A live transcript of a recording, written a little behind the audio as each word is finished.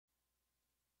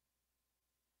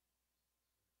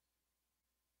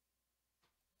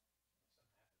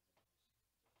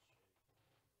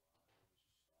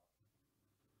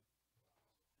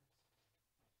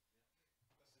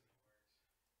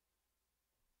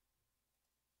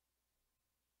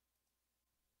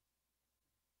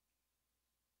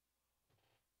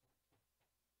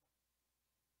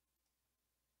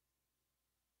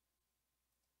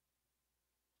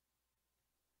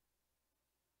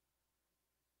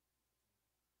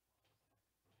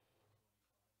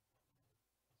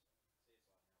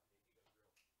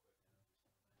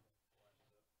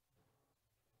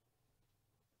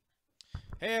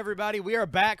Hey everybody, we are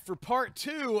back for part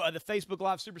 2 of the Facebook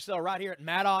Live Super Sale right here at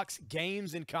Maddox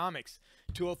Games and Comics,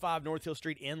 205 North Hill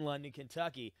Street in London,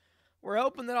 Kentucky. We're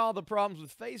hoping that all the problems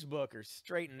with Facebook are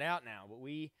straightened out now, but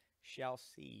we shall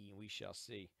see. We shall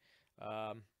see.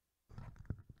 In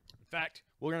fact,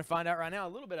 we're going to find out right now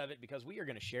a little bit of it because we are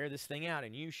going to share this thing out,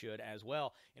 and you should as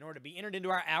well. In order to be entered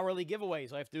into our hourly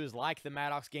giveaways, all you have to do is like the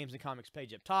Maddox Games and Comics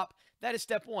page up top. That is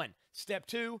step 1. Step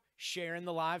 2, sharing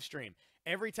the live stream.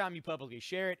 Every time you publicly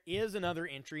share it is another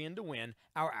entry in to win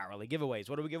our hourly giveaways.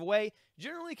 What do we give away?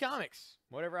 Generally comics.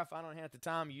 Whatever I find on hand at the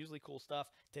time, usually cool stuff.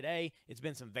 Today, it's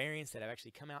been some variants that have actually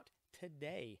come out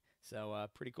today. So,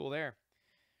 pretty cool there.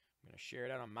 I'm going to share it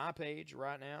out on my page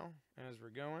right now as we're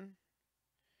going.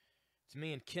 It's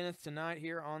me and Kenneth tonight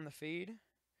here on the feed.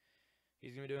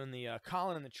 He's going to be doing the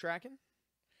calling and the tracking.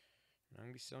 And I'm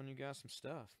going to be selling you guys some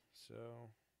stuff. So,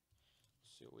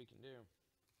 let's see what we can do.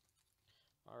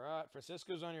 All right,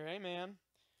 Francisco's on your hey man.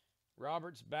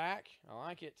 Robert's back. I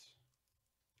like it.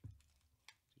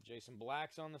 Jason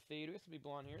Black's on the feed. We have some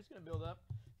people on here. It's going to build up.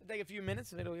 It'll take a few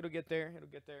minutes, and it'll get there. It'll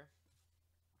get there.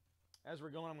 As we're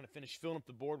going, I'm going to finish filling up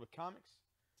the board with comics.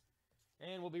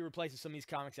 And we'll be replacing some of these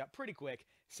comics out pretty quick,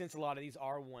 since a lot of these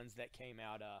are ones that came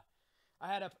out.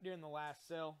 I had up during the last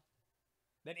sale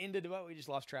that ended, well, we just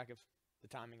lost track of the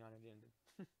timing on it. Ended.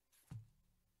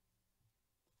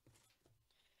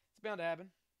 It's bound to happen.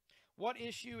 What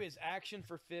issue is Action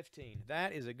for 15?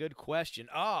 That is a good question.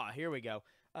 Here we go.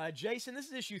 Jason, this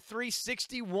is issue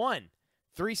 361.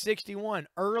 361.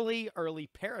 Early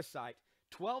Parasite.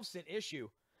 12-cent issue.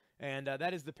 And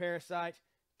that is the Parasite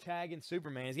tagging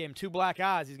Superman. He's gave him 2 black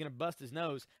eyes. He's going to bust his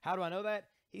nose. How do I know that?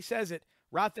 He says it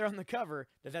right there on the cover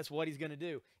that that's what he's going to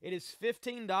do. It is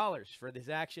 $15 for this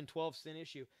Action 12-cent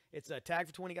issue. It's a tag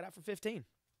for 20. Got out for 15.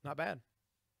 Not bad.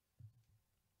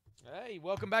 Hey,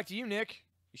 welcome back to you, Nick.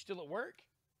 You still at work?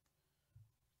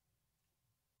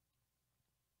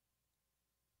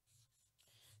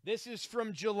 This is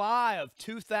from July of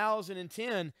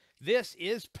 2010. This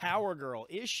is Power Girl,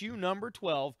 issue number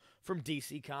 12 from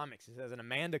DC Comics. It has an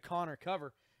Amanda Connor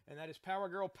cover, and that is Power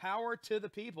Girl, Power to the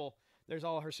People. There's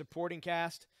all her supporting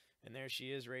cast, and there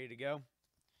she is ready to go.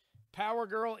 Power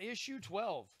Girl, issue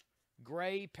 12.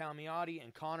 Gray, Palmiotti,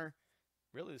 and Connor.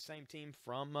 Really the same team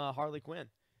from Harley Quinn.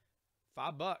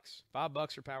 $5.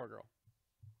 $5 for Power Girl.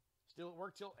 Still at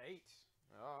work till 8.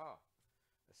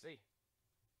 Let's see.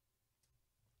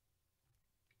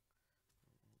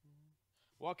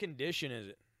 What condition is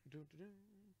it?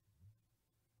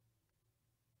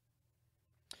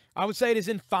 I would say it is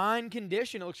in fine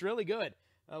condition. It looks really good.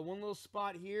 One little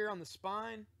spot here on the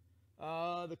spine.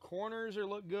 The corners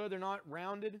look good. They're not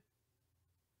rounded.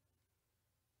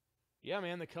 Yeah,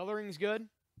 man, the coloring's good.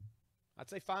 I'd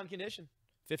say fine condition.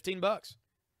 $15.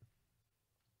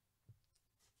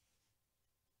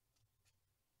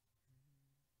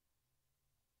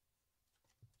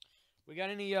 We got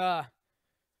any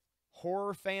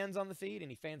horror fans on the feed?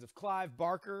 Any fans of Clive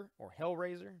Barker or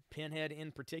Hellraiser? Pinhead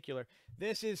in particular.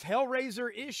 This is Hellraiser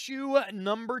issue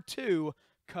number 2,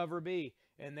 cover B.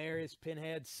 And there is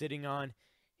Pinhead sitting on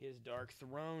his dark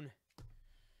throne.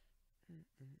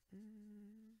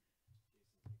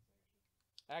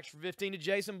 Action for 15 to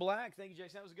Jason Black. Thank you,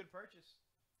 Jason. That was a good purchase.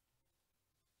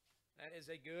 That is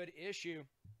a good issue.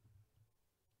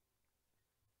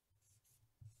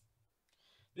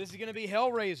 This is going to be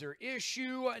Hellraiser,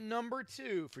 issue number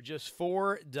 2 for just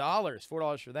 $4.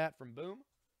 $4 for that from Boom.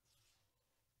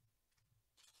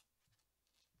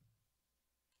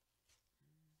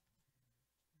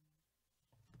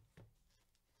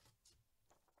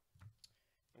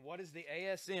 And what is the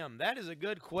ASM? That is a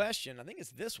good question. I think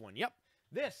it's this one. Yep.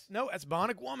 This. No, that's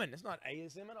Bionic Woman. It's not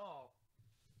ASM at all.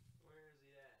 Where is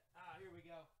he at? Here we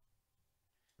go.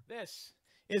 This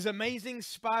is Amazing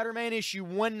Spider-Man issue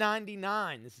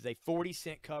 199. This is a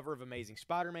 40-cent cover of Amazing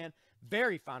Spider-Man.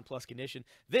 Very fine plus condition.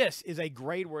 This is a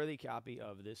grade-worthy copy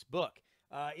of this book.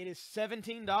 It is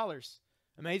 $17.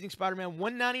 Amazing Spider-Man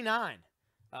 199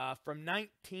 from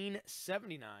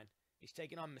 1979. He's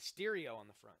taking on Mysterio on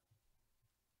the front.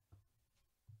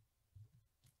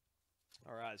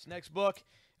 All right, this next book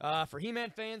for He-Man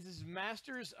fans is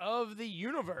Masters of the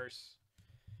Universe.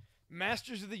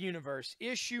 Masters of the Universe,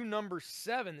 issue number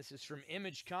 7. This is from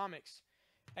Image Comics.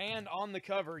 And on the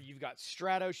cover, you've got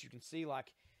Stratos. You can see,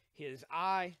 like, his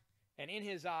eye. And in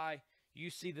his eye, you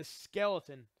see the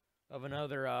skeleton of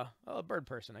another a bird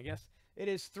person, I guess. It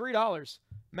is $3.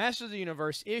 Masters of the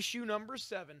Universe, issue number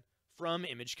 7 from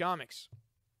Image Comics.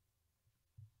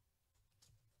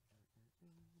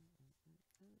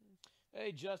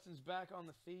 Hey, Justin's back on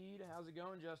the feed. How's it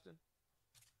going, Justin?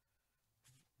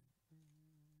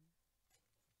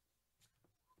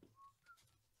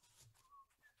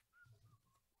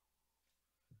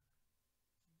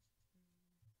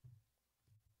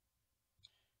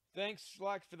 Thanks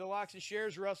for the likes and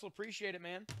shares, Russell. Appreciate it,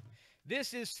 man.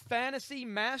 This is Fantasy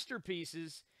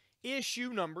Masterpieces,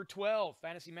 issue number 12.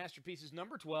 Fantasy Masterpieces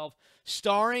number 12,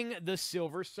 starring the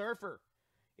Silver Surfer.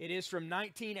 It is from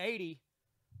 1980.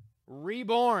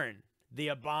 Reborn, the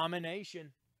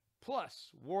Abomination,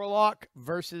 plus Warlock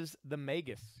versus the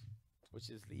Magus, which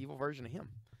is the evil version of him.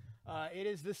 It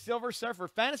is the Silver Surfer,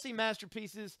 Fantasy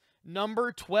Masterpieces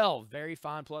number 12. Very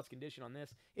fine plus condition on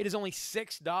this. It is only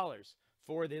 $6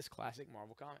 for this classic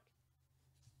Marvel comic.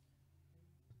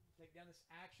 Take down this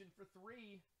Action for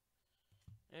 $3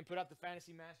 and put up the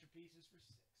Fantasy Masterpieces for $6.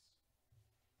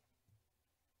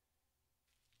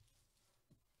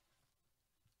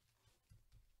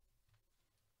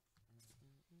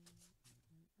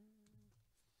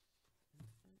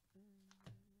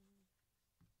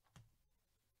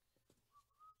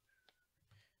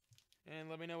 And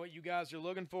let me know what you guys are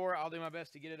looking for. I'll do my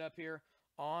best to get it up here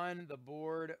on the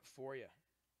board for you.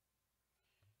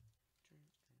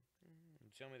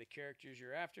 Tell me the characters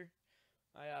you're after.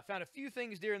 I found a few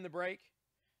things during the break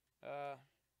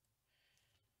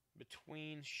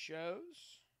between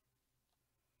shows.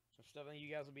 Some stuff I think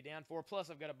you guys will be down for. Plus,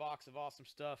 I've got a box of awesome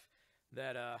stuff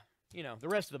that, you know, the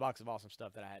rest of the box of awesome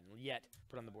stuff that I hadn't yet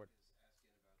put on the board.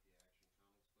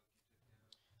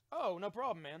 Oh, no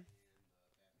problem, man.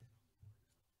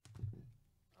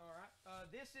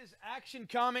 This is Action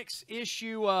Comics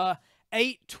issue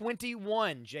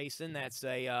 821, Jason. That's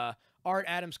a Art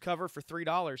Adams cover for $3.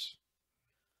 What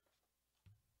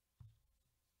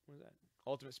is that?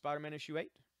 Ultimate Spider-Man issue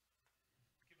 8?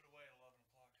 Give it away at 11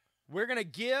 o'clock. We're going to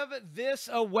give this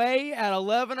away at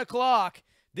 11 o'clock.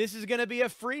 This is going to be a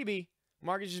freebie.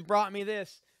 Marcus just brought me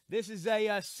this. This is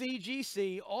a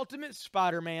CGC Ultimate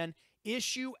Spider-Man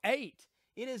issue 8.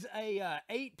 It is a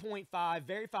 8.5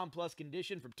 very fine plus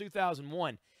condition from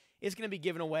 2001. It's going to be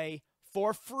given away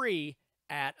for free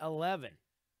at 11.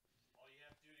 All you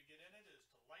have to do to get in it is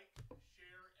to like,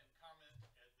 share, and comment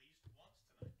at least once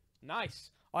tonight.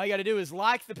 Nice. All you got to do is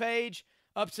like the page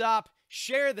up top,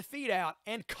 share the feed out,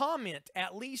 and comment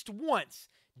at least once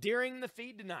during the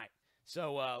feed tonight.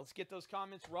 So let's get those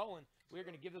comments rolling. We're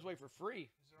going to give this away for free.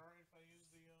 Is it all right if I use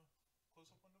the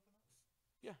close-up window for that?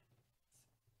 Yeah. I'm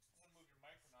going to move your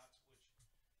Micronauts, which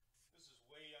this is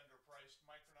way underpriced.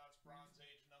 Micronauts Bronze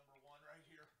Age #1 right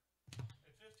here.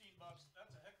 At $15,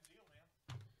 that's a heck of a deal, man.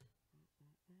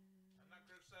 I'm not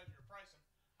criticizing your pricing.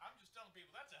 I'm just telling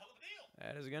people that's a hell of a deal.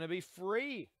 That is going to be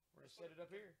free. We're going to set it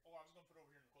up here. Oh, I was going to put it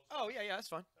over here in the close-up. Oh, yeah,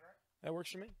 that's fine. Is that all right? That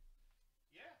works for me.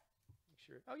 Yeah. Make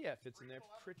sure. Oh, yeah, it fits in there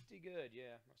pretty good.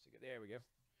 Yeah, most of it. There we go.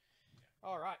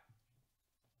 All right.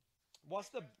 What's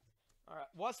the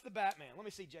Batman? Let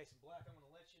me see, Jason Black. I'm going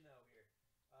to let you know here.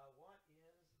 What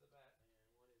is the Batman?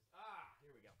 Here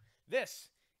we go.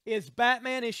 This is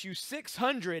Batman issue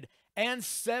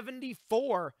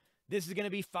 674. This is going to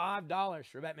be $5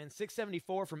 for Batman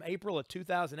 674 from April of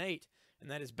 2008. And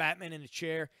that is Batman in a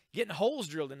chair, getting holes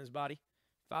drilled in his body.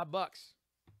 $5.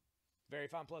 Very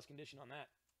fine plus condition on that.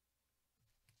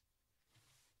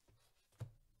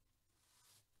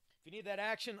 If you need that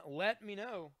action, let me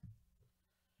know.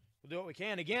 We'll do what we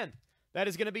can. Again, that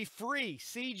is going to be free.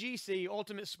 CGC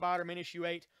Ultimate Spider-Man issue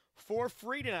 8 for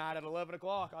free tonight at 11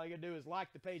 o'clock. All you got to do is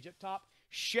like the page up top,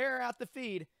 share out the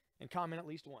feed, and comment at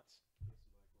least once.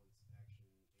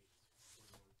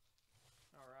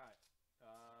 All right.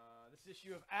 This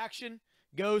issue of Action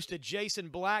goes to Jason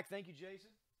Black. Thank you, Jason.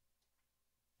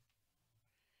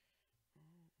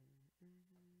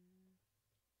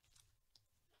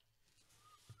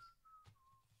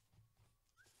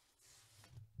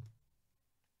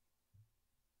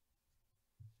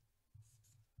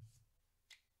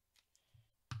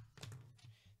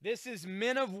 This is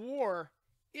Men of War,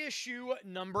 issue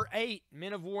number 8.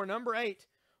 Men of War number 8.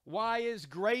 Why is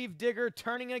Gravedigger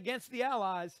turning against the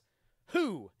Allies?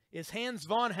 Who is Hans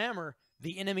von Hammer,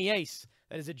 the enemy ace?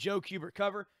 That is a Joe Kubert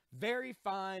cover. Very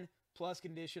fine plus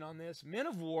condition on this. Men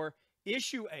of War,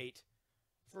 issue 8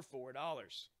 for $4.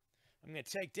 I'm going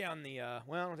to take down the,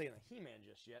 well, I don't take the He-Man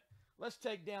just yet. Let's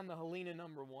take down the Helena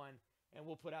number 1, and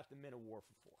we'll put out the Men of War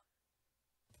for $4.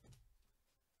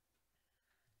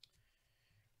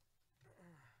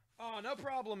 Oh, no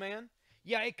problem, man.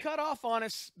 Yeah, it cut off on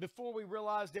us before we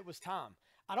realized it was time.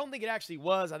 I don't think it actually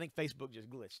was. I think Facebook just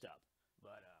glitched up.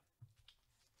 But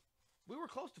we were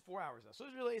close to 4 hours, though, so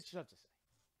it's tough to say.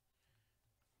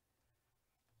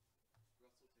 Russell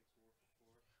takes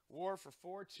War for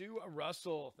 4 to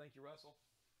Russell. Thank you, Russell.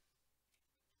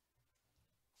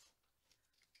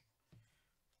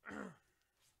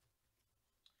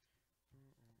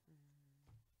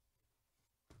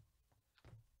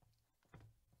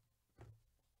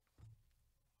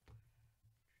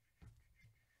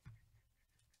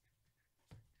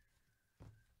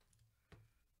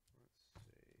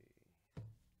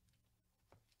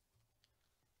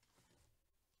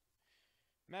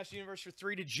 Master Universe for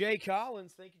 3 to Jay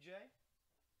Collins. Thank you, Jay.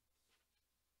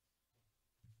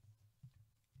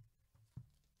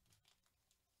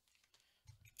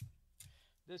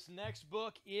 This next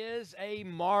book is a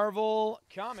Marvel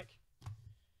comic.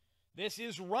 This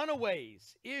is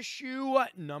Runaways, issue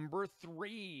number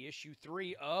 3. Issue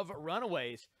 3 of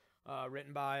Runaways,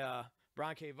 written by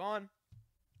Brian K. Vaughan.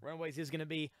 Runaways is going to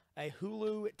be a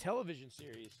Hulu television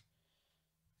series.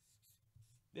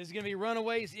 This is going to be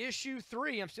Runaways issue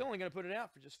 3. I'm still only going to put it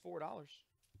out for just $4.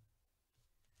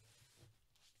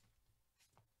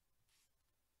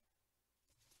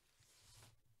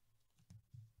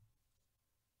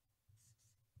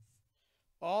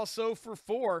 Also for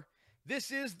 $4,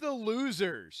 this is The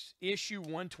Losers, issue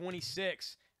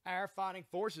 126. Our Fighting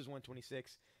Forces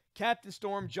 126. Captain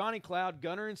Storm, Johnny Cloud,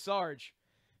 Gunner, and Sarge.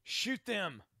 Shoot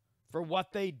them for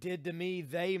what they did to me.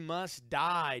 They must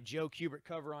die. Joe Kubert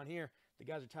cover on here. The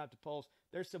guys are typed to pulse.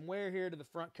 There's some wear here to the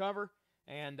front cover,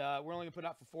 and we're only going to put it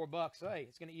out for $4. So, hey,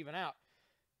 it's going to even out.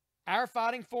 Our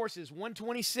Fighting Forces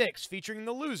 126, featuring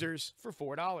The Losers for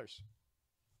 $4.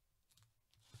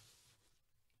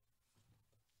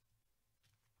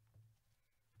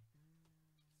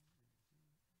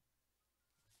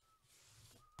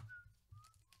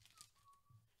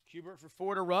 Kubert for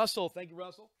 4 to Russell. Thank you,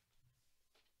 Russell.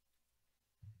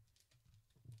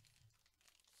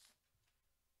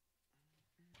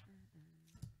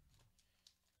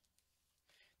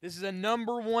 This is a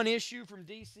 #1 issue from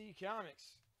DC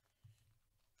Comics.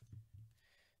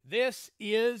 This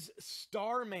is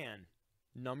Starman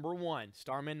 #1.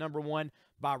 Starman #1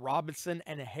 by Robinson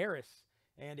and Harris.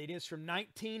 And it is from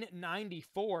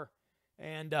 1994.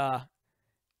 And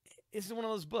this is one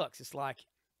of those books. It's like,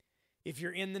 if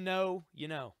you're in the know, you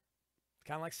know.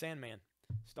 Kind of like Sandman.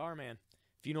 Starman.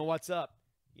 If you know what's up,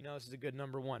 you know this is a good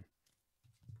 #1.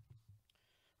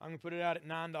 I'm going to put it out at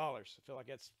 $9. I feel like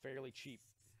that's fairly cheap.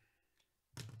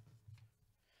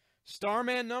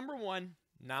 Starman #1,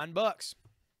 $9.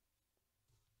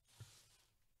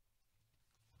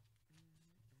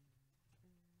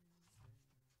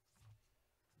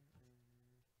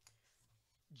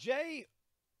 Jay,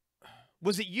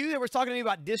 was it you that was talking to me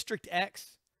about District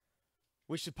X?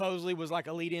 Which supposedly was like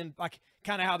a lead-in, like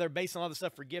kind of how they're basing all the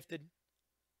stuff for Gifted.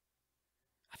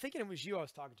 I think it was you I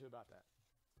was talking to about that.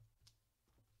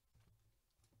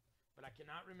 But I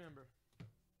cannot remember.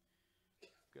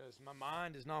 Because my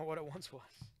mind is not what it once was.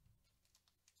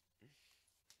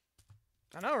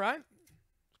 I know, right?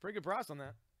 It's a pretty good price on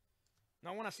that.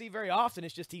 Not one I see very often.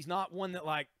 It's just he's not one that,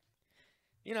 like,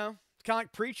 you know, it's kind of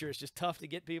like Preacher. It's just tough to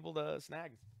get people to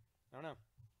snag. I don't know.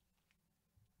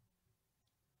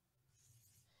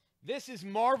 This is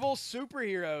Marvel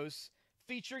Superheroes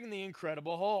featuring the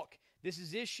Incredible Hulk. This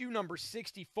is issue number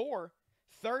 64,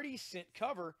 30-cent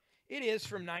cover. It is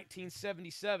from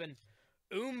 1977.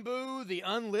 Umbu the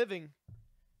Unliving.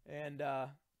 And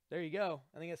there you go.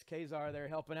 I think that's Kazar there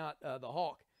helping out the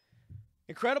Hulk.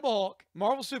 Incredible Hulk,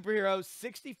 Marvel Superheroes,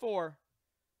 64,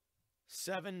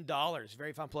 $7.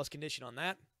 Very fine plus condition on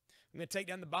that. I'm going to take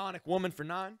down the Bionic Woman for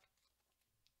 $9.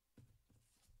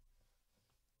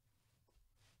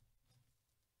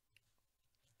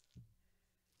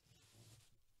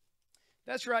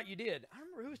 That's right, you did. I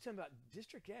remember who was talking about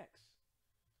District X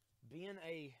being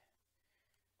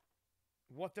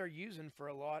what they're using for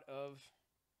a lot of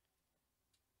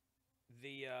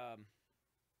the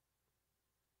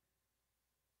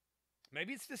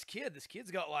maybe it's this kid. This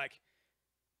kid's got like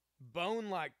bone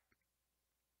like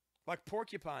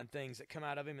porcupine things that come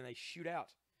out of him and they shoot out.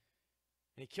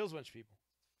 And he kills a bunch of people.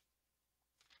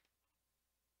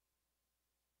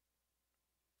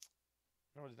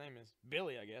 I don't know what his name is.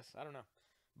 Billy, I guess. I don't know.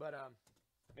 But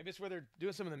maybe it's where they're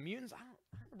doing some of the mutants. I don't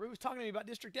remember who was talking to me about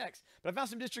District X. But I found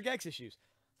some District X issues.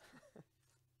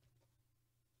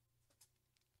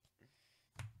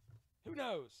 Who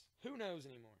knows? Who knows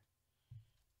anymore?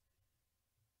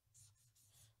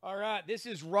 All right. This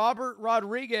is Robert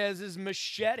Rodriguez's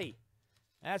Machete.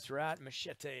 That's right.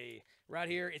 Machete. Right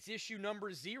here. It's issue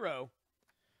number 0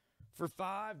 for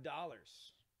 $5.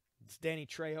 It's Danny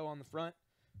Trejo on the front.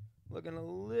 Looking a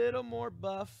little more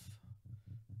buff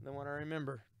than what I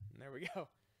remember. And there we go.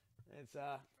 It's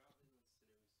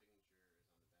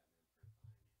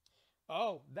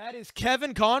oh, that is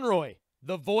Kevin Conroy,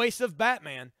 the voice of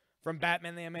Batman from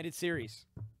Batman the Animated Series.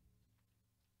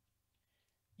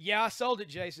 Yeah, I sold it,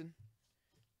 Jason.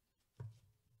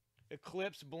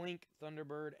 Eclipse, Blink,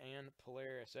 Thunderbird, and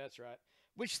Polaris. That's right.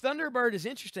 Which Thunderbird is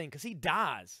interesting because he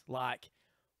dies like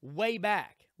way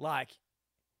back, like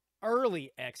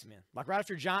early X-Men. Like right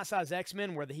after Giant Size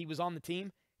X-Men where he was on the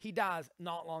team, he dies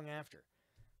not long after.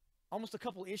 Almost a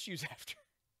couple issues after.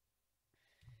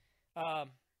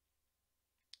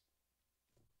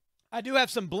 I do have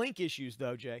some Blink issues,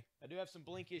 though, Jay. I do have some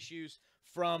Blink issues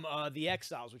from the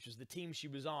Exiles, which is the team she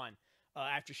was on.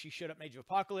 After she showed up in Age of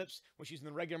Apocalypse, when she was in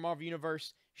the regular Marvel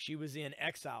Universe, she was in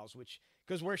Exiles, which,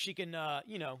 because where she can,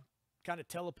 you know, kind of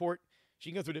teleport, she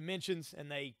can go through dimensions,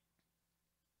 and they,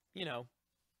 you know,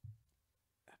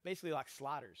 basically like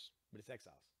sliders, but it's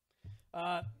Exiles.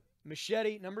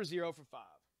 Machete, number 0 for 5.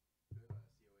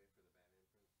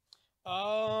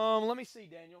 Let me see,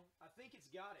 Daniel. I think it's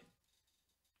got it.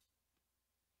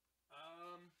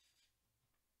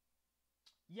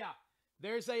 Yeah,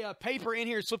 there's a paper in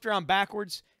here flipped around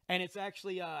backwards, and it's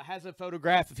actually has a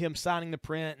photograph of him signing the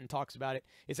print and talks about it.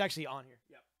 It's actually on here.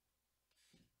 Yep.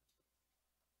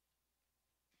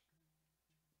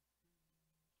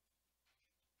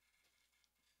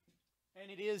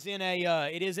 And it is in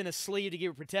a sleeve to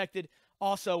get it protected.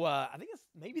 Also, I think it's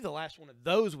maybe the last one of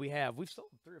those we have. We've sold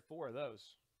 3 or 4 of those.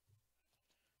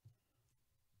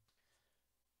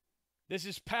 This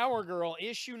is Power Girl,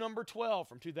 issue number 12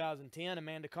 from 2010.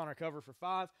 Amanda Connor cover for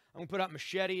 5. I'm going to put out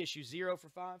Machete, issue 0 for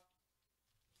 5.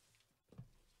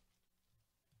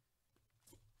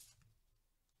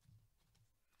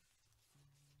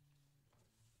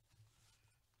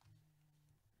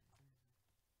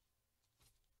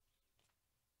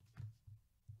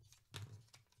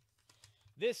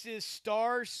 This is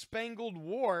Star Spangled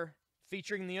War,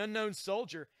 featuring the Unknown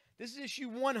Soldier. This is issue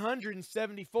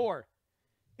 174.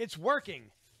 It's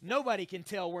working. Nobody can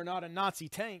tell we're not a Nazi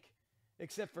tank,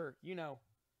 except for, you know,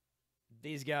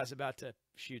 these guys about to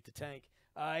shoot the tank.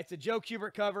 It's a Joe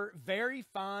Kubert cover. Very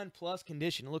fine plus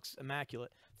condition. It looks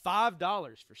immaculate.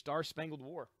 $5 for Star Spangled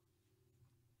War.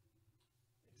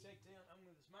 Take down, I'm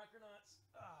with this Micronauts.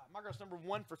 Micronauts number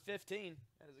 1 for 15.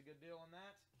 That is a good deal on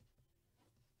that.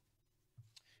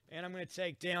 And I'm going to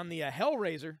take down the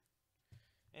Hellraiser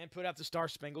and put out the Star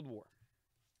Spangled War.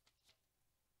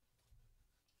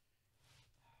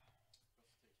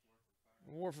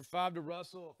 War for 5 to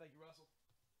Russell. Thank you, Russell.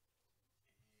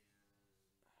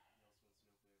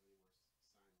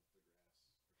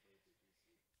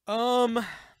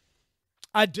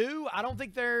 I do. I don't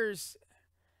think we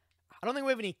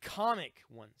have any comic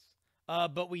ones.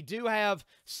 But we do have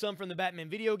some from the Batman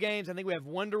video games. I think we have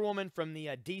Wonder Woman from the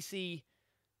DC,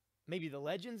 maybe the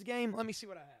Legends game. Let me see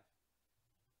what I have.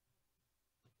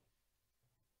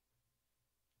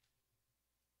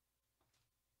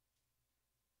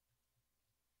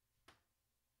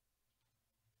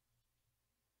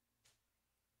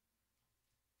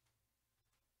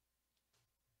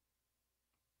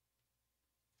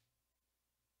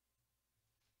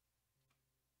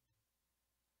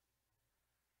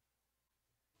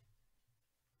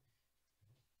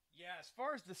 Yeah, as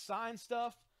far as the signed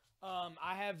stuff,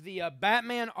 I have the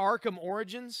Batman Arkham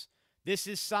Origins. This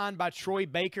is signed by Troy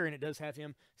Baker, and it does have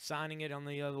him signing it on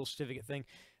the little certificate thing.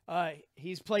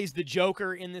 He plays the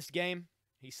Joker in this game.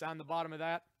 He signed the bottom of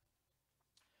that.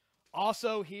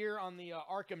 Also here on the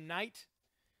Arkham Knight,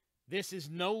 this is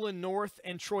Nolan North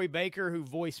and Troy Baker, who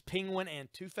voiced Penguin and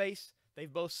Two-Face.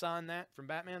 They've both signed that from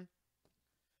Batman.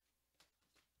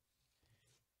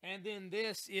 And then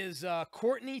this is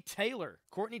Courtney Taylor.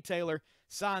 Courtney Taylor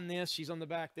signed this. She's on the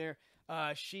back there.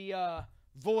 She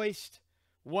voiced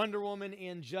Wonder Woman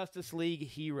in Justice League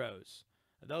Heroes.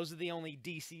 Those are the only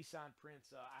DC signed prints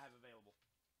I have available.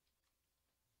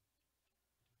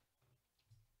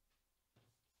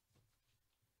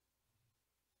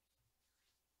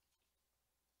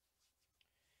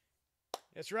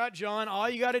 That's right, John. All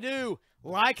you got to do,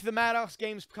 like the Madhouse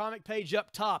Games comic page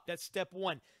up top. That's step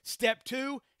 1. Step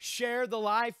 2, share the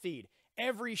live feed.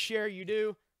 Every share you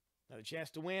do, another chance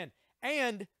to win.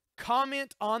 And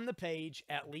comment on the page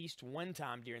at least one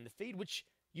time during the feed, which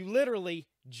you literally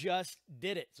just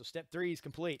did it. So step 3 is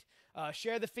complete.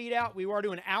 Share the feed out. We are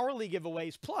doing hourly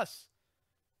giveaways. Plus,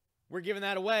 we're giving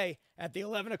that away at the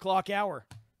 11 o'clock hour.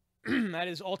 That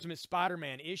is Ultimate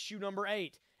Spider-Man, issue number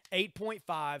 8. 8.5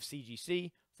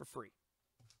 CGC for free.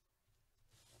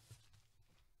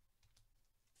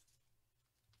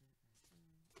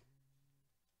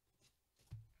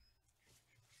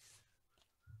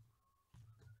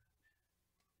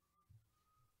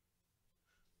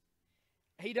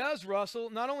 He does, Russell.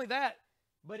 Not only that,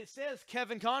 but it says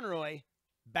Kevin Conroy,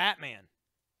 Batman.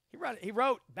 He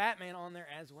wrote Batman on there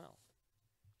as well.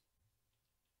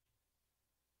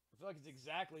 I feel like it's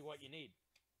exactly what you need.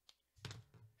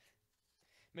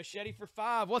 Machete for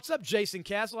 5. What's up, Jason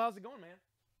Castle? How's it going, man?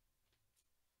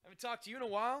 Haven't talked to you in a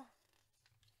while.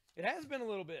 It has been a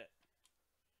little bit.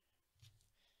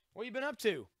 What you been up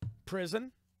to?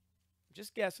 Prison.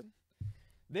 Just guessing.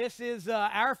 This is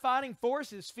Our Fighting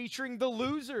Forces featuring the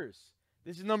Losers.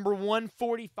 This is number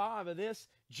 145 of this.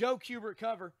 Joe Kubert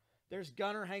cover. There's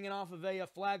Gunner hanging off of a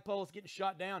flagpole. It's getting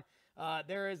shot down.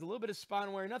 There is a little bit of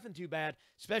spine wear. Nothing too bad,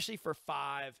 especially for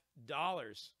 $5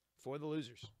 for the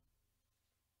losers.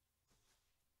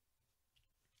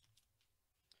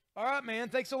 All right, man.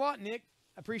 Thanks a lot, Nick.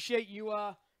 Appreciate you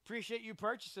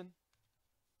purchasing.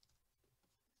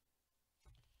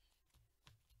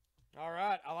 All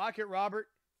right. I like it, Robert.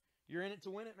 You're in it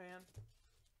to win it, man.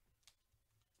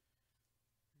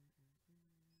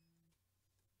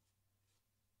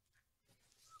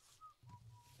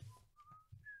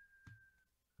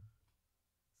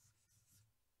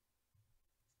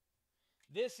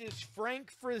 This is Frank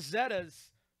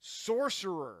Frazetta's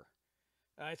Sorcerer.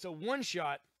 It's a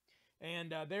one-shot,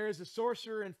 and there is a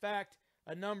sorcerer, in fact,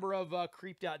 a number of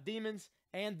creeped out demons,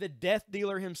 and the death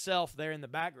dealer himself there in the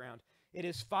background. It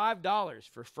is $5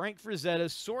 for Frank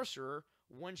Frazetta's Sorcerer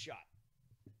one-shot.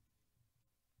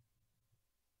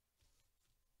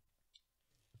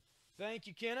 Thank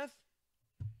you, Kenneth.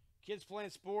 Kids playing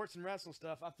sports and wrestle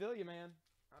stuff. I feel you, man.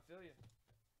 I feel you.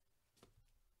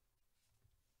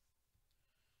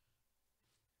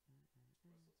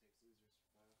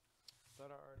 Thought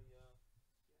I already,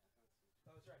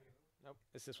 oh, it's right here. Nope,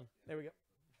 it's this one. There we go.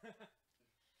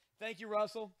 Thank you,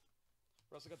 Russell.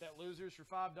 Russell got that losers for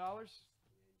 $5.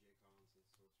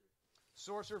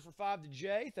 Sorcerer for $5 to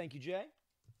Jay. Thank you, Jay.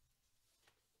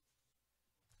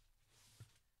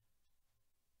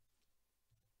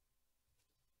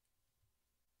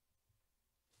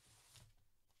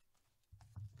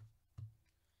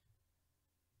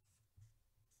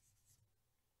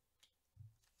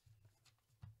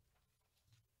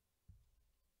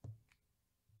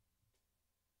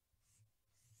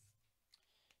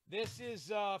 This is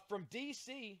from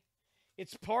DC.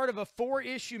 It's part of a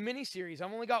 4-issue miniseries.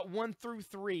 I've only got 1 through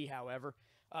 3, however.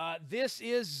 This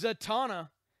is Zatanna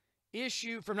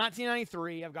issue from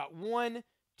 1993. I've got 1,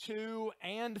 2,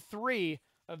 and 3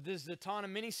 of this Zatanna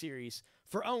miniseries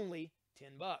for only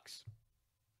 $10.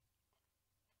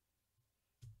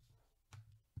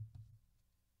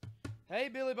 Hey,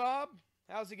 Billy Bob.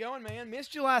 How's it going, man?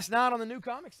 Missed you last night on the new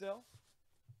comic sale.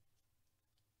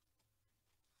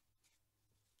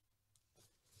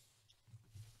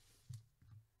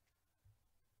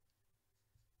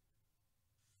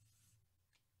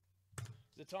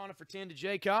 Zatanna for 10 to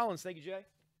Jay Collins. Thank you, Jay.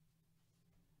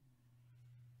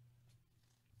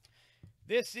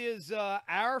 This is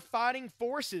Our Fighting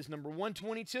Forces, number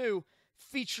 122,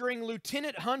 featuring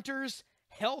Lieutenant Hunter's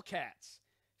Hellcats.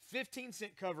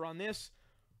 15-cent cover on this.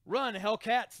 Run,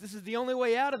 Hellcats. This is the only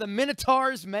way out of the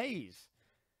Minotaur's maze.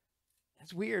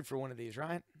 That's weird for one of these,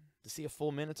 right? To see a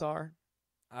full Minotaur.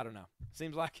 I don't know.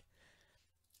 Seems like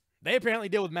they apparently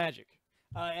deal with magic.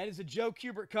 It is a Joe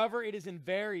Kubert cover. It is in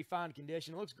very fine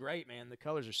condition. It looks great, man. The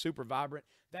colors are super vibrant.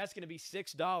 That's going to be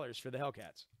 $6 for the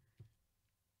Hellcats.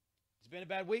 It's been a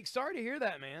bad week. Sorry to hear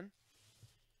that, man.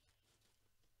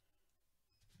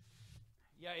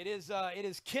 Yeah, it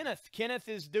is Kenneth. Kenneth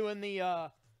is doing the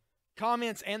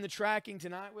comments and the tracking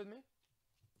tonight with me.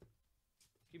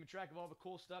 Keeping track of all the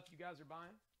cool stuff you guys are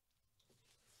buying.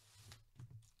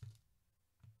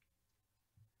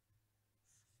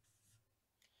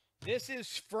 This is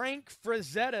Frank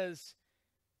Frazetta's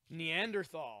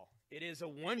Neanderthal. It is a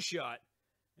one-shot,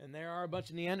 and there are a bunch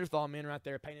of Neanderthal men right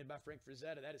there painted by Frank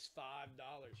Frazetta. That is $5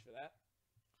 for that.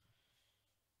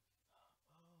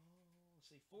 Let's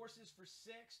see, Forces for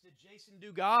 6 to Jason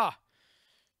Dugas.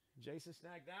 Jason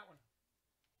snagged that one.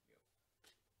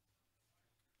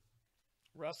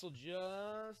 Russell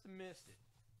just missed it.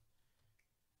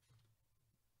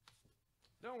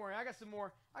 Don't worry, I got some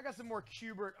more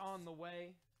Kubert on the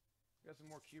way. Got some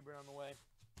more Kubert on the way.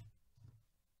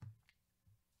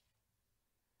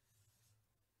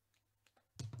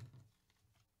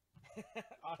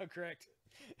 Autocorrect.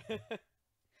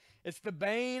 It's the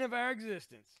bane of our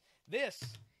existence. This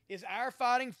is Our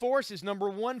Fighting Forces, number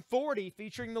 140,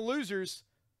 featuring the losers.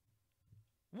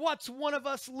 What's one of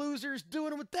us losers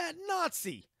doing with that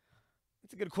Nazi?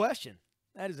 That's a good question.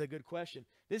 That is a good question.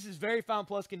 This is very fine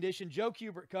plus condition. Joe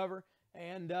Kubert cover.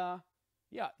 And,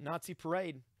 yeah, Nazi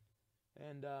parade.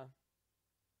 And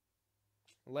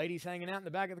ladies hanging out in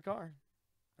the back of the car.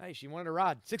 Hey, she wanted to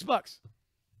ride. $6.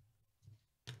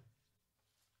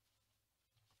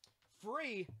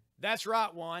 Free. That's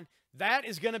right, Juan. That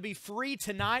is going to be free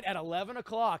tonight at 11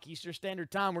 o'clock Eastern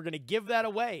Standard Time. We're going to give that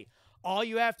away. All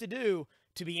you have to do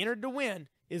to be entered to win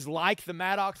is like the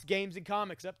Maddox Games and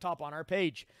Comics up top on our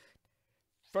page.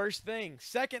 First thing.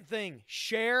 Second thing,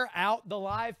 share out the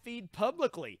live feed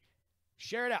publicly.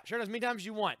 Share it out. Share it as many times as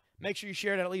you want. Make sure you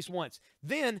share it at least once.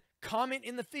 Then comment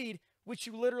in the feed which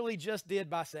you literally just did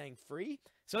by saying free.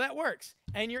 So that works,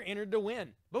 and you're entered to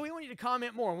win. But we want you to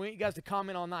comment more. We want you guys to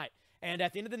comment all night. And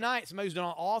at the end of the night, somebody who's done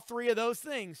all three of those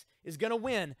things is going to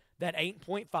win that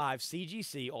 8.5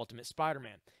 CGC Ultimate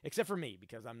Spider-Man, except for me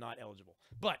because I'm not eligible.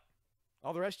 But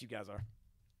all the rest of you guys are.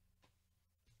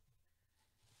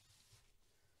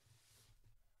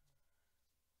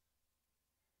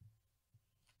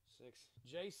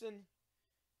 Jason.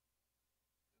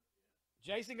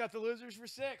 Jason got the losers for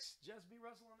 6. Just beat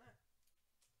Russell on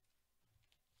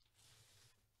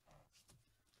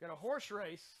that. Got a horse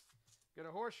race. Got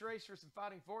a horse race for some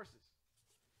fighting forces.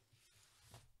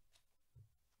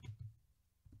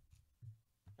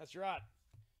 That's right.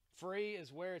 Free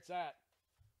is where it's at.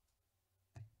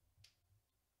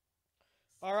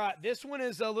 All right, this one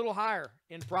is a little higher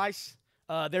in price.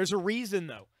 There's a reason,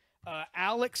 though.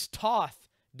 Alex Toth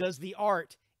does the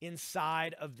art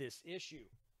inside of this issue.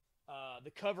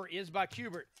 The cover is by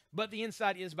Kubert, but the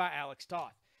inside is by Alex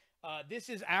Toth. This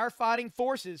is Our Fighting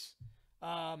Forces,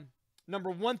 number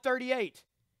 138.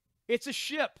 It's a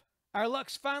ship. Our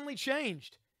luck's finally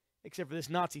changed, except for this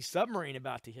Nazi submarine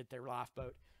about to hit their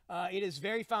lifeboat. It is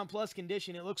very fine plus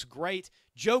condition. It looks great.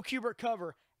 Joe Kubert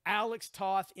cover, Alex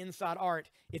Toth inside art.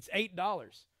 It's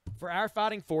 $8 for Our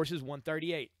Fighting Forces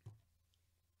 138.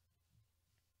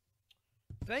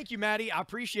 Thank you, Maddie. I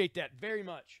appreciate that very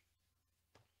much.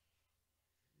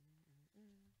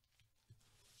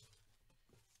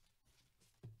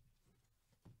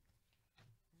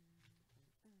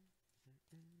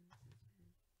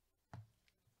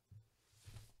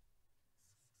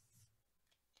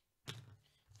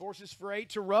 Forces for 8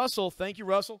 to Russell. Thank you,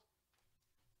 Russell.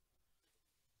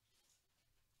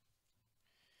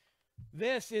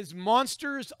 This is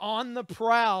Monsters on the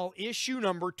Prowl, issue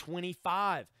number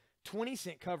 25.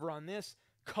 20-cent cover on this.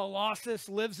 Colossus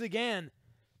lives again.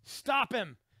 Stop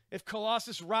him. If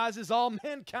Colossus rises, all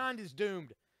mankind is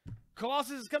doomed.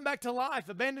 Colossus has come back to life.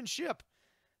 Abandoned ship.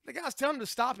 The guy's telling him to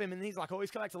stop him, and he's like, oh, he's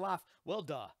come back to life. Well,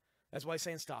 duh. That's why he's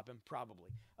saying stop him,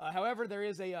 probably. However, there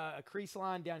is a crease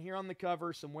line down here on the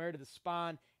cover, some wear to the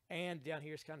spine, and down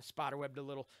here it's kind of spiderwebbed a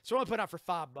little. So we're going to put it out for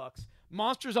 $5.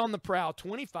 Monsters on the Prowl,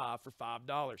 25 for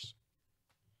 $5.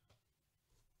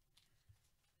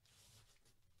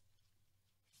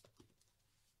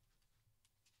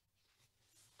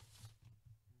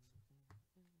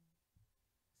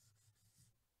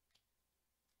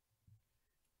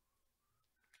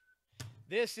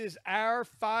 This is Our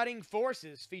Fighting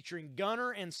Forces featuring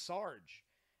Gunner and Sarge.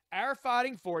 Our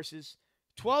Fighting Forces,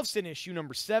 12-cent issue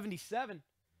number 77.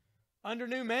 Under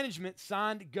new management,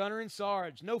 signed Gunner and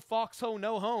Sarge. No foxhole,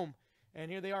 no home. And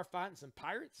here they are fighting some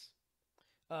pirates.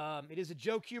 It is a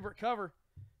Joe Kubert cover.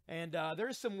 And there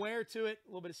is some wear to it, a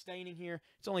little bit of staining here.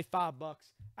 It's only $5.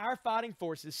 Our Fighting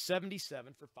Forces,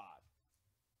 77 for $5.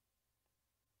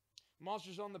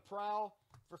 Monsters on the Prowl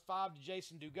for $5 to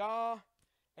Jason Dugas.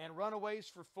 And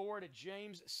Runaways for $4 to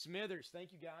James Smithers.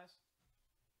 Thank you, guys.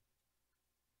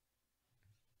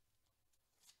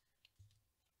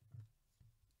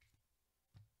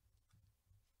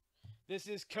 This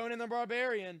is Conan the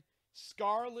Barbarian,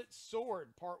 Scarlet Sword,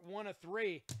 part 1 of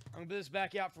 3. I'm going to put this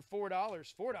back out for $4.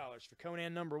 $4 for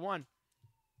Conan number 1.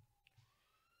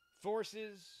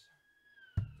 Forces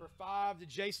for $5 to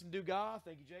Jason Dugas.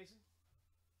 Thank you, Jason.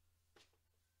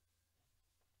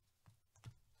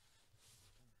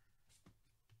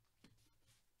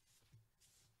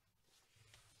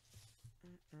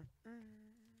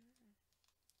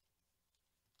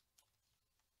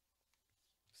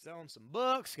 Selling some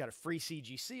books. Got a free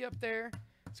CGC up there.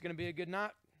 It's going to be a good night.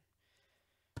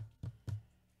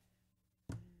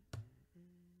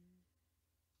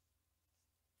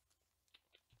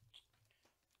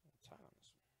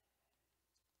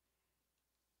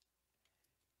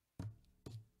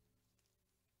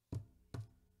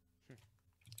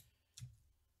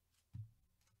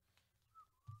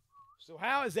 So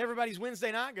how is everybody's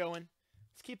Wednesday night going?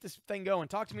 Let's keep this thing going.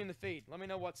 Talk to me in the feed. Let me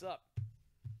know what's up.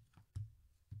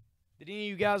 Did any of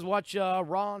you guys watch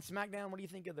Raw and SmackDown? What do you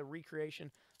think of the recreation,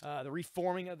 the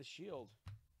reforming of the Shield?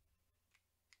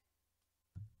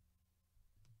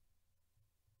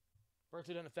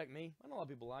 Personally, doesn't affect me. I know a lot of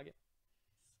people like it.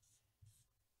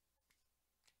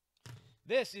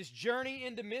 This is Journey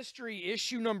into Mystery,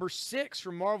 issue number 6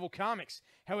 from Marvel Comics.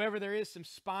 However, there is some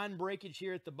spine breakage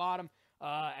here at the bottom,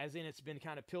 as in it's been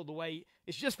kind of peeled away.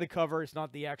 It's just the cover. It's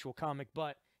not the actual comic,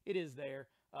 but it is there.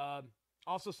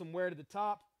 Also some wear to the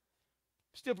top.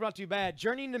 Still not too bad.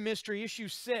 Journey into Mystery, issue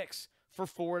 6 for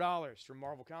 $4 from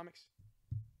Marvel Comics.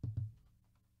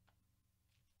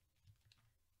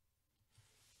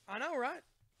 I know, right?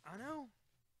 I know.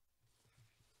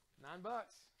 $9.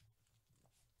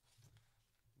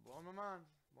 Blowing my mind.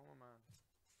 Blowing my mind.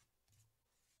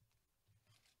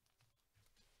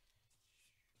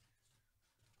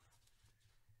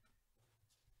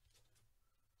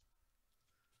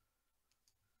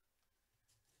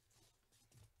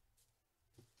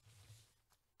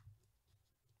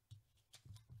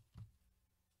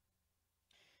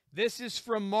 This is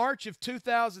from March of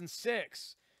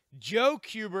 2006. Joe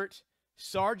Kubert,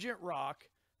 Sergeant Rock,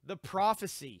 The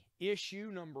Prophecy,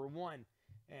 issue number 1.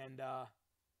 And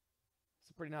it's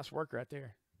a pretty nice work right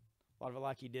there. A lot of it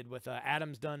like he did with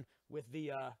Adams done with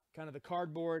the kind of the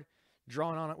cardboard,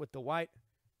 drawn on it with the white.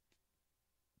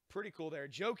 Pretty cool there.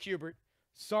 Joe Kubert,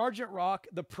 Sergeant Rock,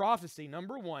 The Prophecy,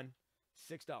 number 1,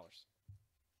 $6.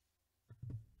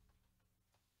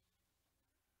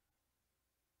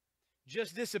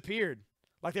 Just disappeared.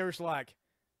 Like they were just like,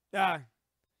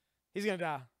 he's going to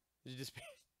die. Just disappeared.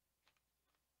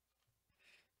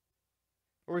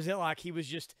 Or is it like he was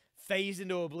just phased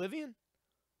into oblivion?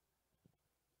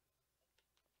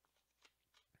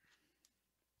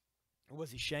 Or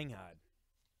was he shanghaied?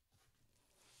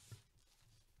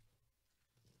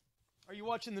 Are you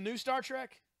watching the new Star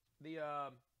Trek? The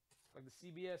like the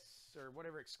CBS or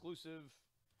whatever exclusive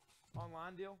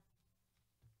online deal?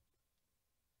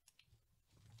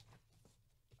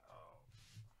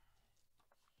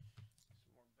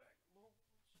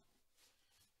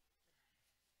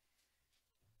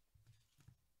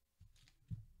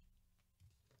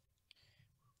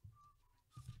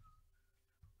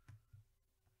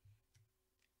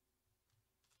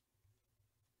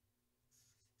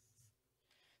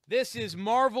 This is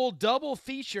Marvel Double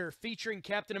Feature featuring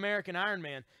Captain America and Iron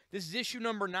Man. This is issue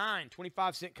number 9,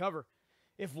 25-cent cover.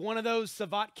 If one of those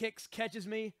Savat kicks catches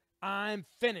me, I'm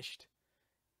finished.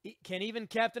 Can even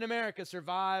Captain America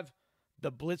survive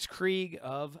the Blitzkrieg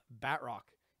of Batrock?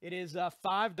 It is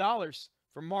 $5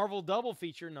 for Marvel Double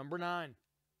Feature number 9. I'm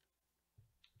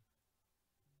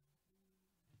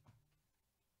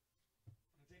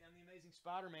taking on the Amazing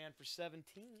Spider-Man for $17.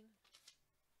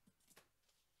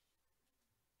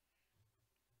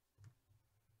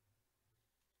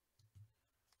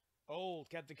 Old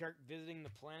Captain Kirk visiting the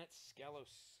planet Skelos.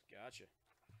 Gotcha.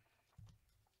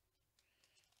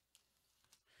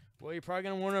 Well, you're probably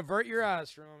going to want to avert your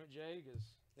eyes for a moment, Jay, because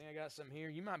I think I got something here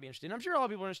you might be interested in. I'm sure a lot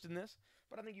of people are interested in this,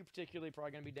 but I think you're particularly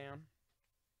probably going to be down.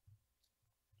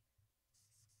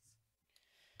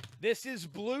 This is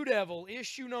Blue Devil,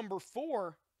 issue number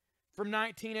 4 from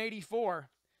 1984.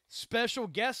 Special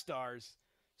guest stars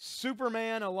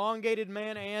Superman, Elongated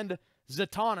Man, and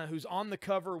Zatanna, who's on the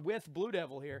cover with Blue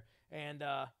Devil here. And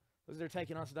they're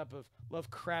taking on some type of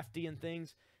Lovecraftian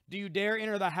things. Do you dare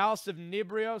enter the house of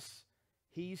Nibrios?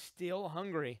 He's still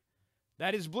hungry.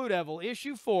 That is Blue Devil,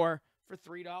 issue 4 for $3.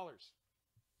 Taking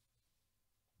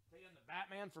the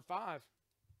Batman for $5.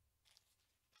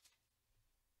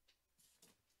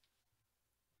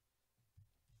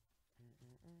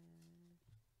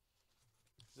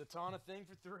 Zatanna thing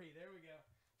for $3. There we go.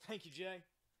 Thank you, Jay.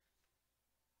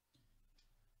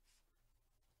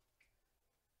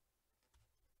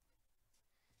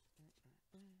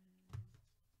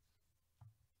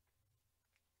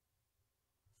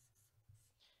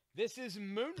 This is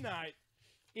Moon Knight,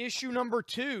 issue number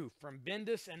 2 from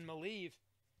Bendis and Malieve.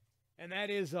 And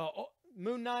that is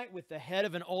Moon Knight with the head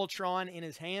of an Ultron in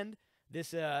his hand.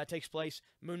 This takes place,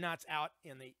 Moon Knight's out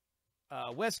in the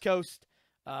West Coast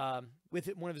with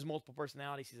one of his multiple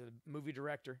personalities. He's a movie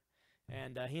director.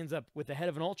 And he ends up with the head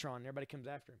of an Ultron, and everybody comes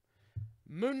after him.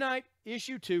 Moon Knight,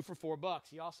 issue 2 for $4.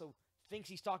 He also thinks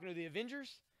he's talking to the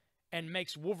Avengers and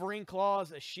makes Wolverine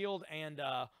claws, a shield, and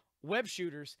web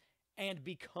shooters, and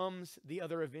becomes the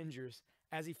other Avengers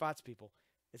as he fights people.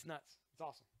 It's nuts. It's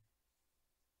awesome.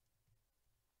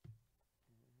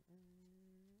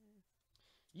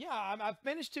 Yeah, I've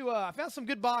managed to, I found some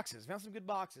good boxes. Found some good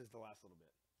boxes the last little bit.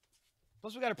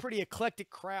 Plus, we got a pretty eclectic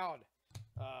crowd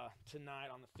tonight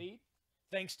on the feed.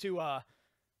 Thanks to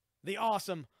the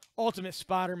awesome Ultimate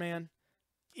Spider-Man,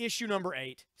 issue number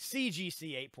 8,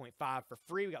 CGC 8.5 for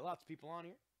free. We got lots of people on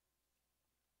here.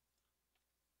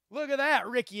 Look at that.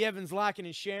 Ricky Evans liking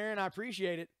and sharing. I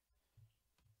appreciate it.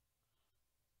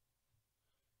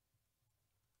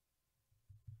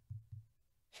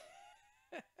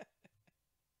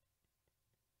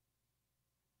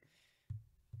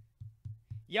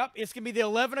 Yep, it's going to be the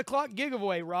 11 o'clock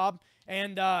giveaway, Rob.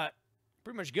 And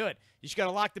pretty much good. You just got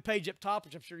to like the page up top,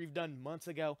 which I'm sure you've done months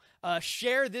ago.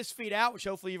 Share this feed out, which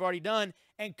hopefully you've already done.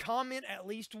 And comment at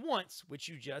least once, which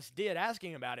you just did,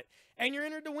 asking about it. And you're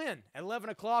entered to win. At 11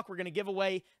 o'clock, we're going to give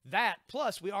away that.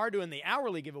 Plus, we are doing the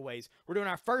hourly giveaways. We're doing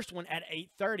our first one at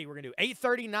 8:30. We're going to do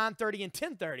 8:30, 9:30, and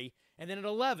 10:30. And then at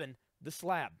 11, the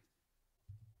slab.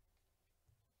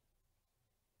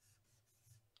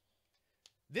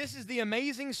 This is the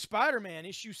Amazing Spider-Man,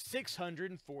 issue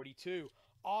 642.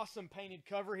 Awesome painted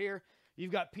cover here.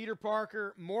 You've got Peter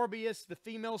Parker, Morbius, the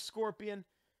female Scorpion.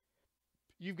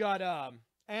 You've got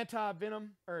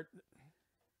Anti-Venom,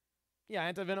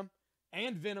 Anti-Venom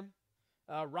and Venom.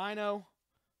 Rhino.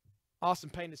 Awesome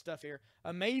painted stuff here.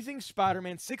 Amazing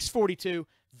Spider-Man 642.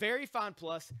 Very fine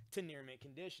plus to near mint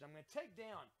condition. I'm going to take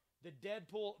down the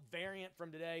Deadpool variant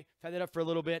from today. I've had that up for a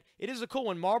little bit. It is a cool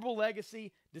one. Marvel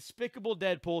Legacy, Despicable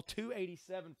Deadpool,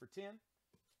 $287 for 10.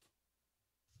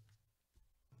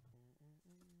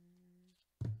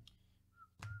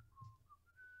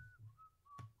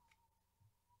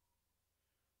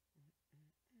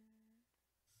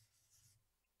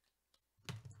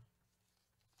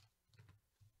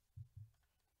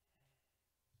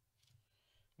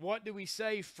 What do we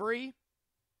say? Free?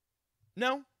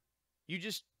 No. You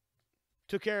just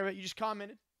took care of it. You just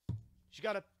commented. You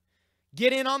got to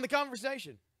get in on the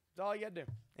conversation. That's all you got to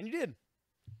do. And you did.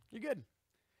 You're good.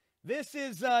 This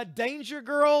is Danger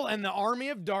Girl and the Army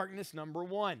of Darkness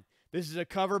 #1. This is a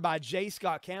cover by J.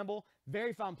 Scott Campbell.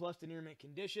 Very fine plus to near mint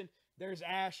condition. There's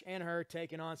Ash and her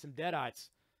taking on some Deadites.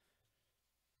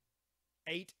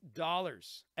 $8.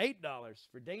 $8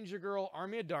 for Danger Girl,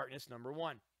 Army of Darkness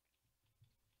 #1.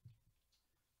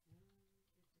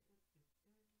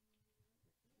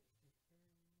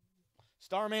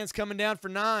 Starman's coming down for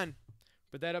 9.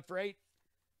 Put that up for 8.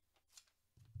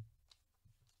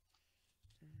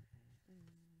 Let's see.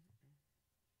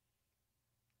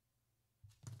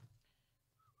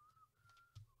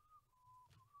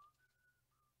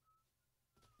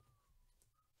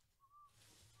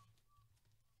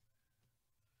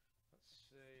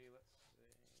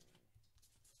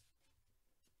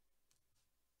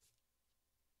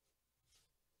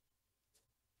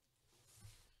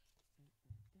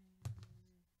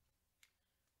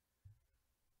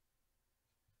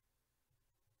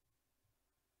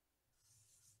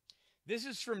 This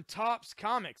is from Topps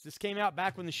Comics. This came out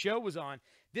back when the show was on.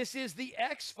 This is the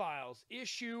X-Files,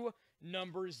 issue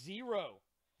 #0,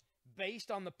 based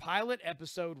on the pilot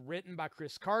episode written by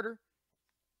Chris Carter.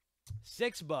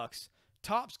 $6.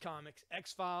 Topps Comics,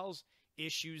 X-Files,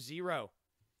 issue 0.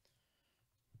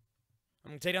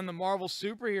 I'm going to take down the Marvel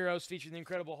Superheroes featuring the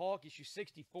Incredible Hulk, issue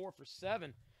 64 for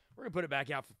 7. We're going to put it back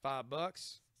out for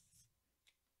 $5.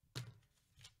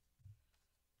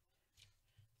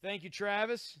 Thank you,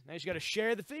 Travis. Now you just got to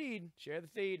share the feed. Share the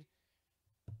feed.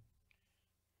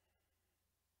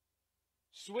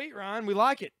 Sweet, Ryan. We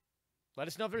like it. Let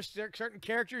us know if there's certain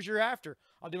characters you're after.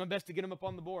 I'll do my best to get them up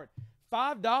on the board.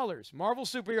 $5. Marvel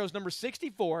Superheroes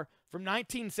 #64 from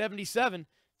 1977,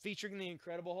 featuring the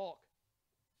Incredible Hulk.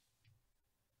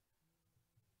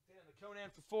 And the Conan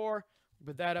for 4.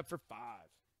 Put that up for 5.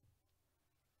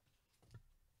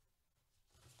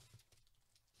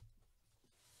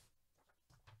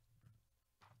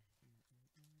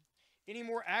 Any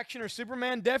more action or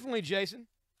Superman? Definitely, Jason.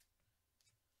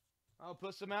 I'll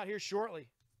put some out here shortly.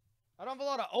 I don't have a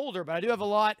lot of older, but I do have a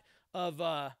lot of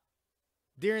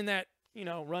during that,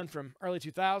 run from early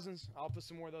 2000s. I'll put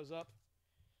some more of those up.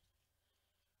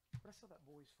 What I saw that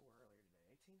boys for earlier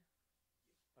today? 18?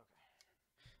 Okay.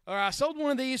 All right, I sold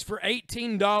one of these for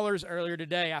 $18 earlier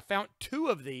today. I found 2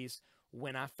 of these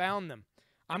when I found them.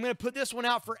 I'm going to put this one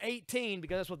out for $18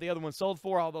 because that's what the other one sold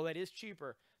for, although that is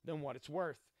cheaper than what it's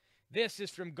worth. This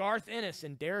is from Garth Ennis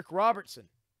and Derek Robertson.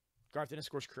 Garth Ennis,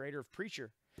 of course, creator of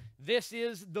Preacher. This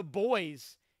is The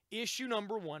Boys, issue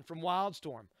 #1 from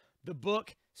Wildstorm. The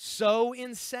book so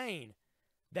insane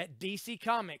that DC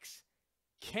Comics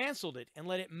canceled it and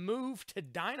let it move to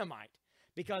Dynamite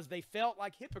because they felt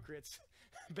like hypocrites,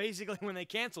 basically, when they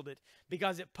canceled it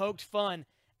because it poked fun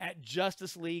at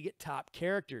Justice League top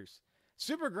characters.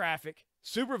 Super graphic,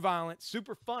 super violent,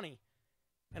 super funny,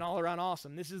 and all around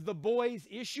awesome. This is The Boys,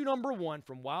 issue #1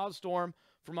 from Wildstorm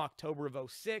from October of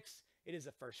 2006. It is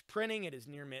a first printing. It is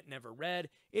near mint, never read.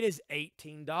 It is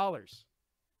 $18.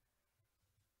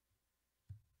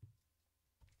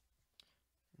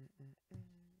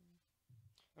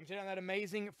 I'm taking that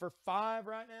Amazing for 5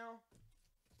 right now.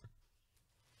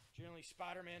 Generally,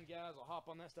 Spider-Man guys will hop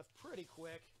on that stuff pretty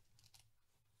quick.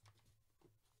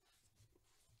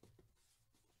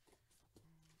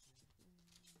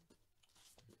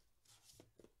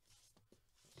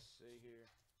 Let's see here.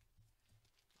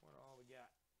 What all we got?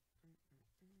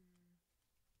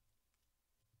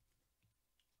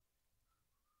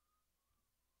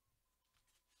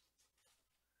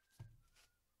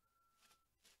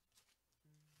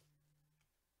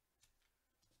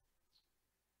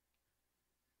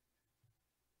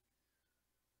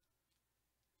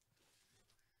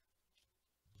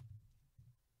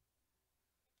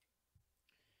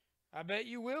 I bet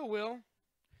you will, Will.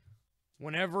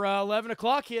 Whenever 11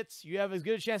 o'clock hits, you have as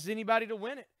good a chance as anybody to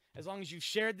win it. As long as you've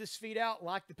shared this feed out,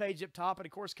 liked the page up top, and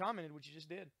of course commented, which you just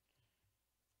did.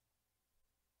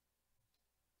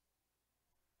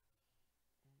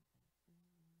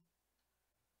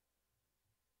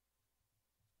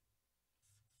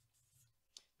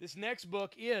 This next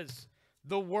book is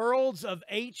The Worlds of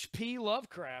H.P.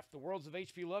 Lovecraft. The Worlds of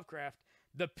H.P. Lovecraft.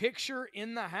 The Picture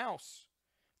in the House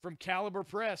from Caliber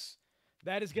Press.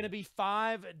 That is going to be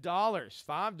 $5.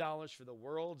 $5 for The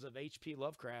Worlds of H.P.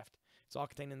 Lovecraft. It's all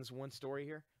contained in this one story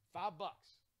here. $5. I'm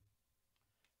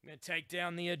going to take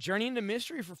down the Journey into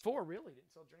Mystery for $4. Really?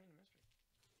 Didn't sell Journey into Mystery.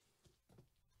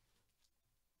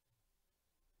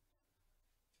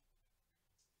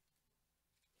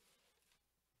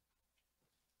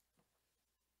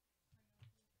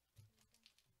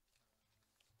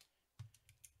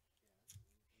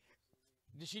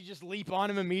 Did she just leap on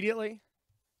him immediately?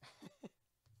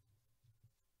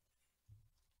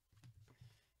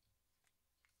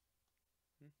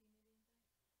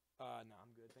 No,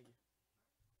 I'm good. Thank you.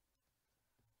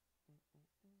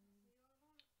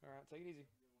 All right, take it easy.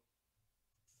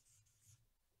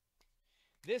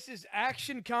 This is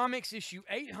Action Comics issue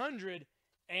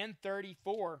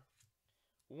 834.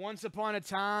 Once Upon a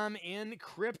Time in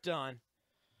Krypton.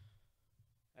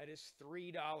 That is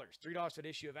 $3. $3 for the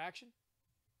issue of Action.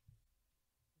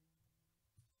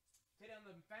 Take down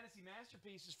the Fantasy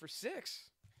Masterpieces for $6.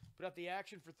 Put up the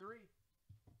Action for $3.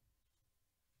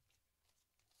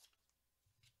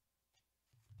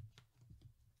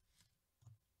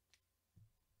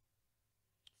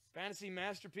 Fantasy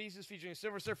Masterpieces featuring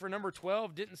Silver Surfer number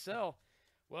 12 didn't sell.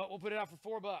 Well, we'll put it out for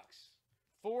 $4. $4 for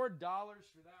that one.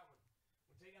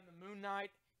 We'll take down the Moon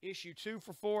Knight issue 2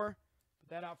 for $4. Put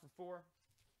that out for $4.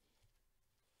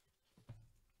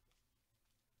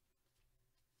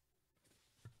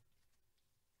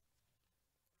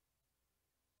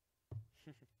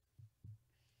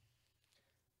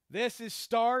 This is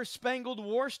Star Spangled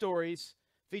War Stories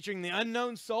featuring the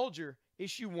Unknown Soldier,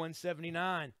 issue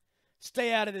 179.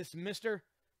 Stay out of this, mister.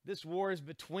 This war is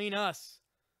between us.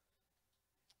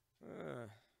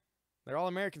 They're all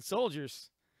American soldiers.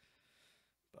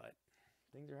 But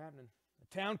things are happening. A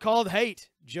Town Called Hate.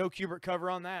 Joe Kubert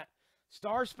cover on that.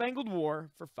 Star Spangled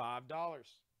War for $5. Might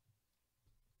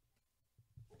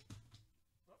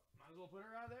as well put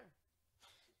her out there.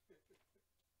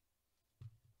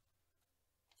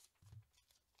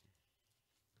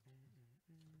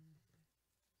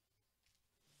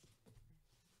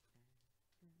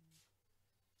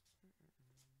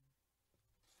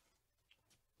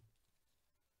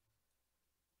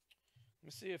 Let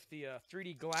me see if the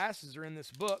 3D glasses are in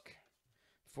this book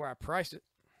before I price it.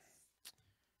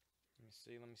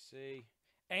 Let me see.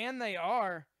 And they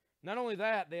are, not only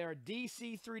that, they are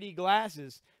DC 3D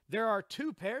glasses. There are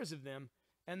 2 pairs of them,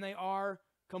 and they are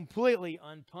completely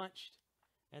unpunched.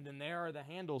 And then there are the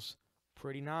handles.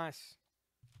 Pretty nice.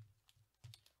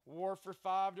 War for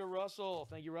 $5 to Russell.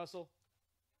 Thank you, Russell.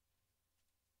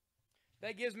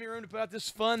 That gives me room to put out this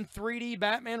fun 3D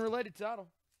Batman-related title.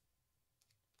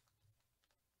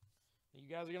 You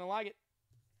guys are going to like it.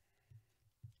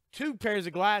 2 pairs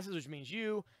of glasses, which means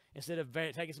you, instead of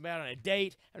taking somebody out on a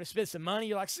date, having to spend some money,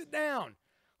 you're like, sit down.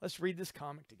 Let's read this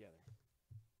comic together.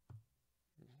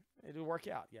 It'll work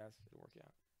out, guys. It'll work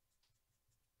out.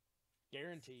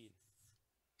 Guaranteed.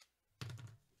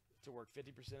 To work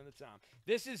 50% of the time.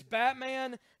 This is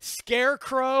Batman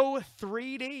Scarecrow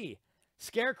 3D.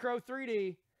 Scarecrow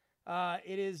 3D.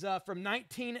 It is from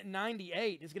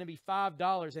 1998. It's going to be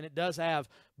 $5, and it does have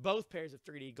both pairs of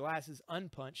 3D glasses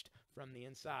unpunched from the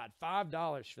inside.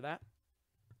 $5 for that.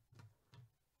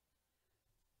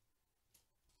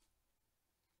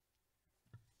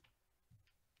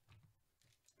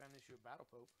 Found an issue of Battle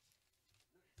Pope.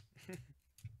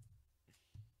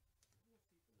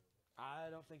 I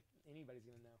don't think anybody's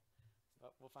going to know,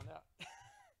 but we'll find out.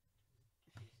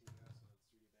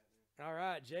 All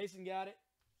right, Jason got it.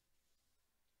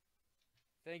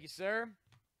 Thank you, sir.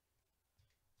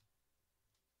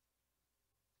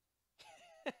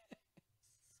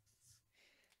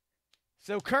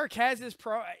 So Kirk has his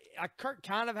Kirk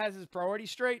kind of has his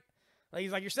priorities straight. Like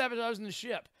he's like, you're sabotaging the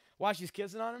ship. While she's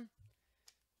kissing on him.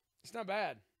 It's not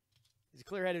bad. He's a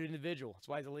clear-headed individual. That's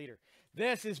why he's a leader.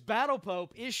 This is Battle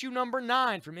Pope, issue number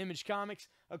 9 from Image Comics.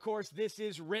 Of course, this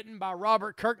is written by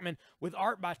Robert Kirkman with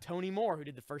art by Tony Moore, who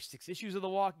did the first 6 issues of The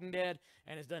Walking Dead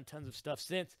and has done tons of stuff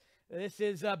since. This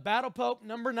is Battle Pope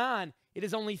number 9. It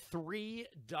is only $3.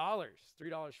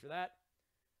 $3 for that.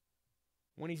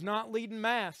 When he's not leading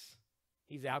mass,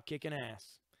 he's out kicking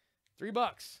ass.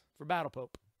 $3 for Battle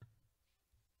Pope.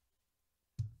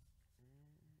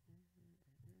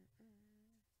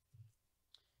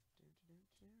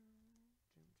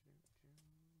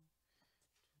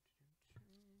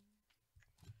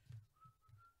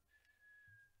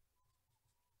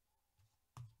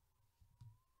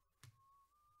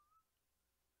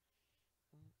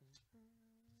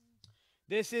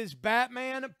 This is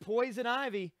Batman Poison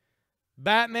Ivy.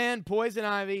 Batman Poison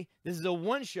Ivy. This is a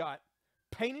one-shot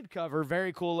painted cover.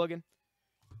 Very cool looking.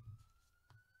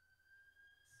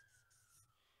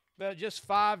 But just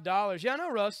 $5. Yeah, I know,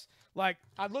 Russ. Like,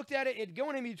 I looked at it. It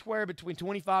going anywhere between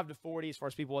 25 to 40 as far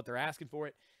as people what they're asking for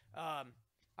it. I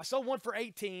sold one for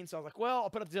 18, so I was like, well, I'll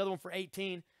put up the other one for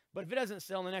 18. But if it doesn't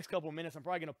sell in the next couple of minutes, I'm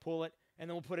probably going to pull it, and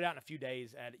then we'll put it out in a few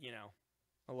days at,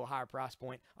 a little higher price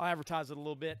point. I'll advertise it a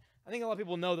little bit. I think a lot of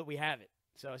people know that we have it.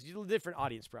 So it's a little different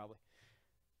audience probably.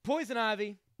 Poison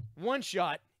Ivy, one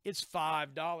shot, it's $5.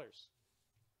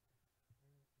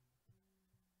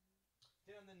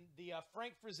 Then the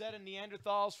Frank Frazetta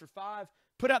Neanderthals for $5.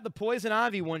 Put out the Poison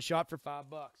Ivy one shot for $5.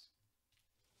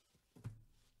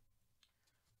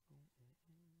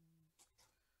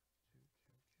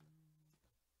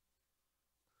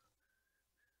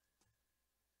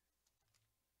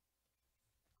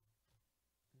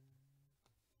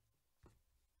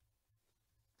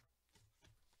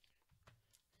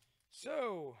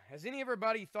 So, has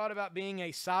everybody thought about being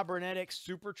a cybernetic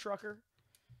super trucker?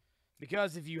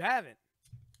 Because if you haven't,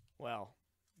 well,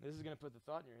 this is going to put the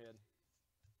thought in your head.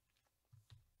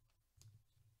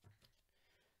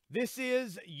 This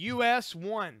is US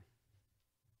 1.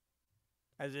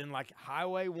 As in like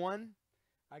Highway 1,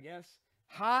 I guess.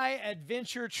 High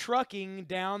adventure trucking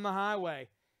down the highway.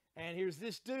 And here's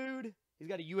this dude. He's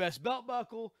got a US belt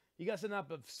buckle. You got some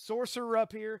type of sorcerer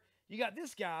up here. You got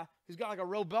this guy who's got like a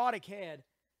robotic head.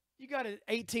 You got an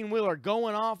 18-wheeler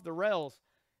going off the rails.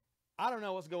 I don't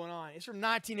know what's going on. It's from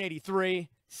 1983,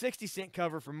 60-cent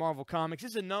cover from Marvel Comics.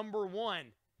 It's a number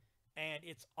 1, and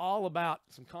it's all about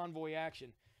some convoy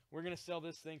action. We're going to sell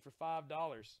this thing for $5.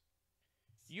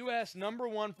 U.S. number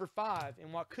 1 for $5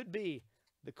 in what could be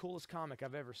the coolest comic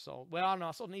I've ever sold. Well, I don't know.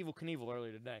 I sold an Evil Knievel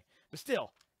earlier today. But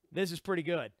still, this is pretty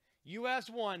good. U.S.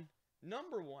 1,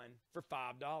 number 1 for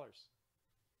 $5.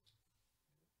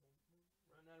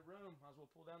 Room. Might as well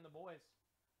pull down the boys.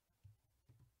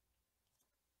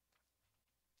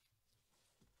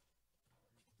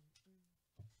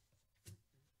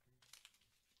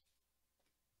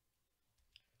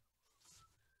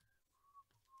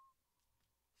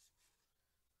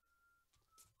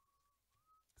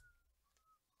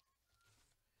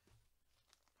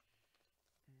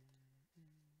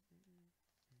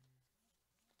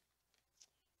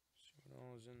 See what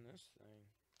all is in this thing.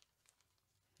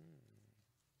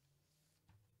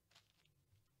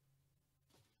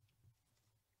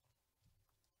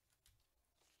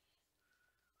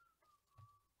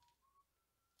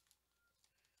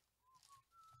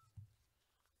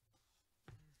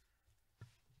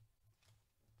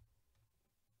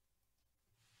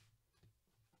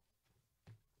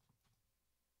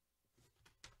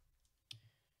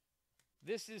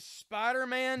 This is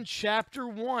Spider-Man Chapter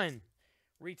 1,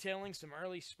 retelling some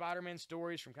early Spider-Man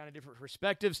stories from kind of different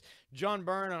perspectives. John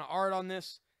Byrne on art on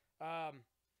this.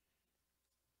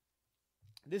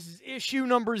 This is issue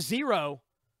number 0.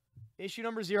 Issue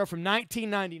number 0 from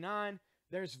 1999.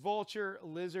 There's Vulture,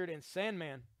 Lizard, and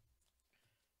Sandman.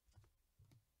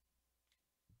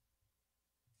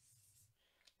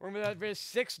 We're going to be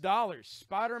 $6.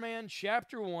 Spider-Man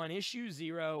Chapter 1, issue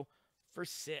 0 for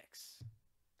 $6.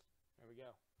 There we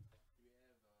go.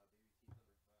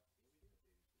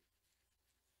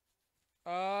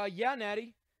 Yeah,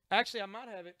 Natty. Actually, I might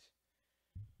have it.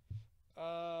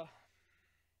 Over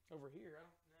here. I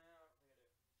don't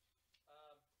know.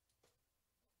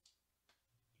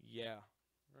 Yeah.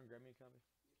 We're gonna grab me a copy.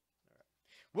 All right.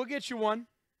 We'll get you one.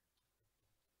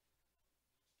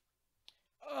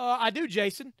 I do,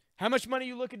 Jason. How much money are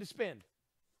you looking to spend?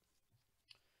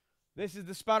 This is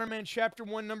the Spider-Man Chapter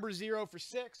 1, number 0 for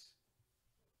 $6.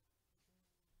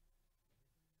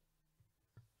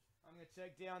 I'm going to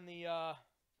take down the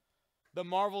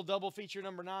Marvel double feature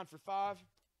number 9 for $5.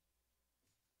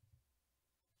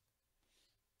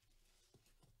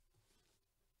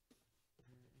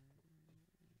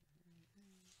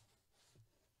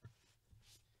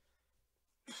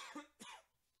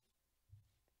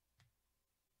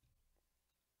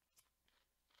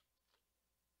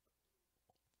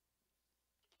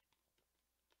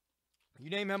 You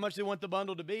name how much they want the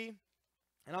bundle to be,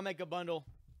 and I'll make a bundle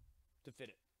to fit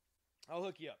it. I'll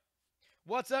hook you up.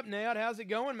 What's up, Ned? How's it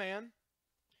going, man?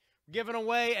 We're giving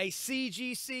away a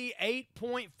CGC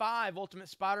 8.5 Ultimate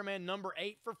Spider-Man number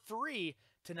 8 for free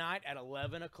tonight at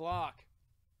 11 o'clock.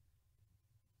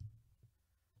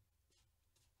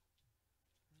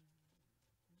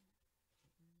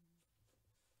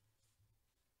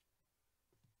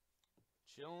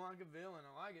 Chilling like a villain.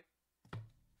 I like it.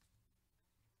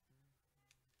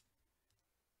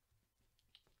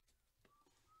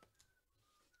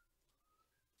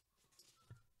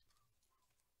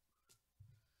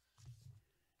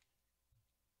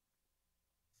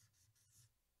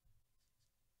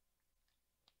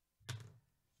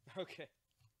 Okay.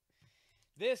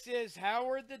 This is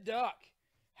Howard the Duck.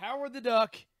 Howard the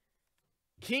Duck,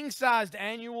 king-sized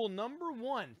annual number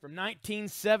 1 from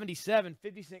 1977.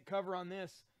 50-cent cover on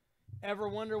this. Ever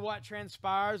wonder what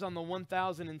transpires on the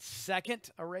 1002nd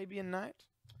Arabian Night?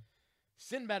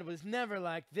 Sinbad was never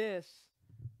like this.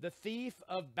 The Thief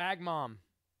of Bagmam.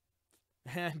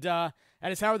 And that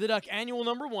is Howard the Duck, annual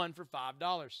number 1 for $5.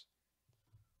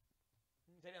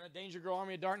 Take down the Danger Girl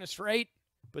Army of Darkness for $8.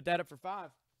 Put that up for $5.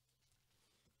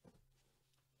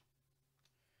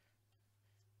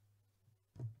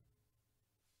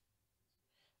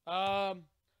 A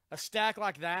stack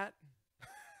like that.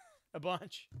 A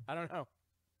bunch. I don't know.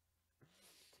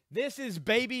 This is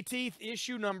Baby Teeth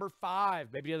issue number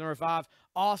 5. Baby Teeth number 5.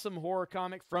 Awesome horror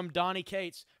comic from Donny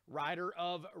Cates, writer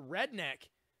of Redneck.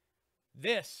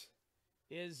 This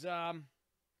is $4.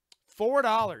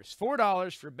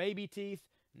 $4 for Baby Teeth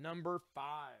number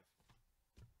 5.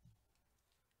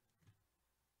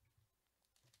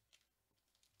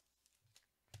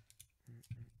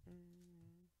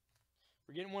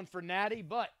 We're getting one for Natty,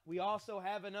 but we also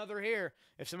have another here.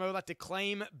 If somebody would like to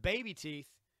claim Baby Teeth,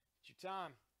 it's your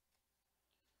time.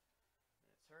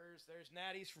 That's hers. There's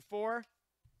Natty's for 4.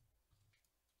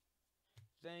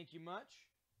 Thank you much.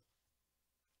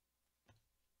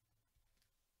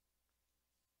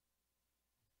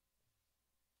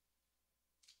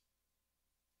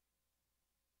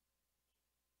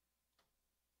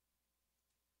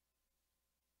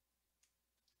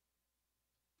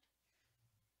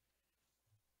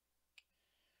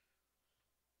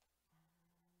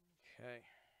 Okay.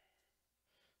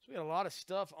 So we got a lot of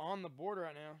stuff on the board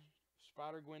right now.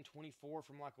 Spider-Gwen 24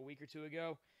 from like a week or two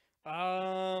ago.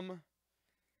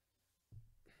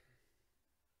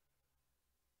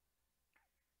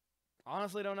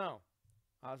 Honestly, don't know.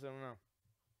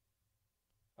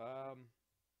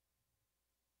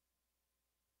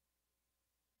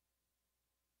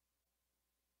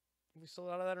 We sold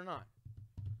out of that or not?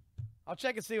 I'll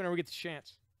check and see whenever we get the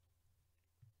chance.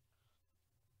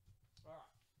 All right.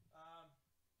 All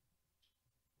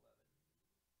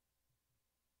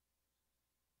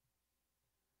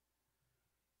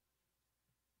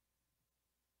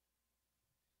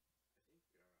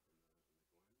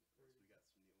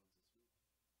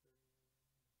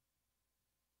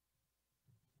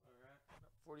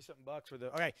right. 40-something bucks for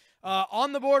the. Okay.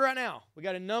 On the board right now, we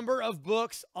got a number of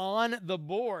books on the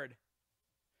board.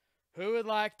 Who would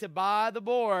like to buy the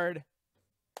board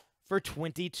for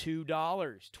 $22?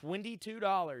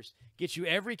 $22 gets you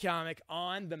every comic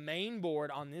on the main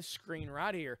board on this screen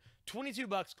right here. 22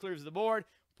 bucks clears the board.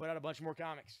 Put out a bunch more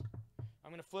comics.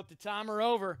 I'm going to flip the timer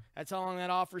over. That's how long that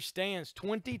offer stands.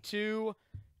 $22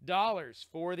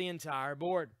 for the entire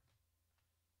board.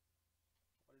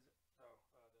 What is it? Oh,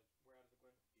 we're out of the Gwen.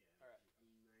 Yeah, all right. I'm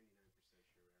 99% sure unless we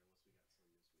got some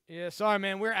this week. Yeah, sorry,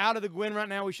 man. We're out of the Gwen right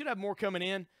now. We should have more coming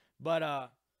in. But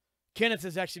Kenneth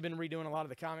has actually been redoing a lot of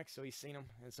the comics, so he's seen them.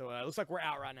 And so it looks like we're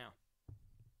out right now.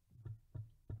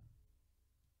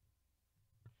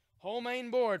 Whole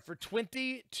main board for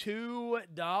 $22.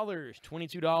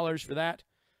 $22 for that.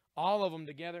 All of them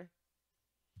together.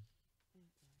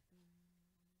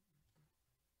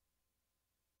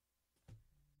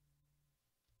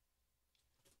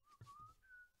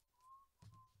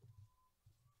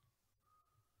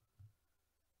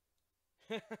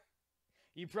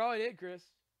 You probably did, Chris.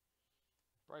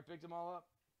 Probably picked them all up.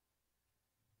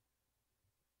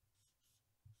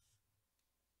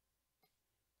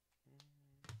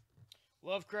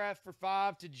 Lovecraft for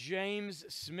 5 to James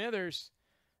Smithers.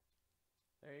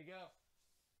 There you go.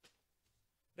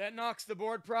 That knocks the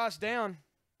board price down.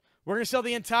 We're going to sell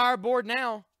the entire board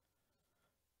now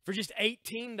for just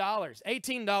 $18.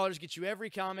 $18 gets you every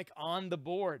comic on the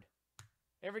board.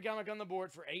 Every comic on the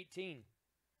board for $18.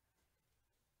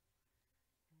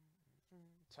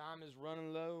 Time is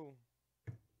running low.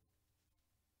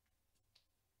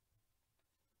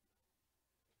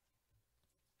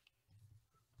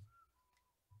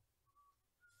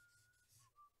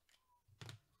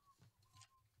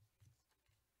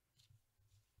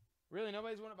 Really,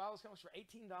 nobody's want to buy those comics for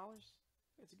 $18?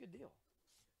 It's a good deal.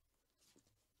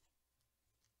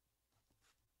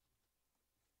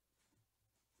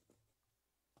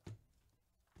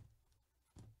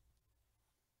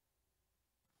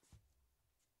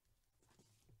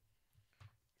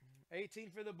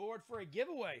 $18 for the board for a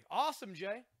giveaway. Awesome,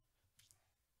 Jay.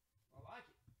 I like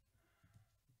it.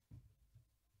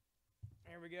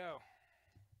 There we go.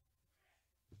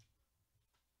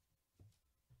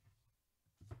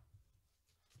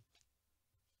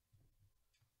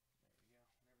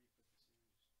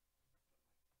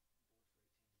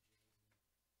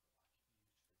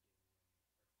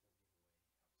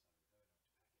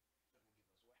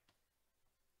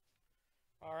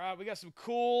 right, we got some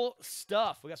cool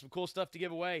stuff. We got some cool stuff to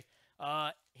give away.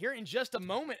 Here in just a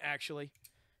moment, actually.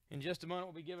 In just a moment,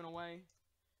 we'll be giving away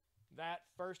that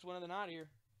first one of the night here.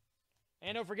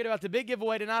 And don't forget about the big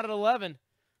giveaway tonight at 11.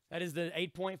 That is the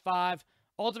 8.5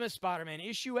 Ultimate Spider-Man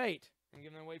Issue 8. I'm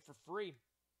giving them away for free.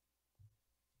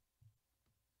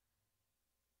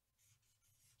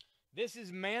 This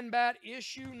is Man-Bat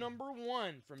Issue number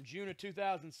 1 from June of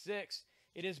 2006.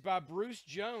 It is by Bruce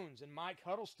Jones and Mike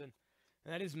Huddleston.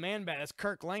 And that is Man-Bat. That's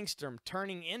Kirk Langstrom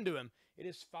turning into him. It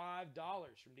is $5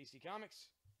 from DC Comics.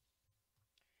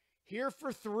 Here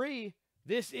for 3,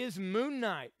 this is Moon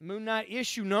Knight. Moon Knight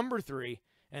issue number 3.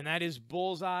 And that is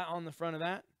Bullseye on the front of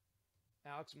that.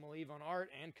 Alex Maleev on art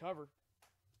and cover.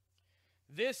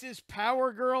 This is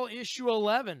Power Girl issue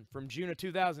 11 from June of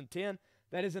 2010.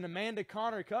 That is an Amanda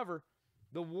Connor cover.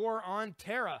 The War on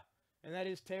Terra. And that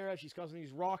is Terra. She's causing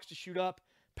these rocks to shoot up.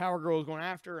 Power Girl is going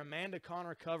after her. Amanda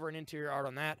Connor cover and interior art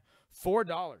on that.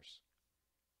 $4.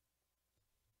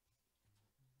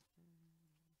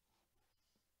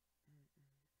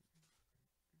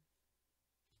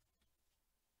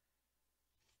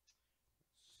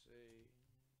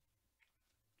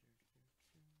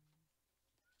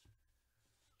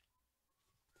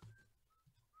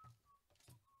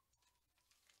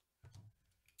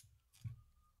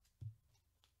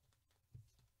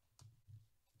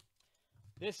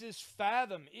 This is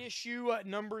Fathom, issue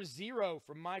number 0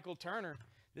 from Michael Turner.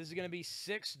 This is going to be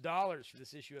 $6 for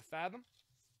this issue of Fathom.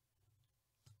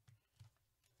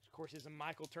 Of course, it's a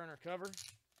Michael Turner cover.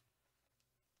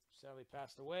 Sadly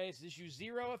passed away. This is issue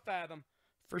 0 of Fathom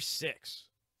for $6.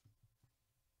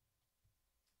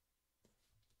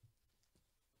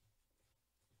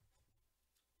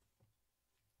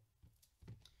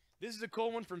 This is a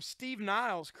cool one from Steve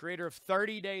Niles, creator of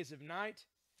 30 Days of Night,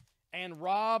 and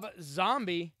Rob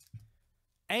Zombie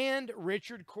and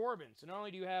Richard Corbin. So not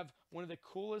only do you have one of the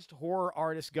coolest horror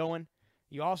artists going,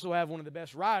 you also have one of the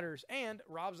best writers and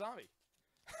Rob Zombie.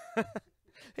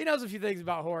 He knows a few things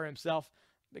about horror himself.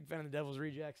 Big fan of the Devil's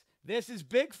Rejects. This is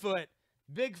Bigfoot.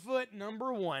 Bigfoot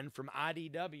number 1 from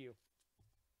IDW.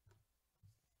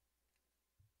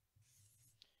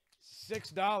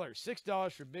 $6.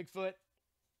 $6 for Bigfoot.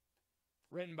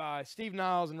 Written by Steve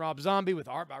Niles and Rob Zombie with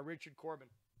art by Richard Corbin.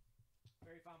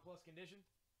 Very fine plus condition.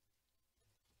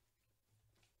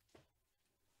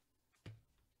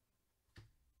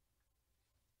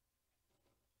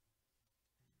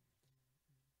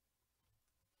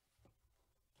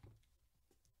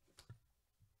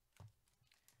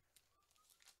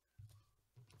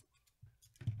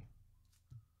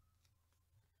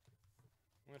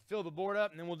 I'm going to fill the board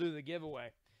up and then we'll do the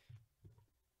giveaway.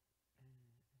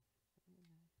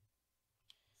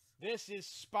 This is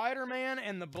Spider-Man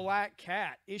and the Black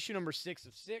Cat, issue number 6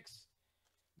 of 6,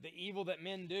 The Evil That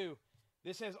Men Do.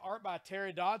 This has art by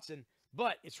Terry Dodson,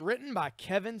 but it's written by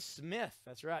Kevin Smith.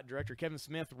 That's right, director Kevin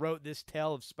Smith wrote this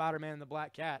tale of Spider-Man and the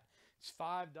Black Cat. It's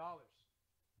 $5.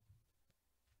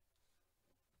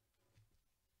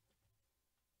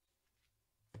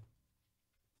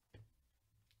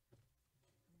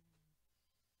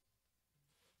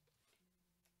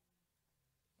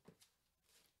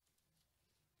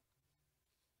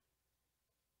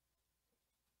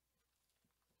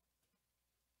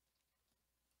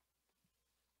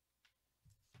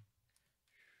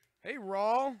 Hey,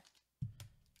 Raw.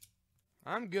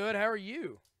 I'm good. How are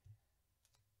you?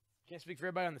 Can't speak for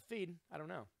everybody on the feed. I don't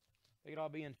know. They could all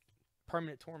be in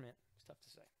permanent torment. It's tough to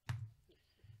say.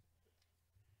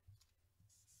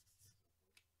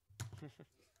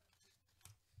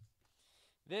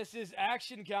 This is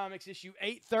Action Comics issue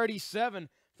 837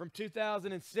 from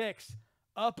 2006.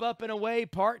 Up, Up, and Away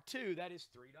Part 2. That is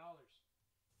 $3.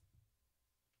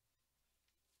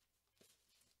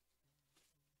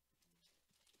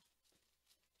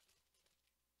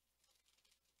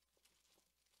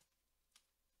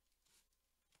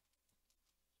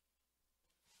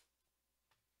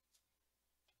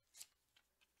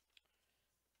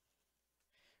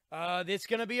 It's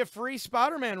going to be a free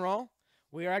Spider-Man roll.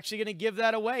 We are actually going to give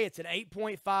that away. It's an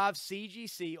 8.5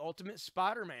 CGC Ultimate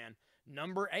Spider-Man,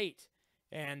 number 8.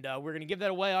 And we're going to give that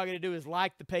away. All you got to do is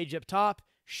like the page up top,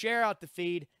 share out the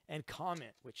feed, and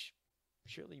comment, which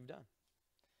surely you've done.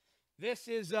 This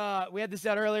is, we had this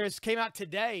out earlier. This came out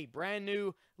today. Brand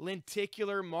new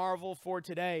lenticular Marvel for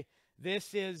today.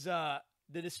 This is the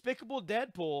Despicable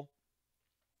Deadpool,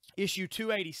 issue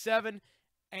 287,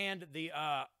 and the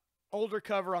older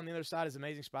cover on the other side is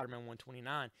Amazing Spider-Man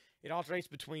 129. It alternates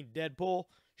between Deadpool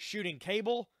shooting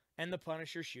Cable and the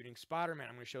Punisher shooting Spider-Man.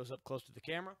 I'm going to show this up close to the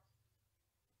camera.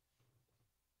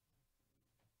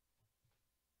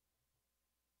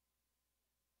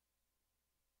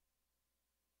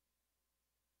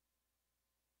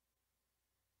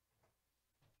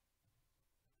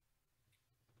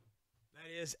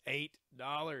 is $8.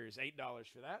 $8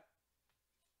 for that.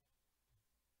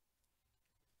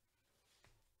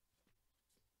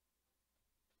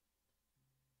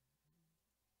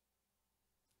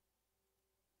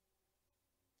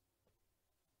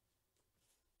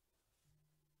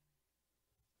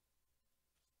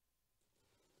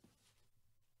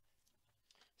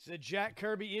 It's a Jack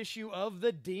Kirby issue of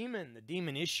The Demon. The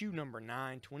Demon issue number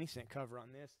 9. 20-cent cover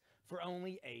on this for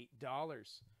only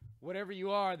 $8. Whatever you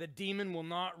are, the Demon will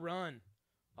not run.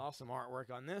 Awesome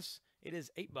artwork on this. It is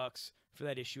 $8 for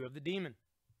that issue of The Demon.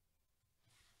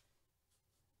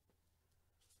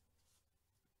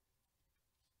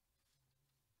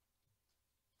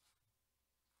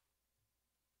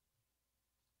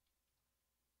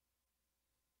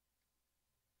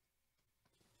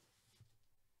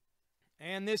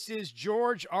 And this is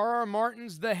George R.R.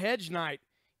 Martin's The Hedge Knight,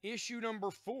 issue number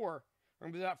 4. We're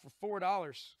going to put that for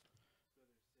 $4.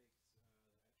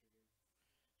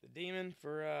 The Demon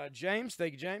for James.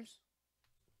 Thank you, James.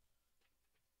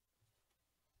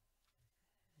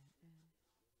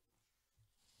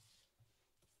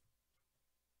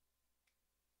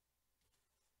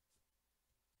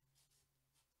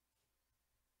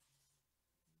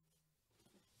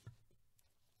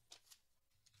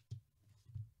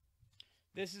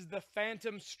 This is The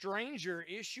Phantom Stranger,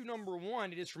 issue number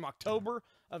 1. It is from October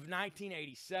of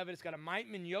 1987. It's got a Mike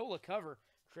Mignola cover,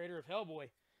 creator of Hellboy.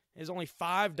 It is only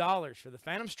 $5 for The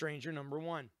Phantom Stranger number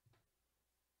 1.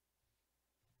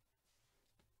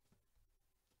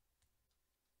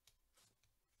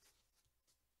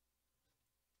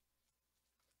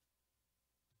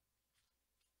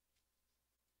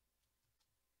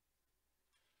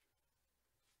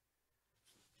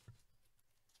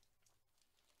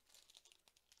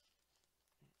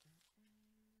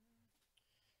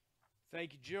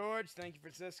 Thank you, George. Thank you,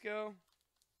 Francisco.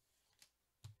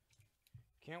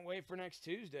 Can't wait for next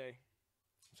Tuesday.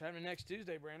 What's happening next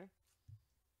Tuesday, Brandon?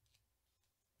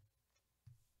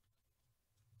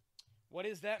 What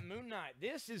is that, Moon Knight?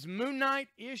 This is Moon Knight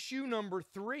issue number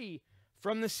 3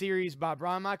 from the series by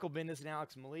Brian Michael Bendis and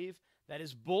Alex Maleev. That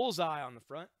is Bullseye on the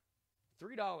front.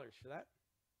 $3 for that.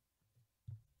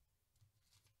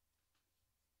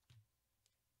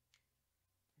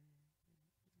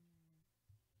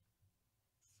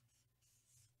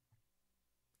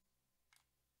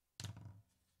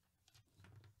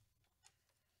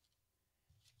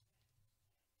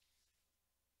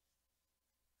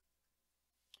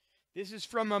 This is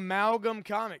from Amalgam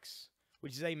Comics,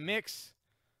 which is a mix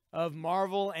of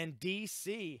Marvel and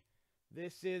DC.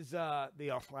 This is the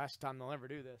last time they'll ever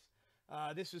do this.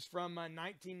 This is from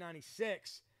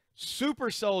 1996.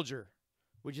 Super Soldier,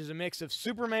 which is a mix of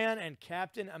Superman and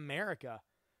Captain America.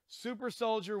 Super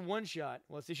Soldier one-shot.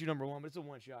 Well, it's issue number 1, but it's a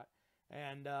one-shot.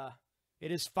 And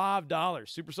it is $5.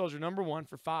 Super Soldier number 1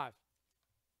 for $5.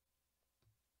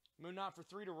 Moon Knight for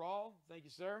 3 to Raw. Thank you,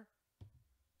 sir.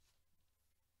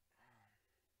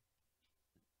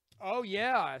 Oh,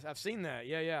 yeah. I've seen that.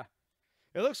 Yeah.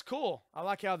 It looks cool. I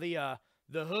like how the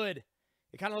hood,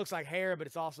 it kind of looks like hair, but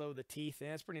it's also the teeth.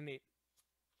 Yeah, it's pretty neat.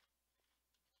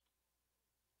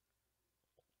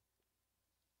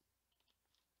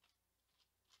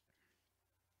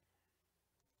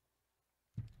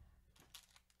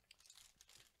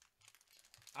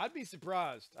 I'd be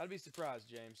surprised.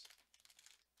 James.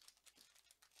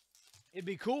 It'd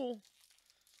be cool.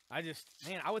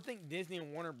 I would think Disney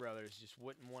and Warner Brothers just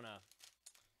wouldn't want to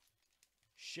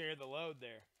share the load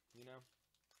there, you know?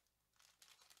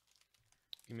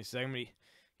 Give me a second. Let me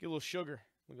get a little sugar.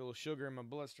 Get a little sugar in my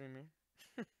bloodstream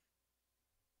here.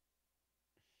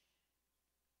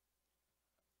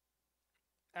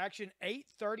 Action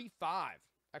 835.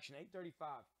 Action 835.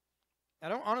 I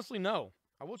don't honestly know.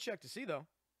 I will check to see, though.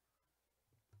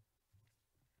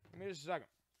 Give me just a second.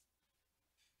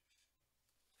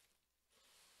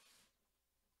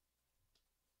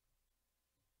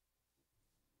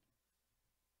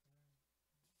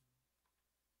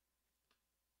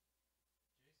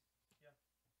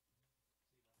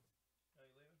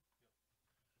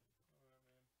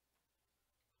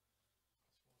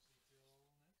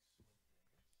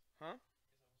 Huh?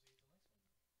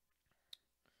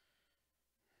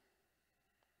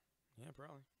 Yeah,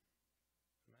 probably.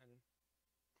 Imagine.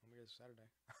 I'll be here Saturday.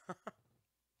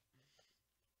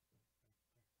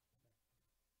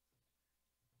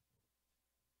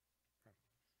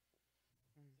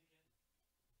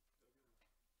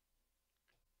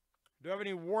 Do I have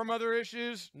any War Mother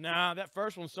issues? Nah, that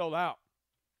first one sold out.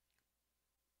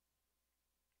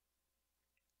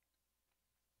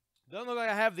 Doesn't look like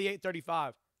I have the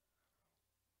 835.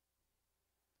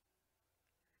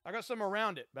 I got some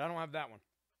around it, but I don't have that one.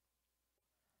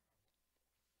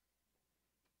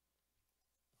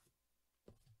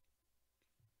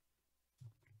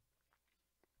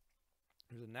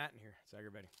 There's a gnat in here. It's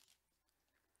aggravating.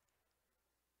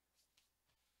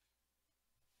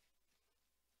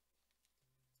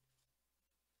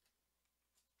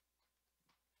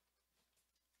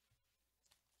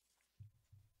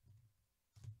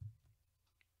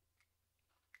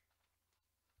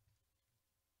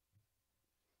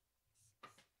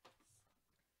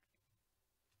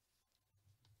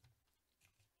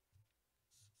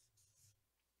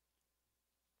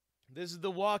 This is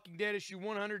The Walking Dead issue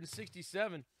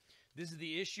 167. This is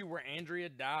the issue where Andrea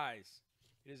dies.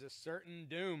 It is a certain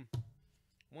doom.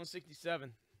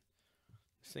 167.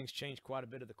 This thing's changed quite a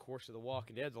bit of the course of The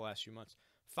Walking Dead the last few months.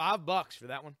 $5 for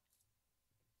that one.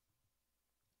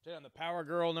 Take on the Power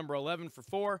Girl number 11 for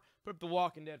 4. Put up The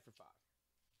Walking Dead for 5.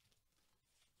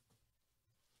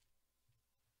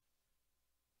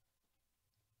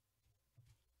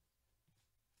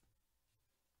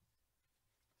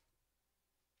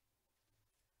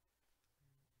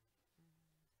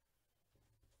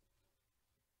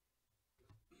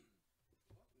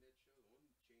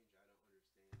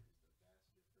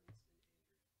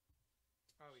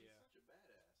 Oh, yeah. She's such a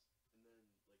badass. And then,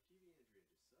 like, TV Andrea just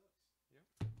sucks. Yep.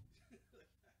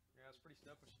 Yeah, I was pretty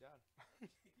stoked when she died.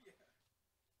 Yeah.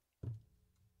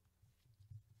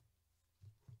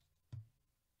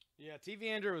 Yeah, TV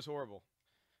Andrew was horrible.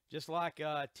 Just like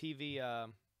TV,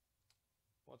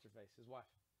 what's her face? His wife.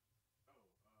 Oh,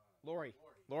 Lori.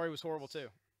 Lori was horrible too. Yes.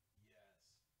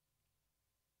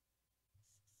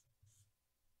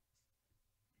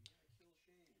 You gotta kill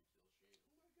Shane.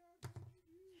 Oh my god, what did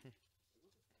you do? Like, what the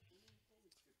fuck, man? Holy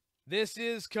shit. This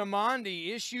is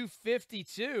Kamandi, issue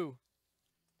 52.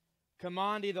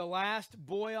 Kamandi, the last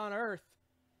boy on Earth.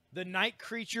 The night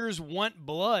creatures want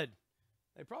blood.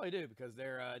 They probably do because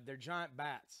they're giant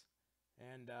bats.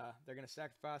 And they're going to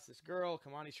sacrifice this girl.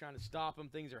 Kamandi's trying to stop them.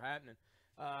 Things are happening.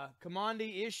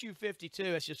 Kamandi, issue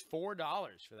 52. That's just $4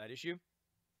 for that issue.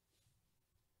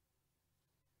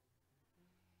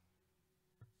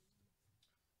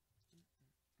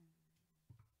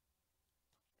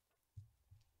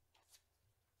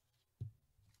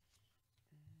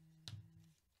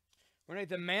 We're going to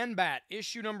get the Man-Bat,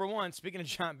 issue number 1. Speaking of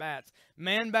giant bats,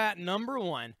 Man-Bat number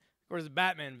 1. Of course, the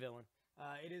Batman villain.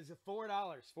 It is $4.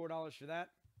 $4 for that.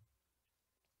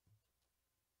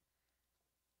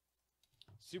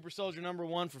 Super Soldier number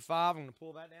 1 for $5. I'm going to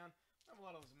pull that down. I don't have a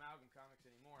lot of those amalgam comics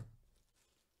anymore.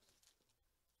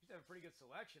 Used to have a pretty good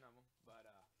selection of them, but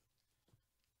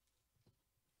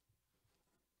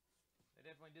they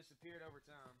definitely disappeared over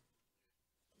time.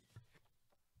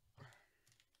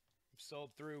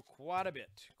 Sold through quite a bit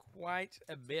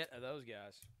of those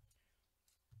guys.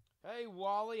 Hey,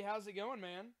 Wally, how's it going,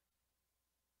 man?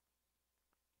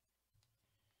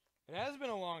 It has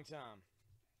been a long time.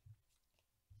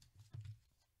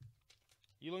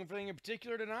 You looking for anything in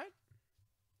particular tonight?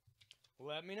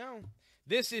 Let me know.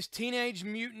 This is Teenage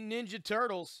Mutant Ninja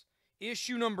Turtles,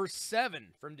 issue number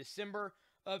 7 from December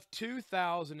of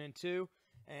 2002.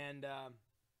 And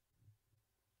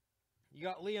you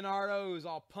got Leonardo, who's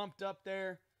all pumped up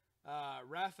there.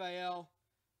 Raphael,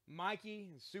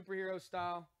 Mikey, superhero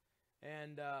style.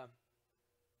 And,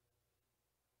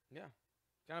 yeah,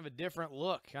 kind of a different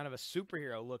look. Kind of a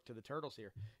superhero look to the Turtles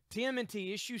here.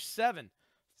 TMNT, issue 7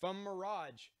 from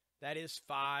Mirage. That is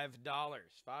 $5. $5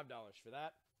 for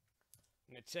that.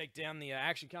 I'm going to take down the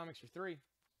Action Comics for $3.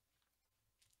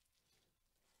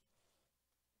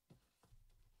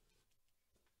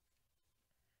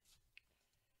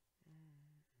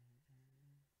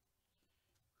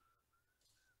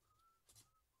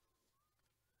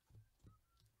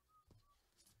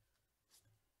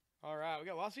 All right, we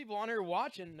got lots of people on here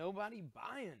watching. Nobody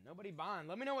buying. Nobody buying.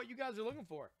 Let me know what you guys are looking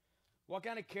for. What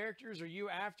kind of characters are you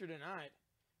after tonight?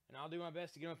 And I'll do my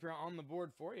best to get them up here on the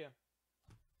board for you.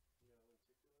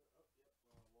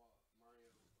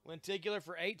 Lenticular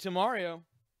for 8 to Mario.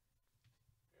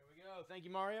 There we go. Thank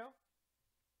you, Mario.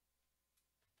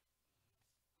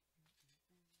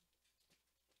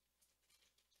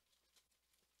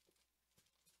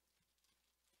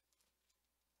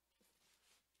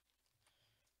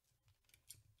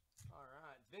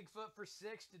 Bigfoot for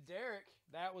 6 to Derek.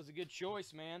 That was a good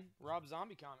choice, man. Rob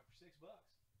Zombie comic for $6.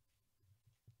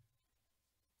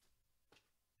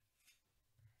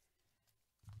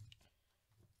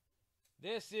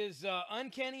 This is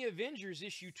Uncanny Avengers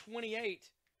issue 28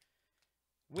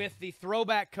 with the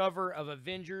throwback cover of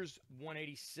Avengers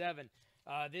 187.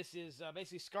 This is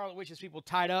basically Scarlet Witch's people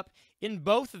tied up in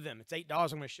both of them. It's $8. I'm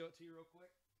going to show it to you real quick.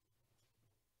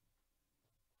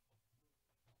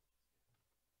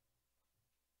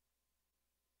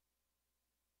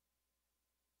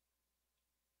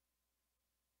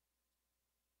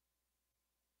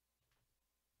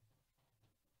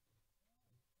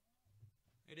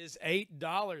 It is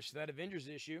 $8 for that Avengers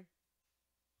issue.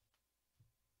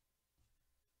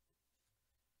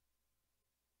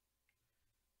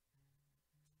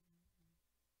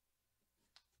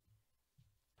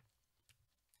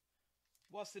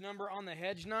 What's the number on the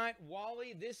Hedge Knight?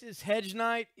 Wally, this is Hedge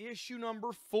Knight issue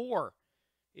number 4.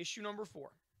 Issue number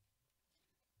 4.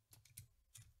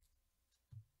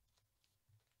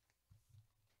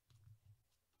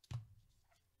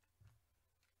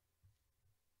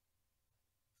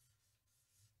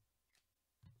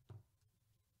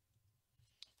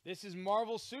 This is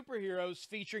Marvel Superheroes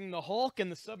featuring the Hulk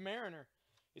and the Submariner.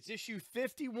 It's issue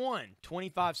 51,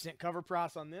 25-cent cover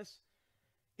price on this.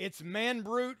 It's Man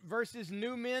Brute versus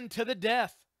New Men to the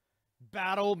death.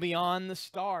 Battle Beyond the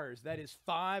Stars. That is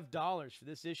 $5 for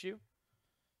this issue.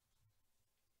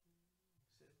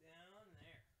 Sit down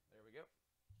there. There we go.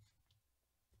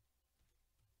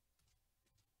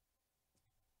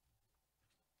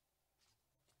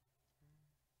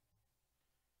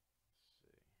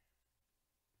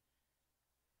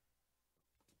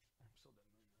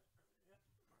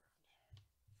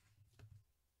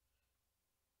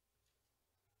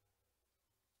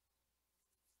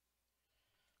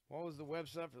 What was the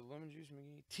website for the Lemon Juice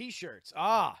McGee? T-shirts.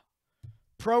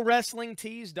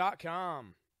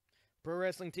 ProWrestlingTees.com.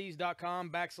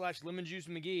 ProWrestlingTees.com/Lemon Juice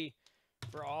McGee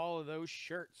for all of those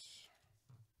shirts.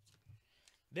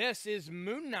 This is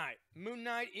Moon Knight. Moon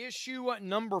Knight issue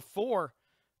number 4.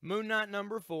 Moon Knight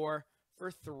number 4 for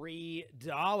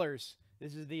 $3.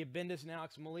 This is the Bendis and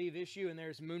Alex Maleev issue, and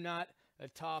there's Moon Knight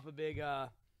atop a big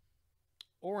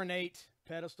ornate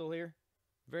pedestal here.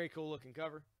 Very cool looking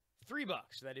cover. $3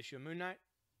 for that issue of Moon Knight.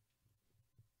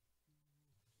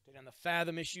 Take down the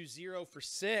Fathom issue 0 for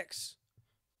 $6.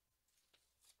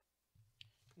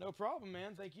 No problem,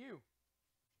 man. Thank you.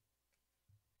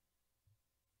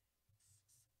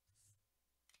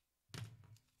 If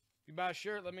you buy a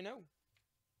shirt, let me know.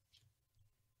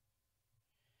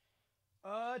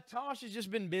 Tosh has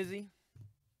just been busy.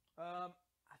 I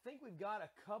think we've got a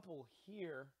couple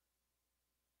here.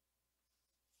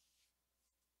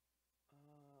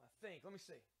 Let me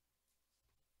see.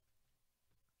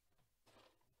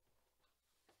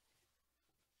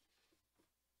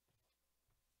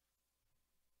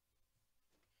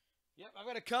 Yep, I've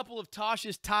got a couple of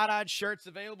Tosh's tie-dyed shirts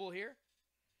available here.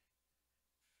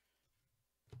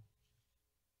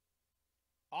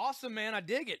 Awesome, man. I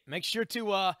dig it. Make sure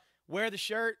to wear the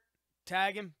shirt,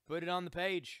 tag him, put it on the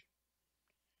page.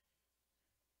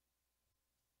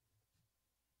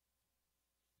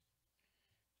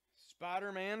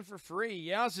 Spider-Man for free.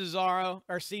 Yeah,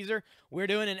 Caesar. We're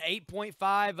doing an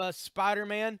 8.5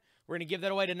 Spider-Man. We're going to give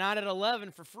that away tonight at 11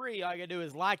 for free. All you got to do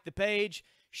is like the page,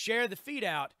 share the feed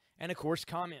out, and, of course,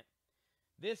 comment.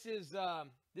 This is a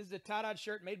tie-dyed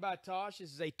shirt made by Tosh.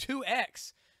 This is a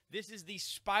 2X. This is the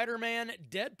Spider-Man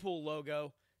Deadpool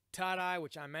logo tie-dye,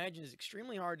 which I imagine is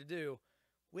extremely hard to do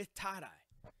with tie-dye.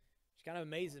 It's kind of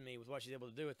amazing me with what she's able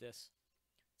to do with this.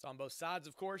 It's on both sides,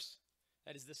 of course.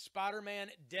 That is the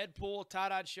Spider-Man Deadpool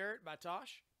tie-dyed shirt by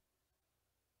Tosh.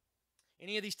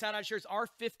 Any of these tie-dyed shirts are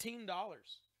 $15.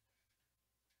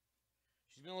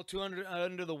 She's been a little too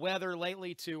under the weather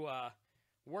lately to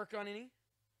work on any,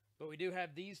 but we do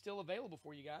have these still available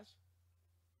for you guys.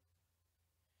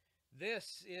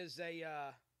 This is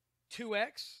a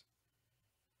 2X.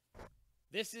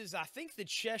 This is, I think, the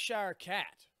Cheshire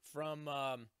Cat from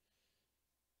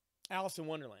Alice in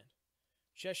Wonderland.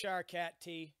 Cheshire Cat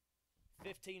tee.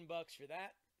 $15 for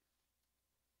that.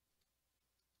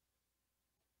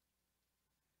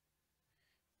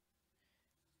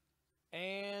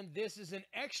 And this is an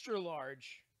extra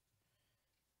large.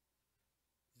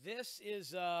 This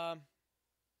is, I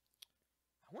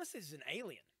want to say this is an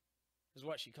alien, is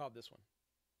what she called this one.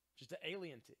 Just an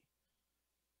alien tee.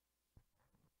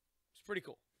 It's pretty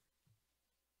cool.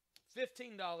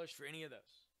 $15 for any of those.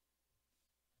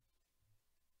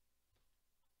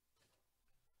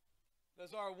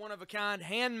 Those are one-of-a-kind,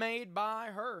 handmade by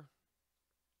her.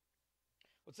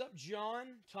 What's up,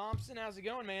 John Thompson? How's it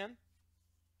going, man?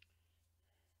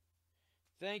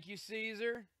 Thank you,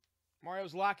 Caesar.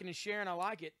 Mario's liking and sharing. I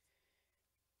like it.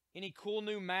 Any cool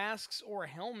new masks or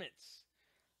helmets?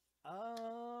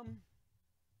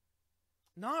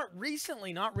 Not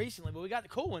recently, but we got the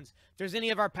cool ones. If there's any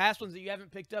of our past ones that you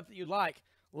haven't picked up that you'd like,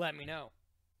 let me know.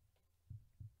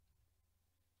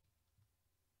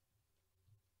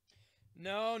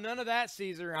 No, none of that,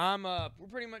 Caesar. We're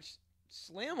pretty much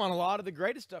slim on a lot of the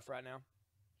greatest stuff right now.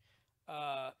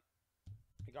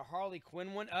 We got Harley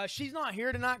Quinn one. She's not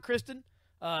here tonight, Kristen.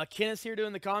 Kenneth's here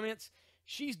doing the comments.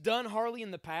 She's done Harley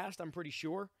in the past, I'm pretty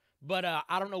sure. But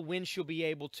I don't know when she'll be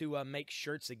able to make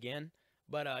shirts again.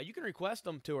 but you can request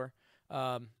them to her.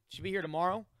 She'll be here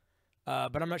tomorrow,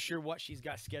 but I'm not sure what she's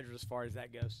got scheduled as far as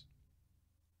that goes.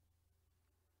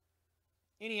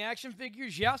 Any action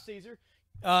figures? Yeah, Caesar.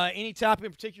 Any topic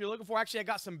in particular you're looking for? Actually, I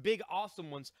got some big,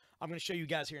 awesome ones I'm going to show you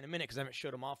guys here in a minute because I haven't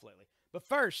showed them off lately. But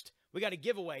first, we got a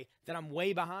giveaway that I'm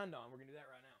way behind on. We're going to do that right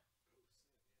now.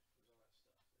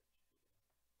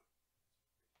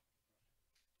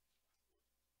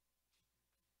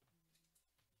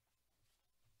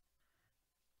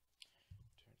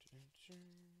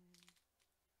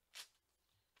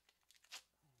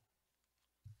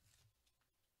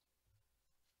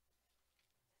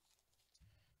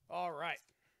 All right.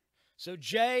 So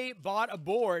Jay bought a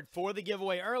board for the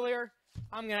giveaway earlier.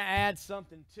 I'm going to add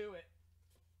something to it.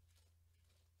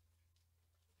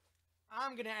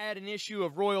 I'm going to add an issue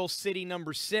of Royal City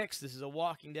number 6. This is a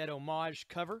Walking Dead homage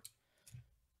cover.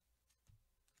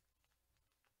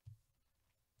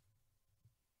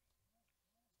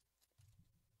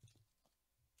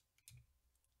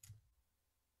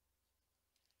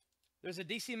 There's a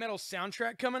DC Metal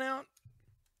soundtrack coming out.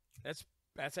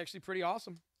 That's actually pretty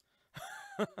awesome.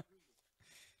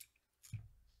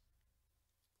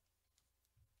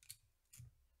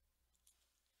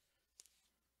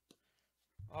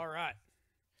 All right.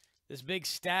 This big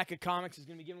stack of comics is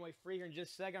going to be given away free here in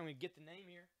just a second. I'm going to get the name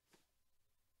here.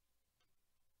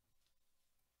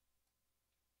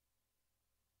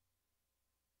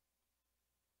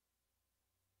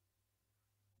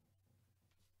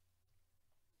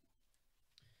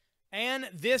 And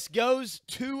this goes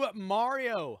to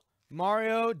Mario.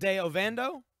 Mario de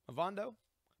Ovando.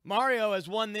 Mario has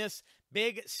won this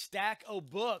big stack of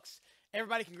books.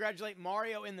 Everybody congratulate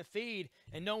Mario in the feed.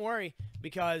 And don't worry,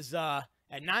 because at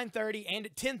 9:30 and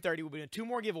at 10:30, we'll be doing 2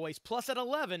 more giveaways. Plus at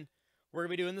 11, we're going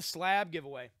to be doing the slab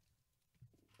giveaway.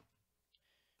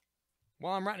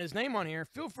 While I'm writing his name on here,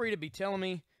 feel free to be telling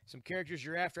me some characters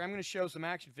you're after. I'm going to show some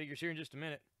action figures here in just a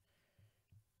minute.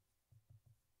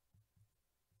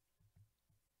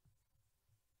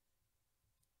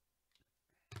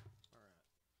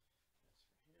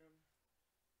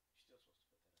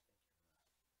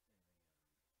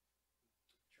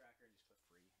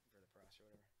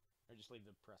 Or just leave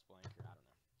the press blank, or I don't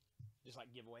know. Just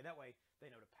like giveaway. That way they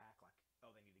know to pack like,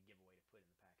 oh, they need a giveaway to put in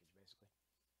the package, basically.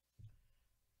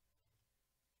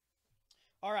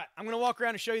 All right, I'm going to walk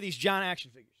around and show you these giant action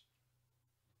figures.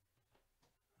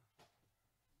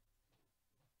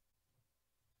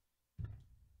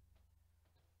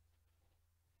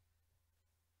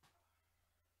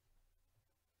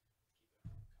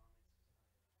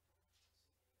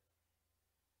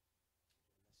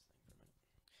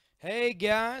 Hey,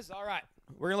 guys. All right.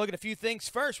 We're going to look at a few things.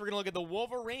 First, we're going to look at the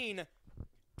Wolverine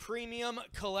Premium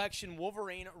Collection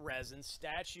Wolverine Resin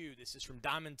Statue. This is from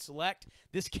Diamond Select.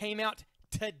 This came out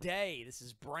today. This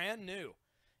is brand new.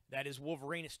 That is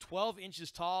Wolverine. It's 12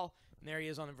 inches tall, and there he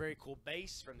is on a very cool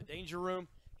base from the Danger Room.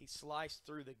 He sliced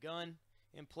through the gun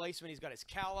in placement. He's got his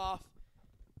cowl off.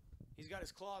 He's got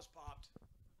his claws popped.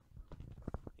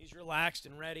 He's relaxed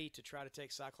and ready to try to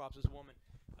take Cyclops' woman.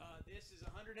 This is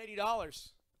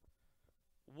 $180.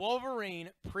 Wolverine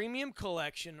Premium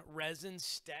Collection Resin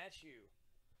Statue.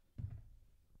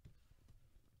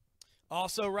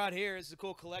 Also right here is the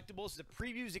cool collectible. It's a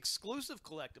Previews exclusive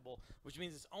collectible, which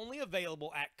means it's only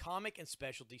available at comic and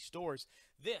specialty stores.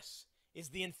 This is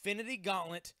the Infinity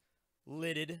Gauntlet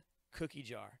lidded cookie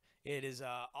jar. It is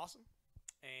awesome,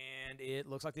 and it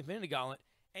looks like the Infinity Gauntlet,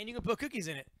 and you can put cookies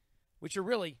in it, which are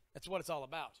really, that's what it's all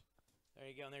about. There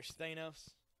you go, and there's Thanos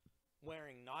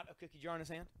wearing not a cookie jar in his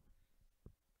hand.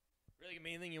 Really can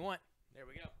be anything you want. There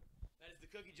we go. That is the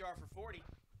cookie jar for $40.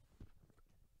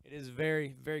 It is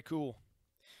very, very cool.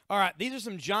 All right, these are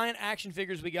some giant action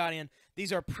figures we got in.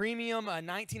 These are premium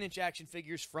 19-inch action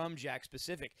figures from Jakks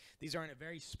Pacific. These are in a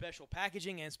very special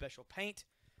packaging and special paint.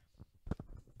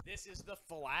 This is the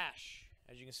Flash.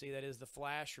 As you can see, that is the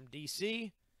Flash from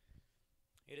DC.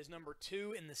 It is number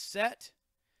 2 in the set.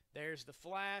 There's the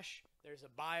Flash. There's a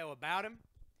bio about him.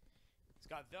 It's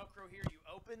got Velcro here. You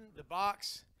open the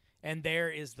box, and there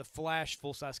is the Flash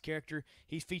full-size character.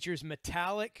 He features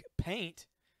metallic paint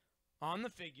on the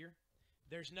figure.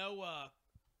 There's no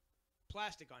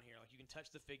plastic on here. Like, you can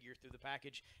touch the figure through the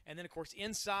package. And then, of course,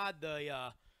 inside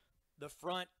the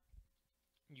front,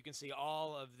 you can see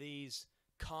all of these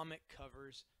comic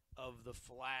covers of the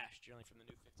Flash, generally from the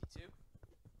New 52.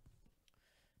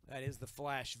 That is the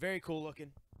Flash. Very cool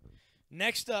looking.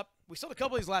 Next up, we sold a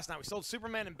couple of these last night. We sold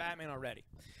Superman and Batman already.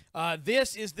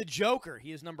 This is the Joker.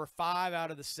 He is number 5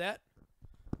 out of the set.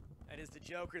 That is the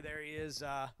Joker. There he is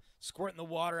squirting the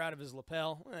water out of his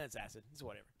lapel. Well, that's acid. It's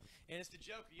whatever. And it's the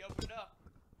Joker. You open it up.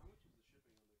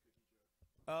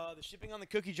 The shipping on the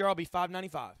cookie jar will be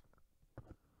 $5.95.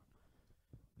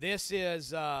 This is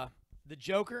the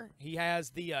Joker. He has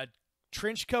the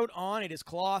trench coat on. It is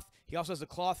cloth. He also has a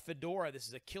cloth fedora. This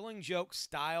is a Killing Joke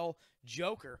style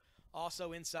Joker.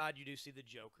 Also inside, you do see the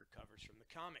Joker covers from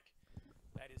the comic.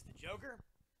 That is the Joker.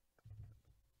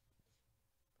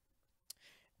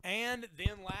 And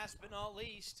then last but not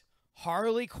least,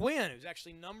 Harley Quinn, who's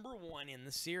actually #1 in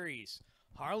the series.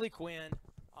 Harley Quinn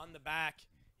on the back.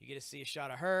 You get to see a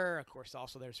shot of her. Of course,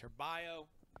 also there's her bio.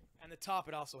 And the top,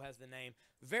 it also has the name.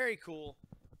 Very cool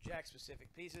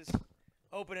Jack-specific pieces.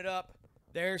 Open it up.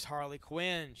 There's Harley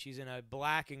Quinn. She's in a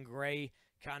black and gray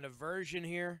kind of version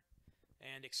here.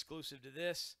 And exclusive to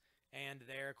this. And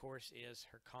there, of course, is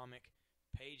her comic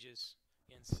pages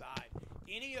inside.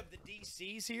 Any of the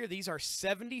DCs here, these are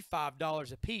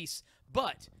 $75 a piece,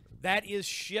 but that is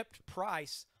shipped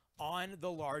price on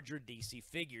the larger DC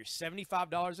figures.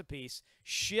 $75 a piece,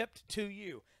 shipped to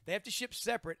you. They have to ship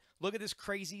separate. Look at this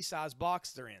crazy size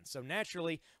box they're in. So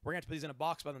naturally, we're going to have to put these in a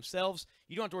box by themselves.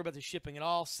 You don't have to worry about the shipping at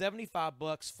all.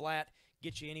 $75 flat,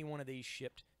 get you any one of these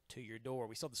shipped to your door.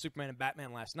 We sold the Superman and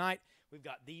Batman last night. We've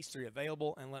got these 3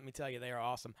 available, and let me tell you, they are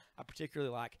awesome. I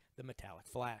particularly like the metallic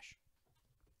Flash.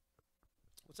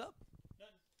 What's up?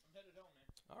 Nothing. I'm headed home,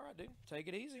 man. All right, dude. Take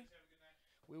it easy. Have a good night.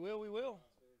 We will, we will.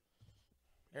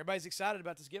 Everybody's excited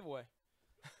about this giveaway.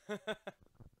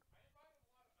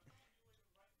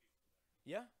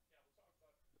 Yeah?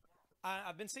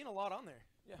 I've been seeing a lot on there.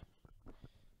 Yeah.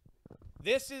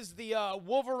 This is the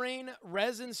Wolverine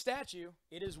resin statue.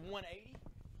 It is $180.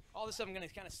 All this stuff I'm going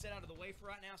to kind of set out of the way for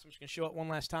right now, so I'm just going to show it one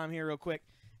last time here real quick.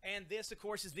 And this, of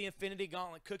course, is the Infinity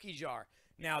Gauntlet cookie jar.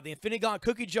 Now, the Infinity Gauntlet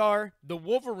cookie jar, the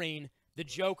Wolverine, the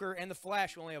Joker, and the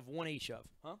Flash we only have 1 each of.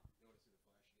 Huh?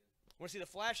 Want to see the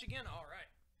Flash again? All right.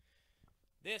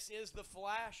 This is the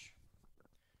Flash.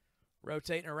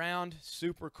 Rotating around.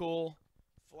 Super cool.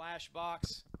 Flash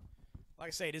box. Like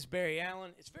I say, it is Barry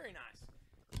Allen. It's very nice.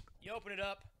 You open it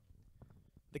up.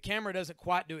 The camera doesn't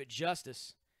quite do it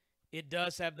justice. It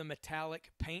does have the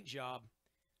metallic paint job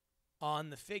on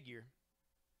the figure.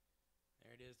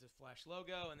 There it is, the Flash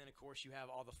logo. And then, of course, you have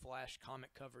all the Flash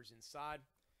comic covers inside.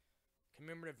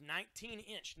 Commemorative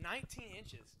 19-inch. 19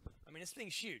 inches. I mean, this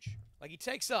thing's huge. Like, he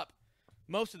takes up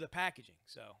most of the packaging.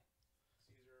 So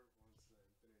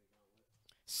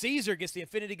Caesar gets the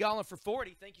Infinity Gauntlet for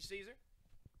 $40. Thank you, Caesar.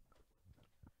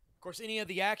 Of course, any of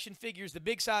the action figures, the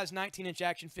big size 19-inch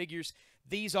action figures,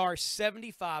 these are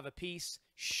 $75 a piece,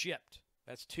 shipped.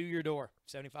 That's to your door,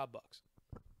 $75.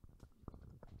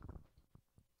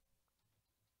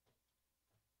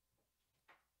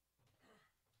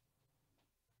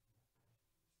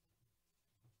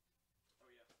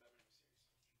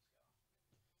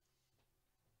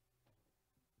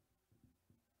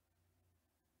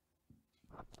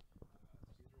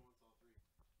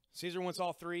 Caesar wants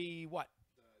all 3 what?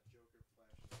 The Joker,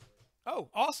 Flash, Oh,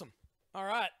 awesome. All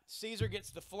right. Caesar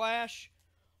gets the Flash,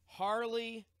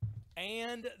 Harley,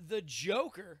 and the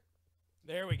Joker.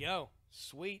 There we go.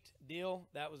 Sweet deal.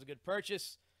 That was a good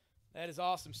purchase. That is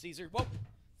awesome, Caesar. Whoa.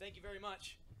 Thank you very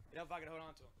much. It'd help if I could hold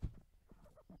on to them.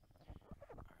 All right.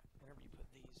 Whenever you put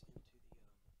these into the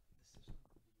system,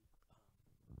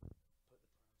 you put the price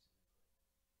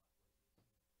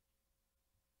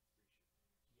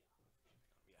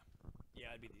in. Yeah,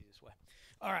 it'd be the easiest way.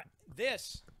 All right.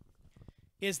 This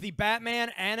is the Batman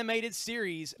animated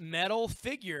series metal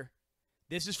figure.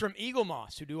 This is from Eagle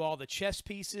Moss, who do all the chess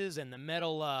pieces and the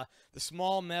metal, the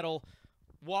small metal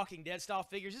Walking Dead style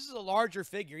figures. This is a larger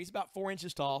figure. He's about 4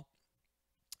 inches tall.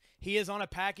 He is on a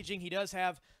packaging. He does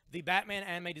have the Batman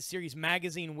animated series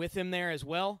magazine with him there as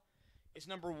well. It's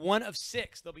number 1 of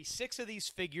 6. There'll be 6 of these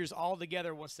figures all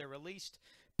together once they're released.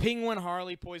 Penguin,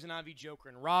 Harley, Poison Ivy, Joker,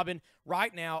 and Robin.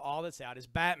 Right now, all that's out is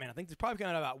Batman. I think it's probably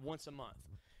coming out about once a month.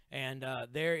 And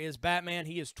there is Batman.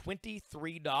 He is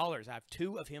 $23. I have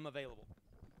 2 of him available.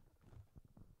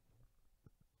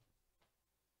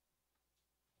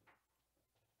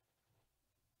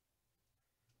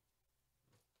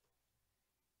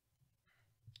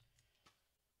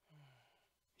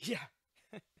 Yeah.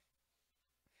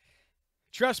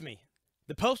 Trust me,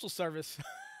 the Postal Service,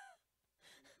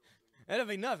 that'll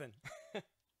be nothing. Yeah.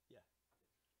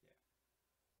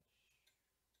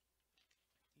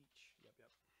 Each. Yep.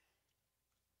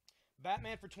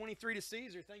 Batman for 23 to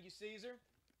Caesar. Thank you, Caesar.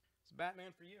 It's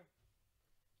Batman for you.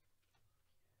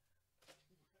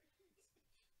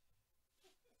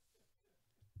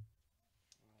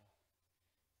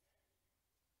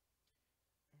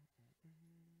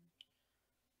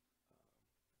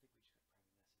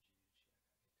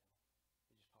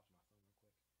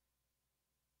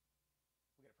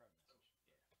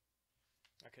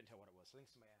 I couldn't tell what it was. I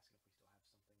think somebody asked if we still have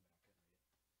something, but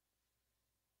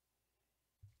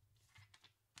I couldn't read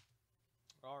it.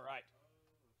 All right. Let's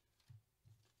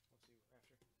see what we're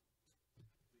after.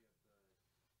 We have the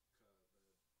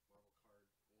Marvel card Wolverine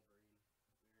variant.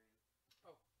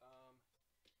 Oh,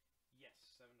 yes,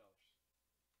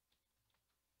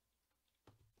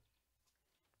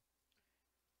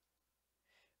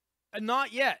 $7.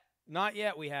 Not yet. Not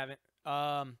yet. We haven't.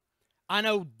 I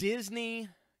know Disney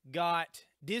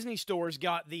stores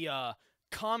got the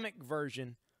comic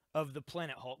version of the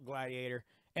Planet Hulk Gladiator,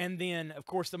 and then of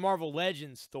course the Marvel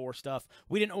Legends Thor stuff.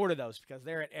 We didn't order those because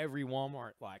they're at every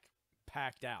Walmart, like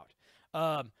packed out.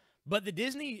 But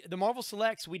the Marvel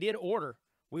Selects we did order.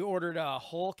 We ordered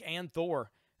Hulk and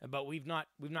Thor, but we've not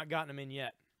gotten them in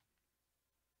yet.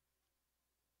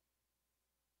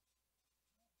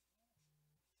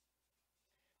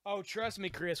 Oh, trust me,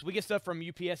 Chris. We get stuff from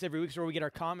UPS every week, so where we get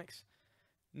our comics.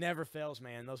 Never fails,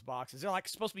 man. Those boxes. They're like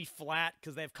supposed to be flat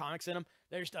because they have comics in them.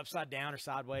 They're just upside down or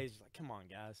sideways. It's like, come on,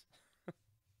 guys.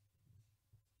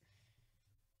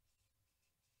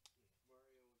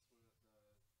 Mario wants one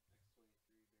of the X-23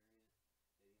 variant,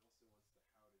 and he also wants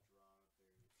the How to Draw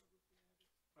variant, but looking at it.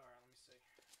 All right, let me see.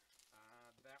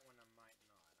 That one I might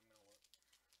not. I'm gonna look.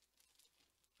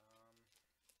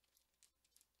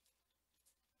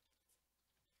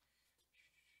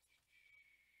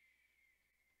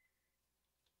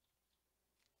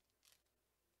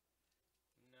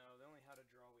 No, the only How to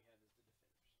Draw we have is the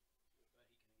Defenders. But he can eat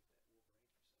that Wolverine for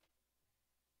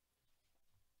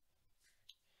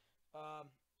 $7.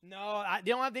 No,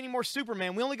 they don't have any more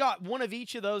Superman. We only got one of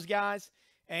each of those guys,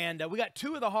 and we got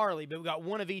two of the Harley, but we got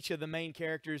one of each of the main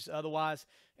characters otherwise.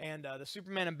 And the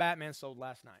Superman and Batman sold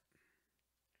last night.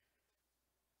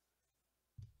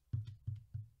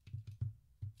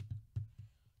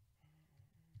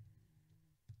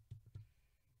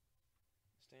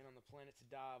 Staying on the planet to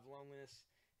die of loneliness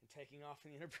and taking off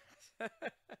in the Enterprise.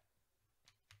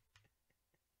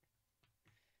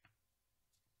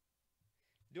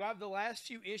 Do I have the last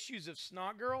few issues of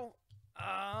Snot Girl?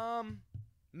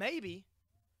 Maybe.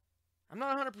 I'm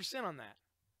not 100% on that.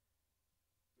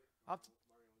 Mario wants the Defenders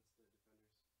How to Draw variant.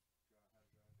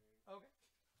 Okay.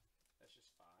 That's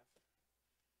just 5.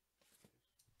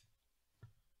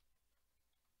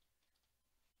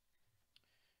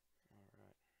 All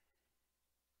right.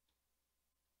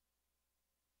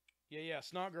 Yeah,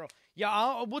 Snot Girl.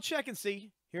 Yeah, we'll check and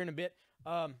see here in a bit.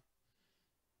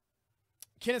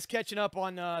 Kenneth's catching up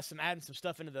on adding some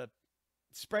stuff into the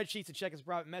spreadsheets and checking some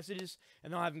private messages,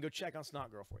 and then I'll have him go check on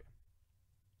Snot Girl for you.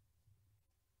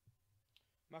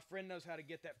 My friend knows how to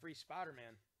get that free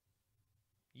Spider-Man.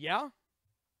 Yeah?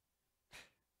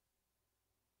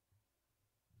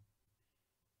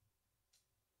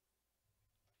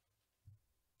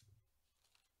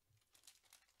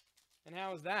 And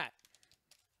how is that?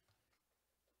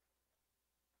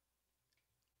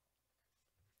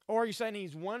 Or are you saying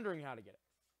he's wondering how to get it?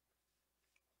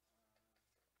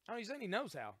 Oh, he's saying he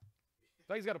knows how. I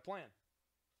think he's got a plan.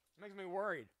 It makes me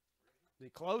worried. Is he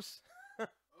close?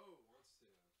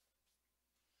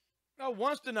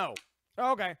 Wants to know.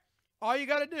 Okay. All you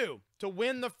got to do to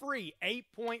win the free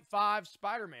 8.5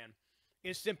 Spider-Man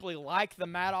is simply like the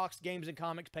Maddox Games and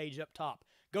Comics page up top.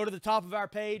 Go to the top of our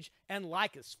page and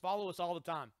like us. Follow us all the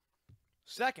time.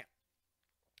 Second,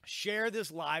 share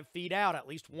this live feed out at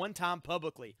least one time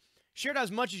publicly. Share it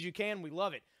as much as you can. We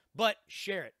love it. But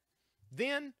share it.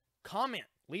 Then comment.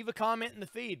 Leave a comment in the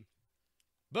feed.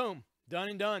 Boom. Done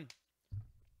and done.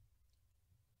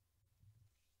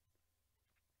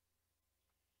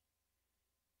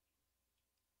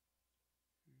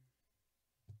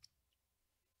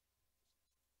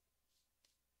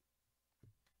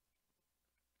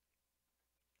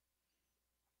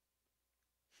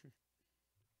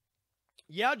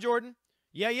 Yeah, Jordan.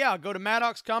 Yeah. Go to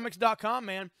maddoxcomics.com,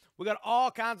 man. We got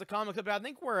all kinds of comics up there. I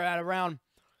think we're at around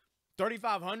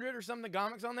 3,500 or something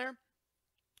comics on there.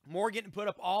 More getting put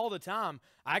up all the time.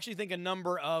 I actually think a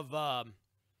number of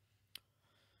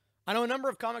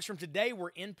comics from today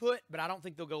were input, but I don't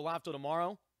think they'll go live till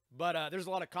tomorrow. But there's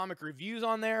a lot of comic reviews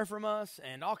on there from us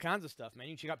and all kinds of stuff, man.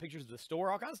 You can check out pictures of the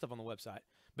store, all kinds of stuff on the website.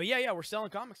 But yeah, we're selling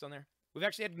comics on there. We've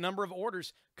actually had a number of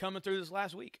orders coming through this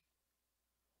last week.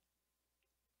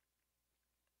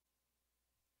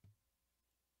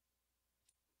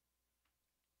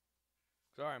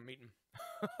 Sorry, I'm eating.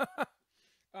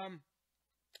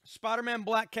 Spider-Man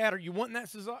Black Cat. Are you wanting that,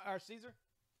 Caesar?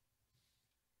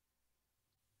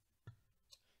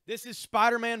 This is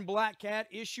Spider-Man Black Cat,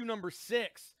 issue number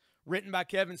 6, written by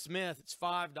Kevin Smith. It's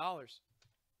 $5.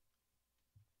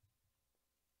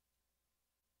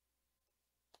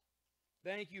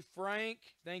 Thank you, Frank.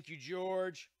 Thank you,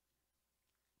 George.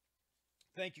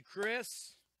 Thank you,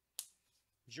 Chris.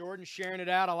 Jordan sharing it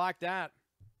out. I like that.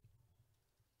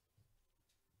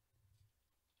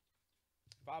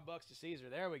 $5 to Caesar.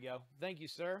 There we go. Thank you,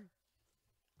 sir.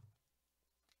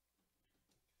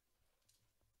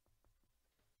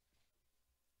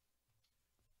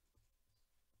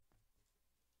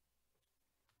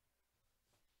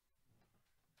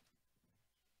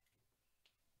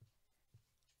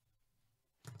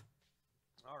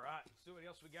 All right, let's see what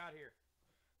else we got here.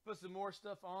 Put some more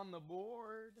stuff on the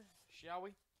board, shall we?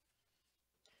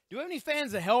 Do we have any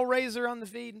fans of Hellraiser on the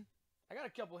feed? I got a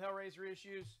couple Hellraiser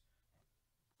issues.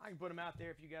 I can put them out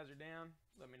there if you guys are down.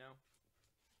 Let me know.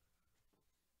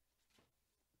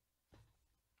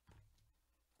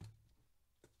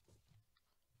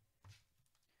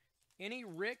 Any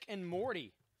Rick and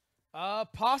Morty?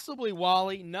 Possibly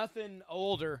Wally. Nothing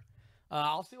older.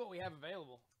 I'll see what we have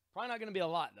available. Probably not going to be a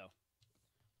lot, though.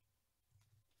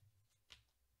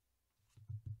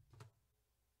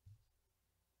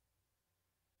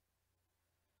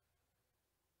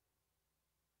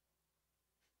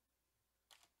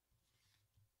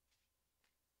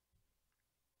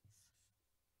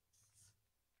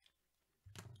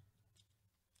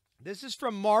 This is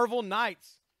from Marvel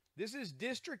Knights. This is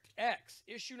District X,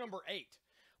 issue number 8,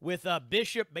 with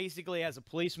Bishop basically as a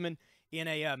policeman in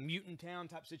a mutant town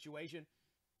type situation.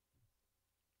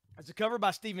 It's a cover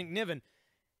by Steve McNiven.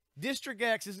 District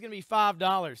X is going to be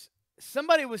 $5.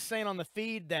 Somebody was saying on the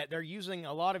feed that they're using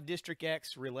a lot of District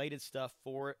X related stuff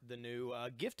for the new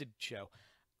Gifted show.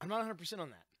 I'm not 100% on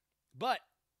that. But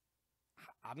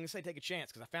I'm going to say take a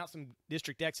chance because I found some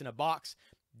District X in a box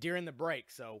during the break,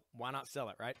 so why not sell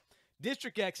it, right?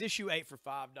 District X, issue 8 for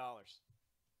 $5.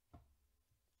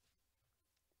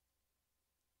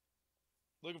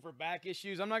 Looking for back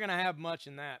issues? I'm not going to have much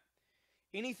in that.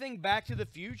 Anything Back to the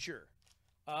Future?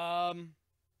 Yeah,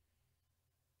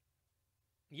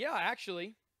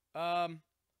 actually.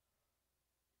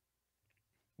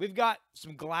 We've got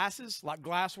some glasses, like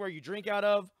glassware you drink out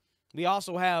of. We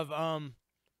also have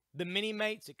the Mini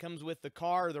Mates. It comes with the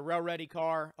car, the rail-ready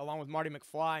car, along with Marty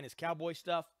McFly and his cowboy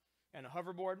stuff, and a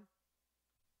hoverboard.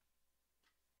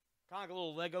 Kind of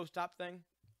like a little Legos type thing.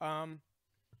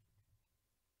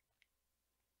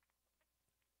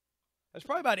 That's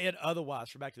probably about it otherwise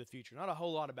for Back to the Future. Not a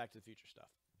whole lot of Back to the Future stuff.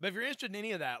 But if you're interested in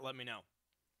any of that, let me know.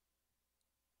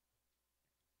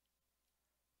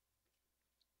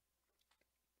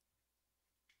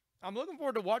 I'm looking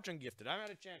forward to watching Gifted. I haven't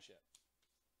had a chance yet.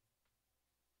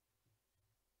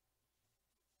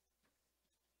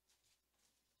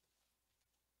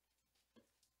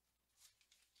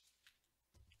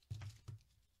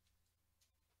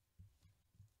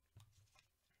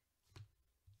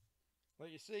 Well,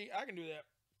 you see, I can do that.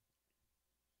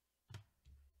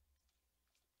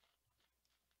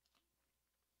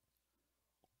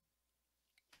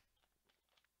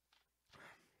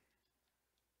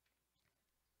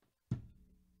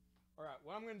 All right,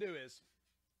 what I'm going to do is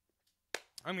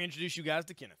I'm going to introduce you guys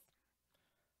to Kenneth.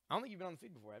 I don't think you've been on the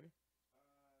feed before, have you?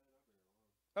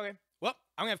 Not very long. Okay. Well,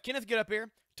 I'm going to have Kenneth get up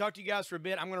here, talk to you guys for a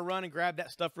bit. I'm going to run and grab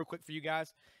that stuff real quick for you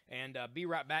guys and be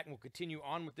right back, and we'll continue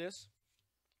on with this.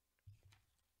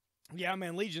 Yeah,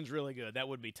 man, Legion's really good. That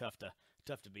would be tough to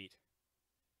beat.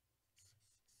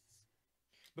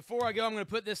 Before I go, I'm going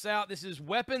to put this out. This is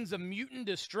Weapons of Mutant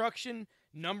Destruction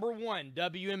number 1,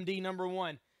 WMD number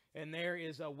 1. And there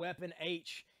is a Weapon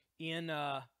H in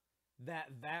that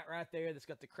vat right there that's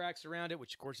got the cracks around it,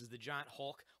 which, of course, is the giant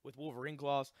Hulk with Wolverine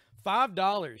claws. $5,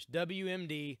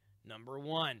 WMD number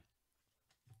 1.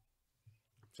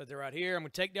 Set that right here. I'm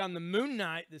going to take down the Moon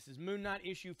Knight. This is Moon Knight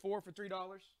issue 4 for $3.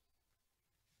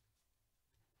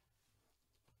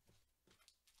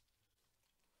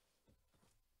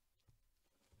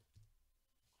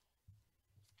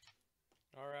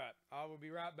 All right, I will be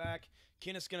right back.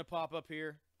 Kenneth's going to pop up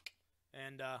here,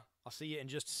 and I'll see you in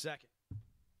just a second.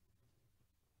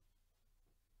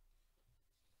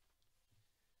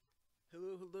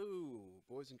 Hello, hello,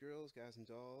 boys and girls, guys and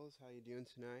dolls. How you doing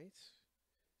tonight?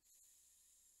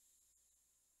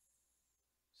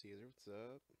 Caesar, what's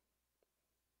up?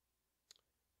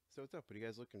 So what's up? What are you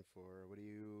guys looking for? What are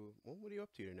you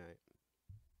up to tonight?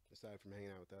 Aside from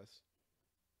hanging out with us.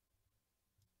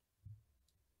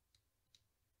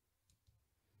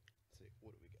 Let's see,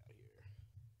 what do we got here?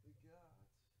 We got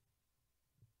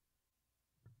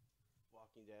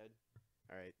Walking Dead.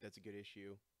 Alright, that's a good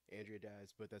issue. Andrea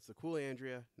dies, but that's the cool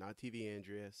Andrea, not TV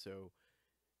Andrea, so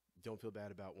don't feel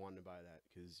bad about wanting to buy that,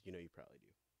 because you know you probably do.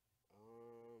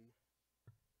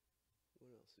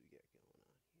 What else do we got going on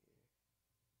here?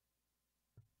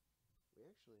 We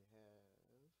actually have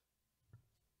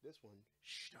this one.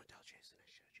 Shh, don't tell Jason I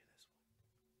showed you this one.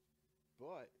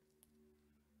 But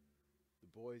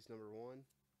The Boys #1.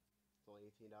 It's only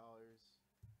 $18.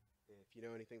 If you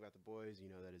know anything about The Boys, you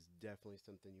know that is definitely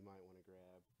something you might want to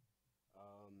grab.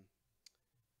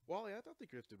 Wally, I thought The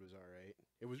Grifted was alright.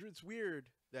 It's weird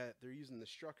that they're using the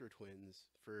Strucker twins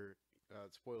for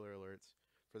spoiler alerts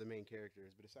for the main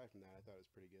characters, but aside from that, I thought it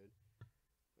was pretty good.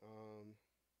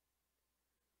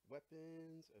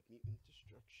 Weapons of Mutant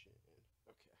Destruction.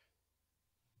 Okay.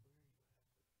 Where are you at?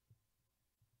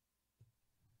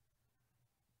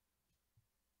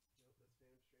 Nope, that's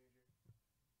Phantom Stranger.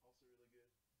 Also really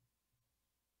good.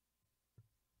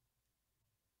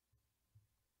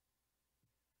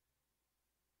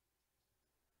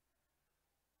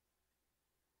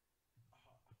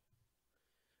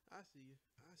 I see you.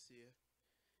 I see you.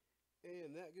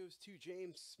 And that goes to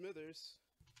James Smithers.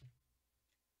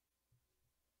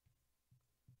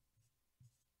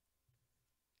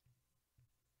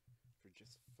 For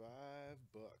just $5.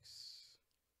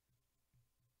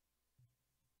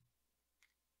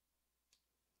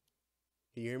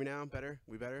 Can you hear me now? Better?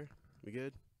 We better? We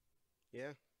good?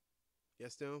 Yeah?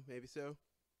 Yes, no? Maybe so?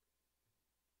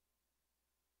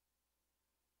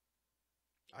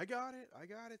 I got it. I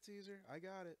got it, Caesar. I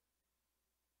got it.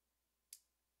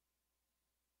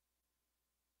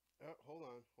 Oh, hold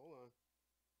on. Hold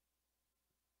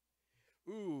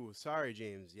on. Ooh, sorry,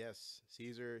 James. Yes,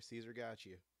 Caesar got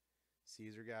you.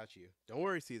 Caesar got you. Don't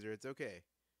worry, Caesar. It's okay.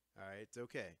 All right, it's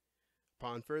okay.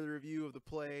 Upon further review of the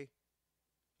play,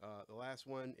 the last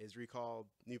one is recalled.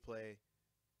 New play.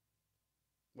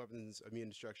 Weapons of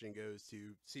Mutant Destruction goes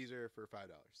to Caesar for $5.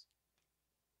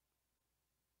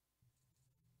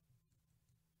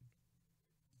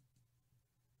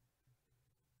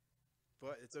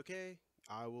 But it's okay.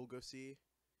 I will go see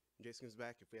Jason comes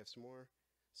back if we have some more.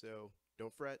 So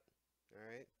don't fret. All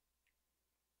right.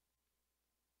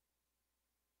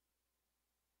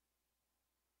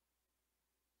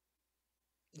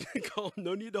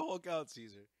 No need to Hulk out,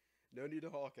 Caesar. No need to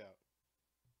Hulk out.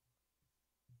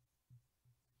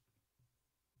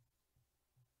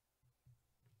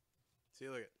 See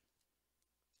you later.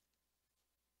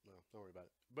 Well, don't worry about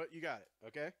it. But you got it,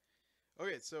 okay?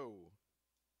 Okay, so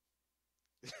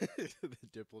the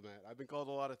diplomat. I've been called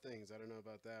a lot of things. I don't know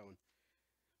about that one.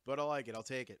 But I like it. I'll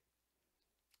take it.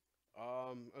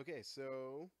 Okay,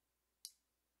 so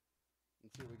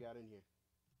let's see what we got in here.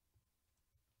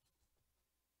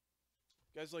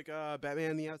 You guys like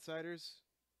Batman and the Outsiders?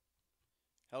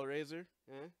 Hellraiser?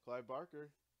 Clive Barker.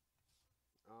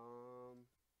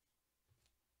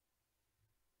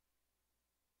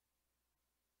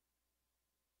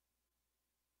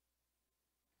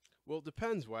 Well, it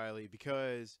depends, Wiley,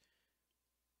 because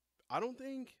I don't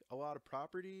think a lot of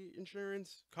property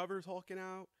insurance covers hulking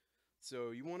out.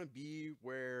 So you want to be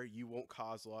where you won't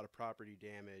cause a lot of property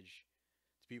damage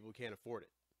to people who can't afford it.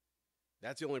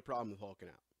 That's the only problem with hulking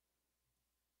out.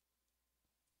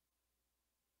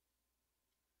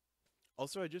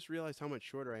 Also, I just realized how much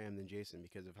shorter I am than Jason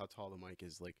because of how tall the mic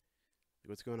is. Like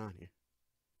what's going on here?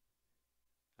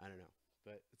 I don't know,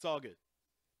 but it's all good.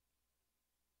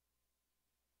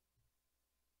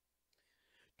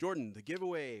 Jordan, the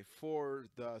giveaway for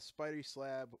the Spider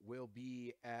Slab will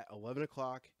be at 11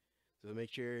 o'clock. So make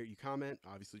sure you comment,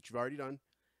 obviously, which you've already done.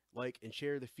 Like and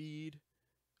share the feed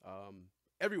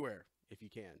everywhere if you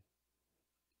can.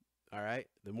 All right.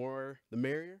 The more, the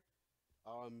merrier.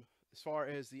 As far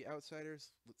as the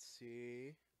Outsiders, let's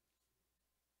see.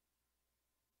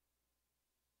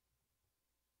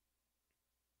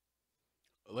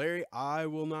 Larry, I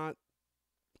will not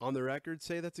on the record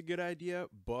say that's a good idea,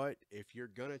 but if you're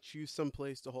going to choose some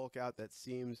place to Hulk out, that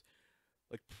seems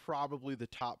like probably the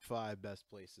top 5 best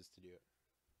places to do it.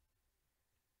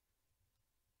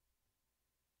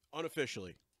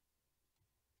 Unofficially.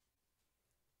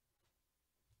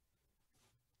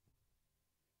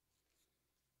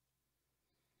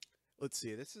 Let's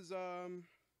see. This is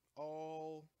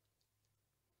all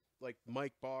like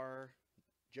Mike Barr,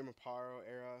 Jim Aparo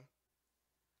era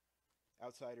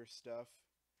Outsider stuff.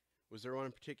 Was there one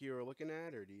in particular you're looking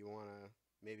at, or do you want to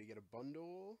maybe get a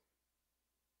bundle?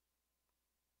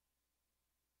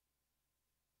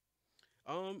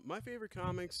 My favorite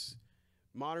comics,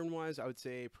 modern wise, I would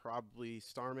say probably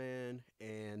Starman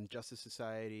and Justice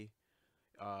Society,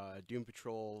 Doom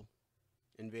Patrol,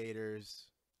 Invaders,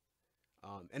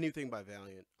 anything by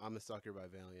Valiant. I'm a sucker by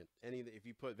Valiant. If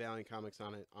you put Valiant comics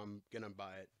on it, I'm gonna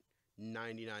buy it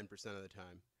 99% of the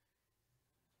time.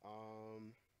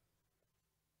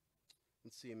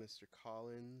 Let's see, Mr.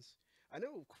 Collins. I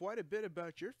know quite a bit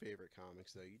about your favorite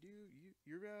comics, though.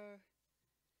 You're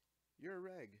a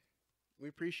reg. We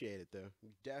appreciate it though.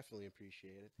 We definitely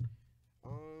appreciate it.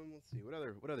 Let's see.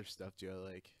 What other stuff do I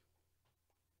like?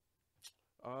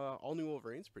 All New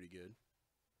Wolverine's pretty good.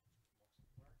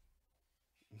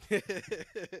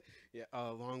 Yeah,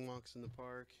 long walks in the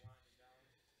park,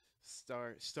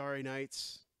 starry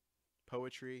nights,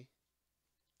 poetry.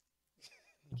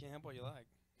 You can't help what you like.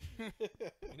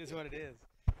 It is what it is.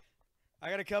 I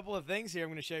got a couple of things here I'm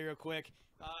going to show you real quick.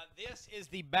 This is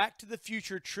the Back to the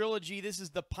Future trilogy. This is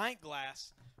the pint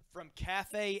glass from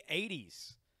Cafe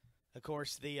 80s. Of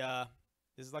course, this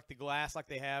is like the glass like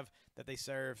they have that they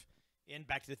serve in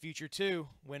Back to the Future 2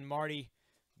 when Marty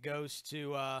goes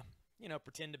to,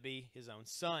 pretend to be his own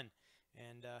son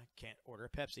and can't order a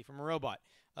Pepsi from a robot.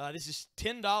 This is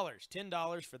 $10.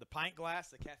 $10 for the pint glass,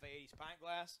 the Cafe 80s pint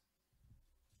glass.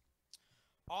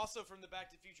 Also from the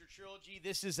Back to the Future trilogy,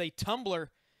 this is a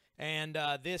tumbler, and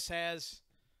this has,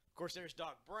 of course, there's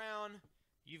Doc Brown.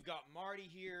 You've got Marty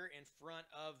here in front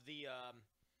of the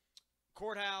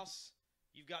courthouse.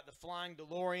 You've got the flying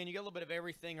DeLorean. You got a little bit of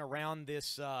everything around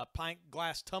this pint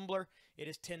glass tumbler. It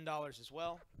is $10 as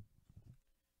well.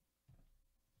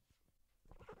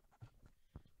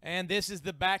 And this is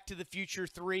the Back to the Future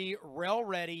 3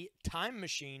 Rail-Ready Time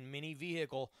Machine mini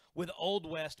vehicle with Old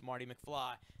West Marty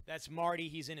McFly. That's Marty.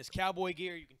 He's in his cowboy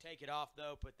gear. You can take it off,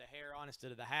 though, put the hair on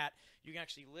instead of the hat. You can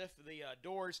actually lift the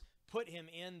doors, put him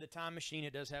in the time machine.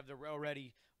 It does have the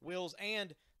Rail-Ready wheels,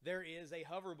 and there is a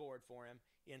hoverboard for him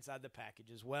inside the package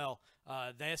as well.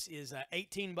 This is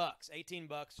 $18.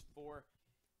 $18 for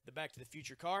the Back to the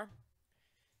Future car.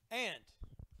 And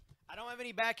I don't have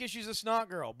any back issues of Snot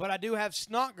Girl, but I do have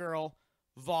Snot Girl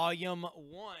Volume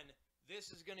 1.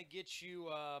 This is going to get you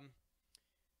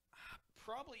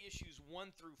probably issues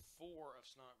 1 through 4 of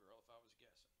Snot Girl, if I was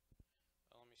guessing.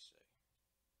 Let me see.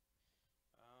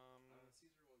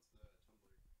 Caesar wants the tumbler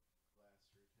glass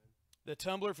for 10. The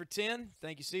tumbler for 10.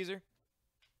 Thank you, Caesar.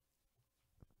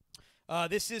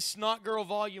 This is Snot Girl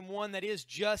Volume 1. That is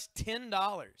just $10.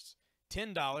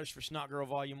 $10 for Snot Girl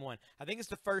Volume 1. I think it's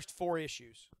the first 4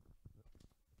 issues.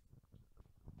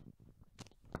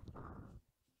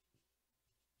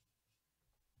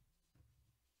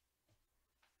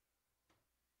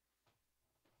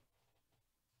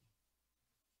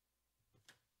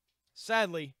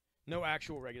 Sadly, no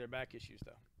actual regular back issues,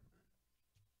 though.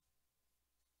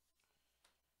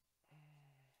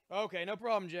 Okay, no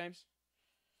problem, James.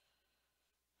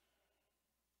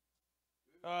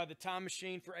 The time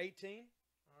machine for 18.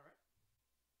 All right.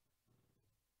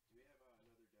 Do we have another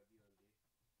W on D? Because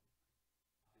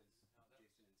Jason and Caesar both played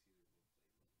at the same time.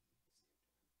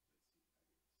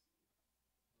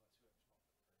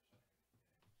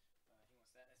 He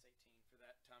wants that S18 for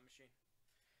that time machine.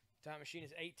 Time machine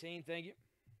is 18. Thank you.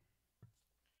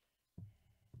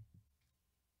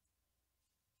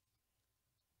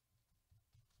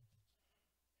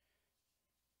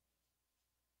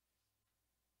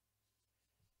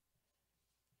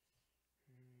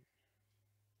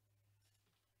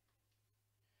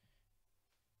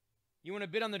 You want to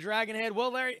bid on the Dragon Head?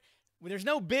 Well, Larry, there's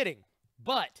no bidding,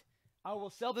 but I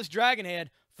will sell this Dragon Head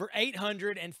for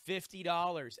 $850.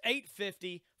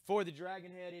 $850 for the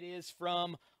Dragon Head. It is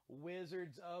from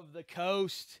Wizards of the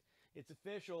Coast. It's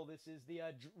official. This is the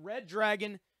Red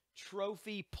Dragon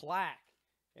Trophy plaque,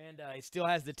 and it still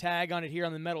has the tag on it here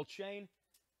on the metal chain.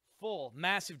 Full,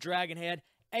 massive Dragon Head,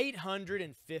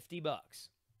 $850.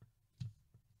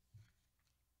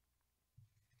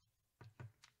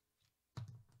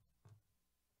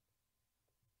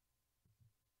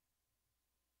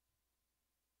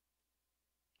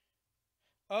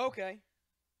 Okay.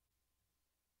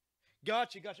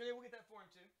 Gotcha. Okay, we'll get that for him,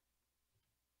 too.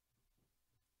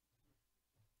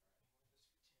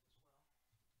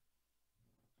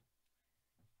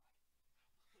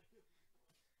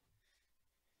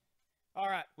 All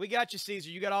right, we got you, Caesar.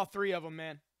 You got all 3 of them,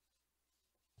 man.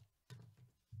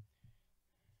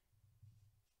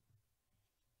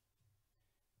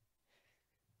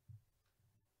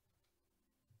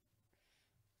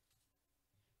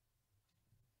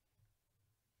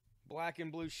 Black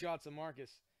and blue shots of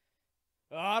Marcus.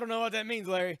 I don't know what that means,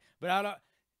 Larry, but I don't.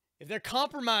 If they're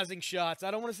compromising shots,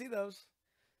 I don't want to see those.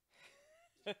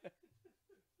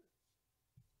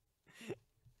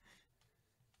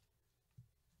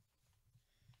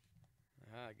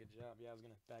 Good job. Yeah, I was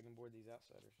going to bag and board these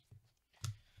outsiders.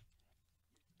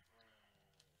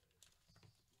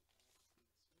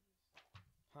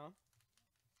 Huh?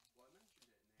 Well, I mentioned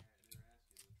it, and they were asking which ones we got.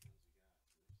 So there's some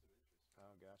interest.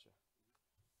 Oh, gotcha.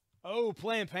 Oh,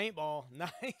 playing paintball.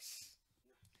 Nice.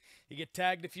 You get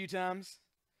tagged a few times.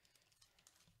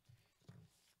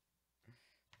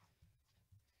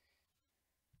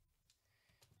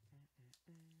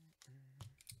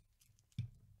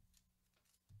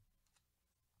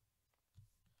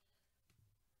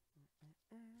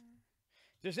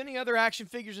 If there's any other action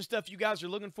figures and stuff you guys are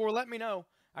looking for, let me know.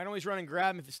 I can always run and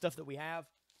grab them if it's stuff that we have.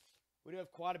 We do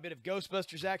have quite a bit of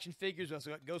Ghostbusters action figures. We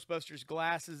also got Ghostbusters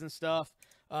glasses and stuff.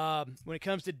 When it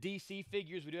comes to DC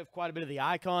figures, we do have quite a bit of the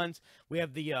icons. We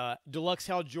have the Deluxe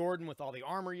Hal Jordan with all the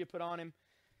armor you put on him.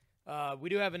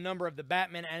 We do have a number of the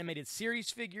Batman animated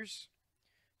series figures.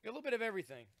 We got a little bit of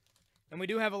everything. And we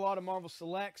do have a lot of Marvel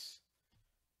Selects.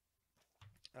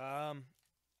 You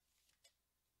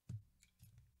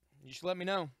just let me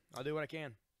know. I'll do what I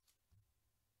can.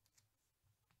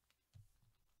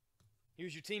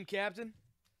 Here's your team captain.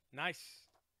 Nice.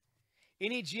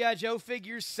 Any G.I. Joe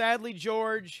figures? Sadly,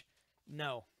 George,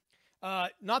 no.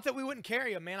 Not that we wouldn't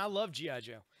carry them, man. I love G.I.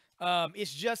 Joe.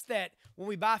 It's just that when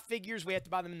we buy figures, we have to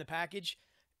buy them in the package.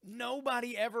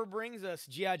 Nobody ever brings us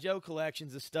G.I. Joe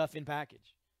collections of stuff in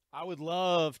package. I would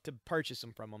love to purchase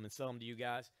them from them and sell them to you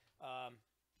guys.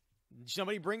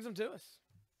 Somebody brings them to us.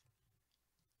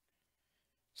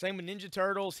 Same with Ninja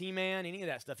Turtles, He-Man, any of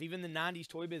that stuff. Even the 90s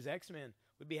Toy Biz X-Men.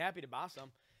 We'd be happy to buy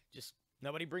some. Just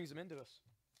nobody brings them into us.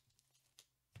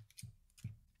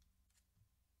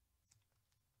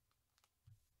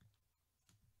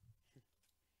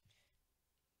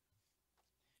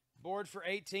 Board for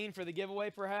 18 for the giveaway,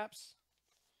 perhaps?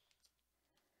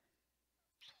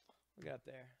 We got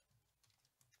there.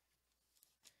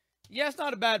 Yeah, it's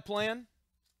not a bad plan.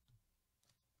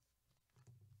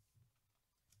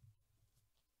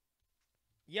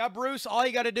 Yeah, Bruce, all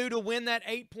you got to do to win that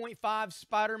 8.5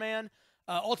 Spider-Man,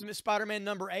 Ultimate Spider-Man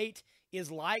number 8, is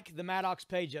like the Maddox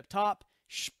page up top,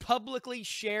 publicly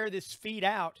share this feed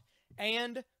out,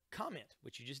 and comment,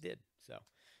 which you just did. So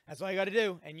that's all you got to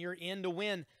do, and you're in to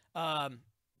win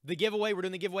the giveaway. We're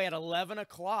doing the giveaway at 11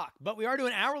 o'clock, but we are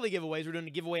doing hourly giveaways. We're doing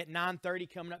the giveaway at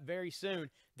 9:30 coming up very soon,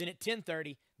 then at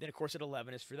 10:30, then, of course, at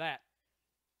 11 is for that.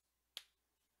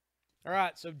 All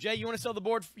right, so, Jay, you want to sell the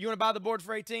board? You want to buy the board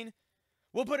for 18?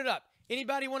 We'll put it up.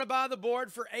 Anybody want to buy the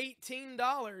board for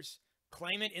 $18?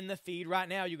 Claim it in the feed right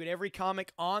now. You get every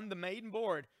comic on the maiden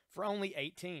board for only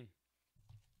 $18. If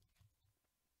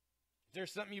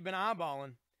there's something you've been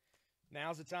eyeballing,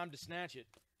 now's the time to snatch it.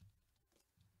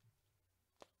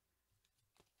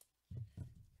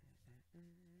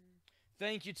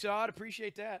 Thank you, Todd.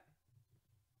 Appreciate that.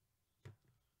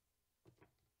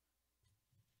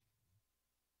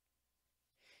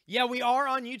 Yeah, we are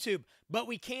on YouTube, but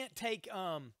we can't take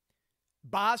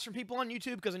buys from people on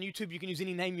YouTube because on YouTube you can use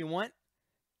any name you want.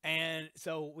 And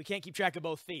so we can't keep track of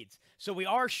both feeds. So we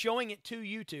are showing it to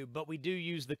YouTube, but we do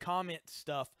use the comment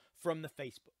stuff from the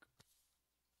Facebook.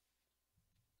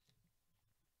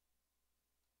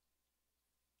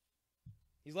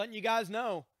 He's letting you guys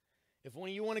know. If one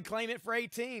of you want to claim it for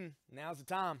 18, now's the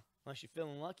time, unless you're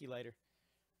feeling lucky later.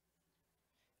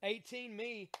 18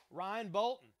 me, Ryan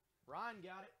Bolton. Ryan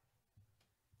got it.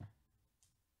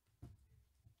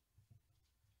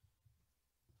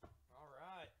 All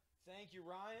right. Thank you,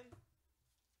 Ryan.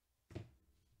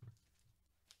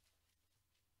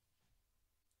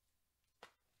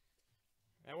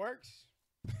 That works.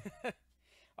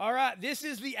 All right. This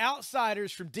is the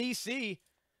Outsiders from DC.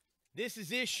 This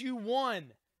is issue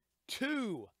 1,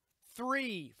 2,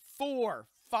 3, 4,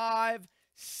 5,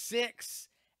 6,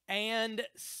 and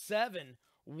 7.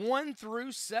 1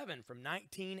 through 7 from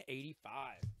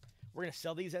 1985. We're going to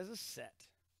sell these as a set.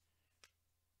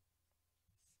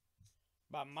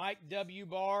 By Mike W.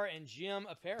 Barr and Jim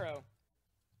Aparo.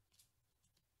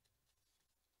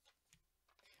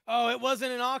 Oh, it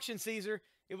wasn't an auction, Caesar.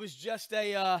 It was just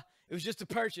a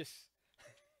purchase.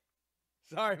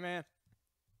 Sorry, man.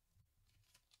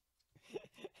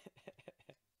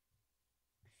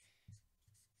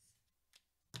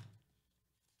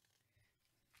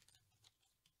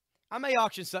 I may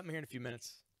auction something here in a few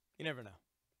minutes. You never know.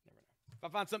 Never know. If I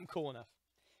find something cool enough.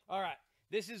 All right.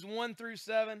 This is 1 through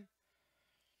 7.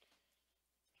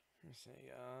 Let's see.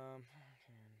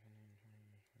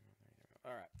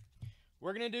 All right.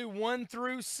 We're going to do 1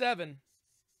 through 7.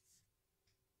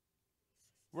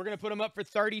 We're going to put them up for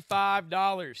 $35.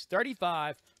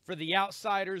 $35 for the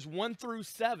Outsiders 1 through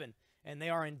 7. And they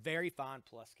are in very fine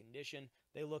plus condition.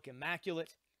 They look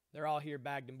immaculate. They're all here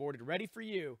bagged and boarded, ready for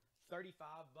you. $35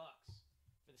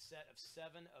 for the set of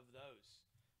 7 of those.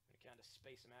 I'm going to kind of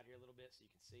space them out here a little bit so you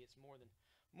can see it's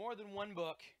more than one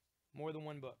book. More than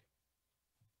one book.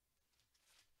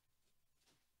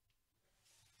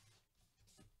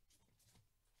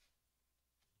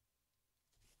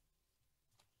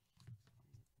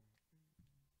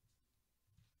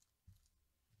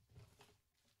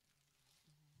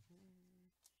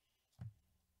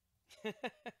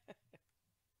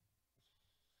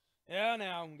 Yeah,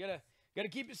 now, Got to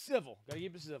keep it civil. Got to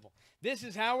keep it civil. This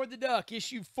is Howard the Duck,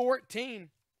 issue 14.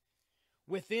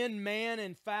 Within man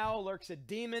and fowl lurks a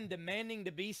demon demanding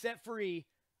to be set free,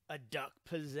 a duck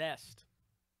possessed.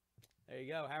 There you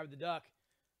go, Howard the Duck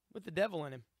with the devil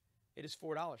in him. It is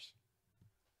 $4.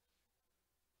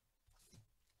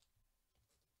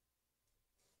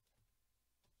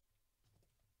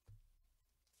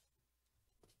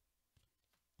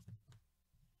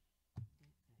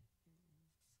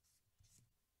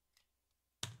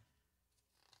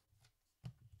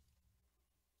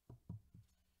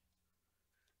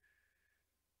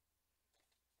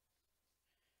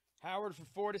 Howard for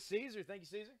 4 to Caesar. Thank you,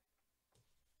 Caesar.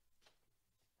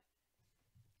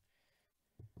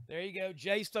 There you go.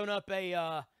 Jay's thrown up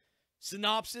a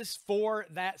synopsis for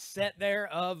that set there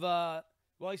of, well,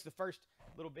 at least the first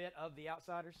little bit of The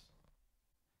Outsiders.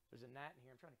 There's a gnat in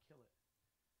here. I'm trying to kill it.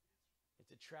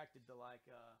 It's attracted to, like,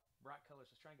 bright colors.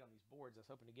 I was trying to get on these boards. I was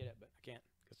hoping to get it, but I can't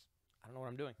because I don't know what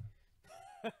I'm doing.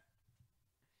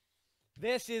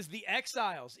 This is The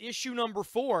Exiles, issue number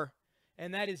 4.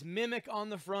 And that is Mimic on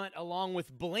the front along with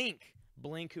Blink.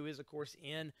 Blink, who is, of course,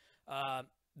 in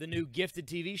the new Gifted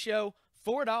TV show.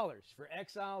 $4 for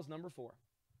Exiles number 4.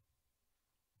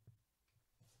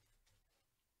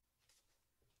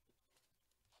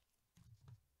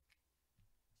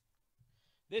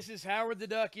 This is Howard the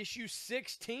Duck, issue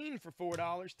 16 for $4,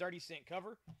 30-cent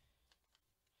cover.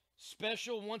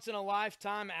 Special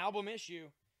once-in-a-lifetime album issue.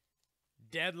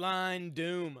 Deadline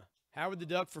Doom. Howard the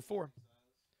Duck for 4.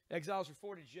 Exiles for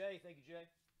 4 to Jay. Thank you, Jay.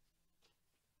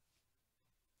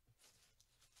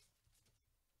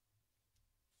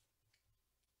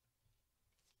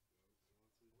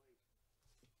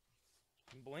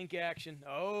 Blink action.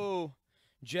 Oh,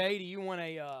 Jay, do you want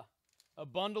a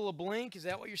bundle of Blink? Is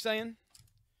that what you're saying?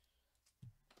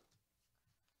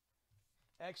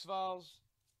 X-Files.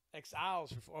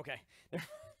 Exiles for 4. Okay. Okay.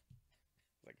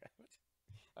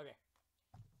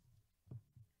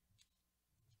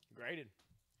 Graded.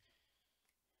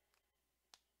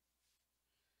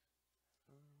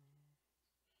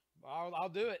 I'll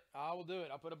do it. I will do it.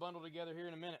 I'll put a bundle together here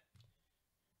in a minute.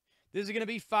 This is going to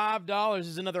be $5. This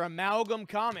is another amalgam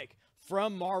comic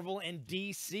from Marvel and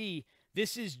DC.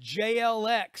 This is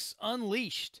JLX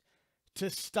Unleashed to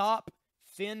stop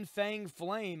Fin Fang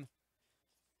Flame.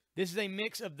 This is a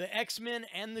mix of the X-Men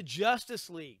and the Justice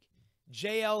League.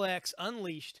 JLX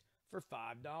Unleashed for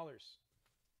 $5.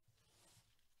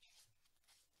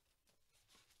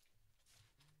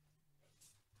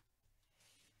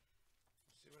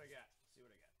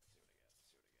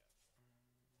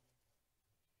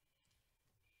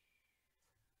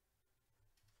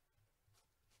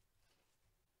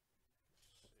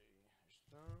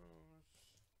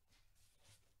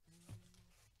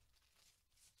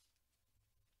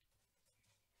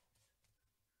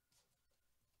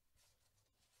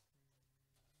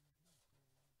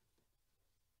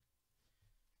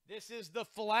 This is The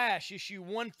Flash, issue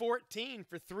 114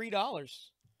 for $3.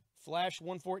 Flash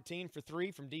 114 for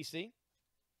 $3 from DC.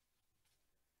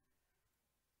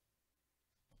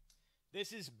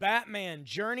 This is Batman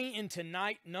Journey into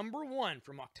Night number 1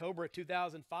 from October of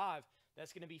 2005.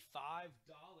 That's going to be $5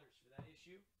 for that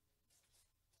issue.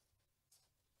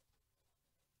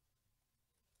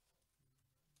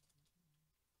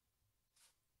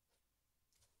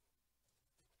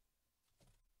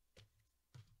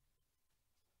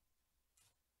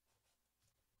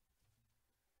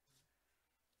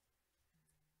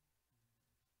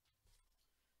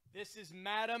 This is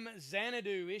Madame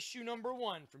Xanadu, issue number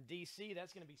 1 from DC.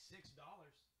 That's going to be $6.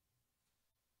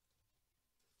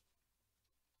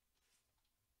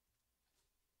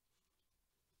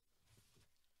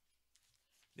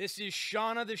 This is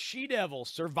Shauna the She-Devil,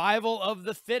 Survival of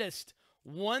the Fittest,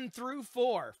 1 through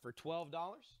 4 for $12.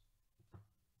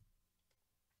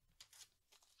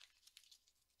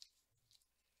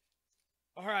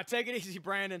 All right, take it easy,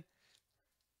 Brandon.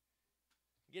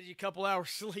 Get you a couple hours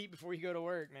sleep before you go to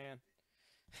work, man.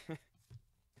 6,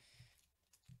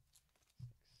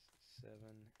 7,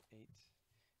 8,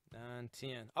 9,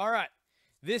 10. All right.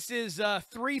 This is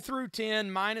 3 through 10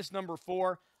 minus number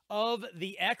 4 of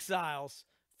The Exiles,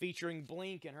 featuring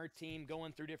Blink and her team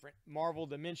going through different Marvel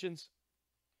dimensions.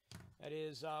 That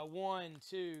is 1,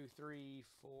 2, 3,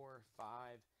 4, 5,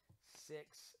 6,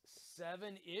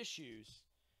 7 issues.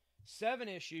 7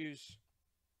 issues.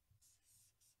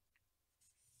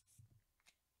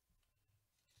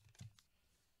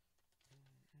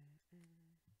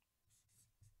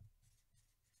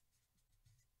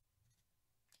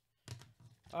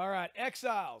 All right,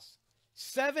 Exiles,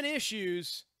 7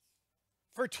 issues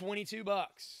for $22.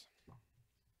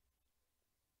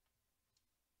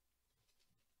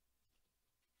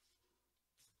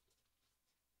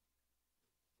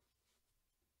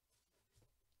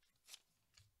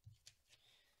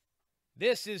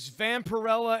 This is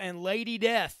Vampirella and Lady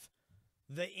Death,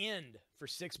 The End, for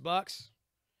 $6.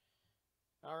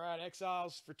 All right,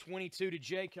 Exiles for 22 to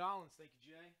Jay Collins. Thank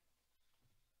you, Jay.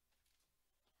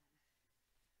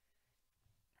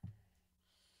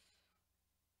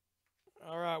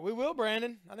 All right, we will,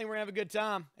 Brandon. I think we're going to have a good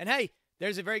time. And, hey,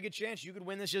 there's a very good chance you could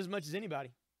win this just as much as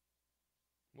anybody.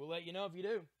 We'll let you know if you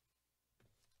do.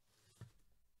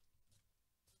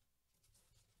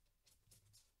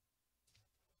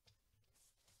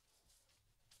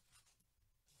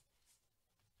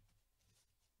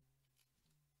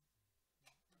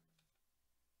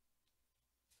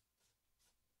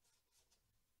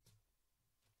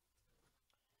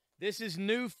 This is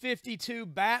New 52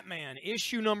 Batman,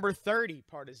 issue number 30,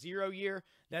 part of 0 Year.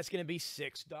 That's going to be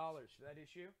 $6 for that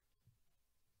issue.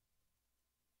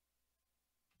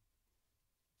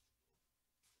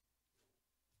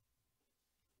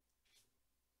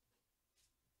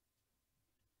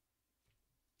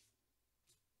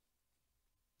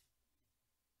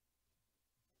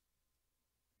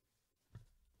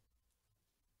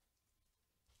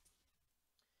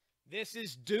 This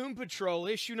is Doom Patrol,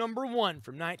 issue number 1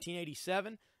 from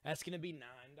 1987. That's going to be $9.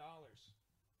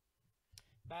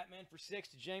 Batman for 6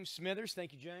 to James Smithers.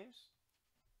 Thank you, James.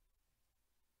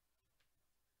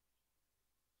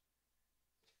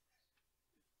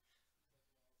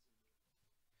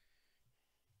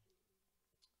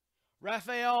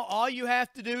 Raphael, all you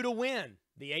have to do to win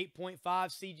the 8.5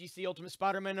 CGC Ultimate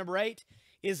Spider-Man number 8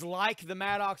 is like the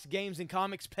Maddox Games and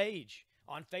Comics page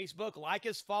on Facebook. Like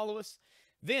us, follow us.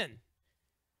 Then,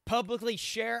 publicly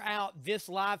share out this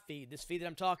live feed, this feed that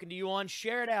I'm talking to you on.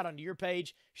 Share it out onto your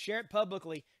page. Share it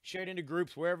publicly. Share it into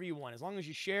groups, wherever you want. As long as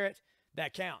you share it,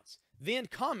 that counts. Then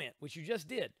comment, which you just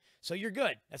did. So you're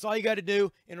good. That's all you got to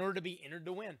do in order to be entered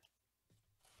to win.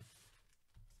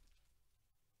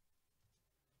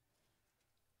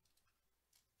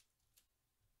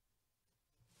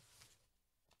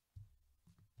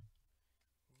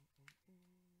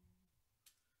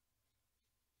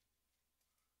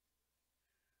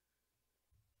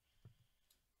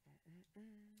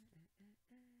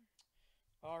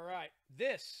 All right,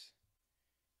 this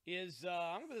is,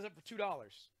 I'm going to put this up for $2.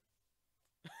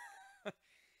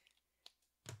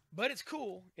 But it's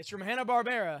cool. It's from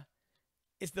Hanna-Barbera.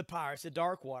 It's the Pirates of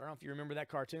Darkwater. I don't know if you remember that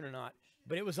cartoon or not,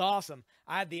 but it was awesome.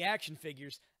 I had the action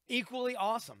figures. Equally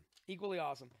awesome. Equally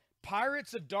awesome.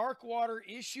 Pirates of Darkwater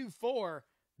issue 4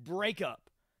 Breakup.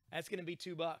 That's going to be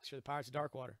 $2 for the Pirates of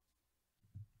Darkwater.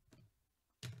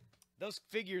 Those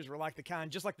figures were like the kind,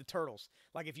 just like the Turtles.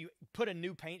 Like if you put a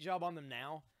new paint job on them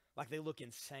now, like they look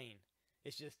insane.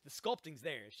 It's just, the sculpting's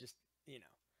there. It's just, you know,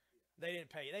 they didn't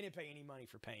pay any money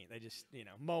for paint. They just, you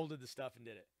know, molded the stuff and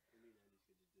did it.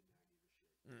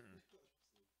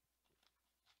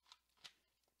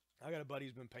 I got a buddy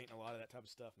who's been painting a lot of that type of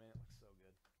stuff, man. It looks so good.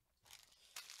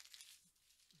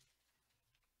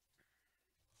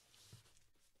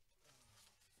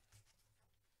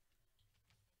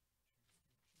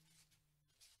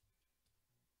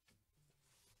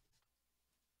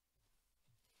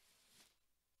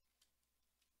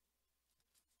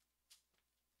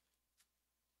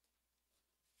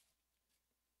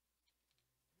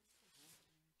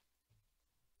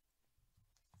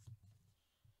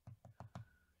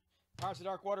 Pirates of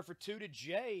Darkwater for 2 to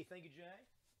Jay. Thank you, Jay.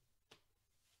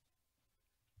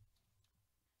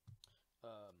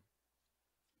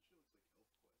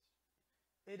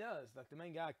 It does. Like the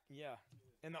main guy, yeah.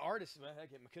 And the artist, well,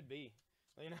 heck, it could be.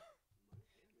 You know,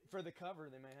 for the cover,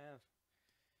 they may have.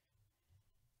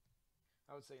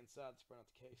 I would say inside, it's probably not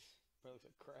the case. Probably looks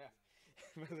like crap.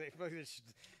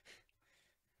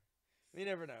 You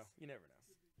never know. You never know.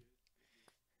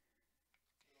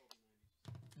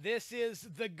 This is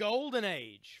The Golden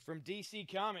Age from DC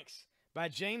Comics by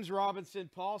James Robinson,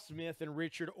 Paul Smith, and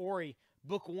Richard Orey.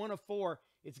 Book 1 of 4.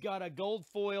 It's got a gold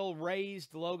foil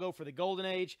raised logo for the Golden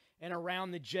Age, and around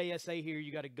the JSA here,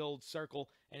 you got a gold circle,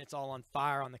 and it's all on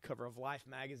fire on the cover of Life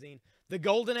magazine. The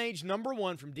Golden Age number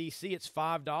 1 from DC. It's $5.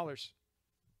 All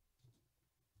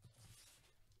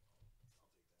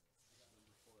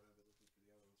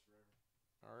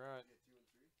right.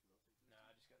 No,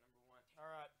 I just got number 1. All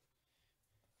right.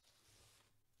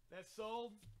 That's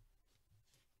sold.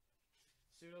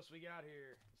 Let's see what else we got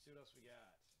here. Let's see what else we got.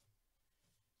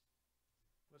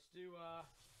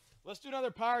 Let's do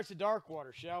another Pirates of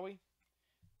Darkwater, shall we?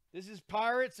 This is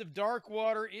Pirates of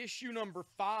Darkwater issue number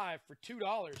 5 for $2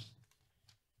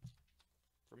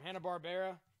 from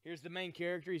Hanna-Barbera. Here's the main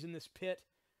character. He's in this pit.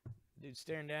 Dude's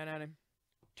staring down at him.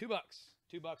 $2.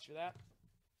 $2 for that.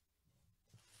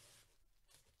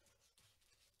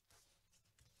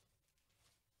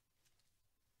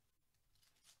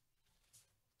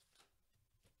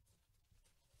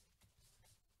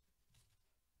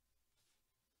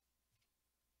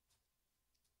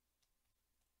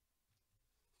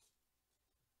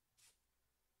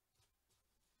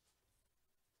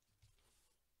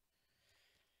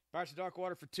 Pirates of Dark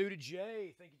Water for 2 to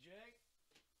Jay. Thank you, Jay.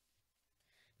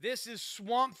 This is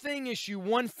Swamp Thing issue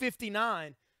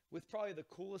 159 with probably the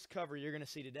coolest cover you're going to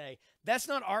see today. That's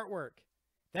not artwork.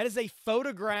 That is a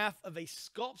photograph of a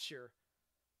sculpture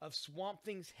of Swamp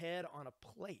Thing's head on a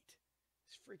plate.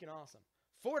 It's freaking awesome.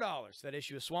 $4, that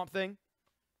issue of Swamp Thing.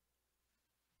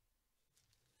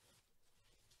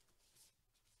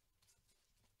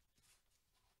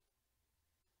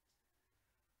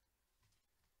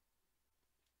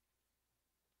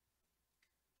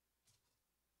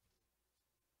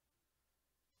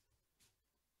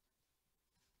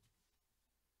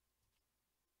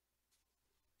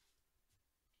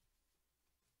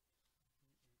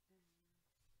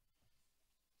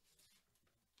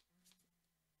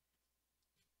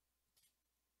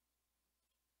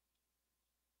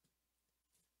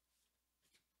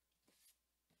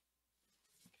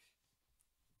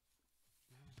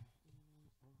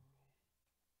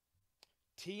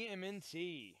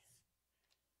 TMNT.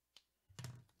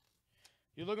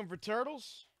 You looking for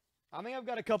turtles? I think I've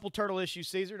got a couple turtle issues,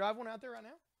 Caesar. Do I have one out there right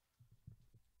now?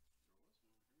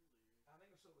 I think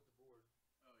I'm still with the board.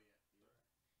 Oh,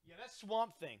 yeah. Yeah, that's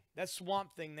Swamp Thing. That's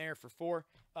Swamp Thing there for 4.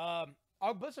 I'll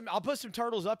put some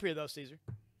turtles up here, though, Caesar.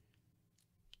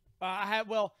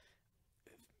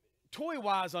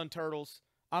 Toy-wise on turtles,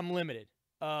 I'm limited.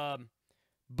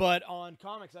 But on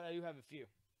comics, I do have a few.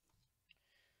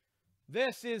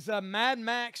 This is Mad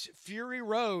Max Fury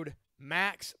Road,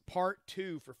 Max Part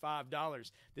 2 for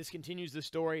 $5. This continues the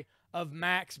story of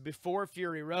Max before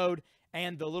Fury Road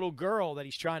and the little girl that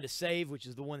he's trying to save, which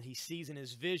is the one that he sees in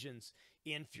his visions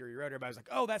in Fury Road. Everybody's like,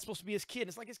 oh, that's supposed to be his kid. And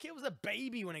it's like his kid was a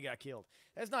baby when he got killed.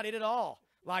 That's not it at all.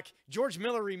 Like, George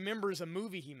Miller remembers a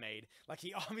movie he made. Like,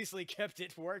 he obviously kept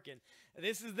it working.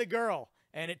 This is the girl,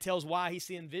 and it tells why he's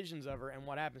seeing visions of her and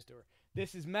what happens to her.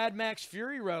 This is Mad Max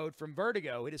Fury Road from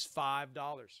Vertigo. It is $5. We're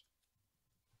going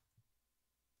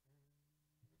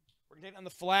to take on The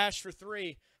Flash for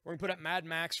 3. We're going to put up Mad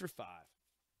Max for 5.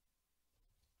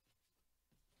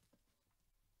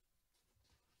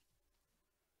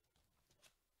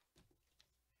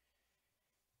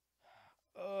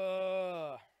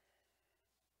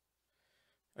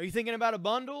 Are you thinking about a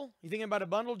bundle? You thinking about a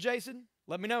bundle, Jason?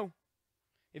 Let me know.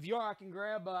 If you are, I can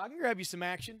grab you some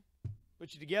action.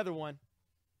 Put you together one.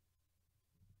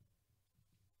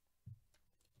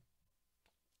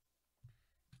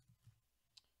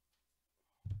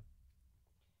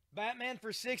 Batman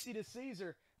for 60 to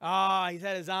Caesar. He's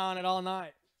had his eye on it all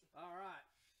night. All right.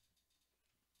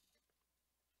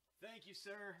 Thank you,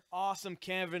 sir. Awesome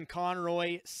Kevin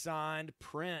Conroy signed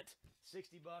print.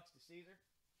 $60 to Caesar.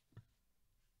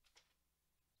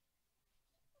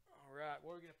 All right,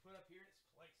 what are we going to put up here in its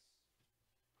place?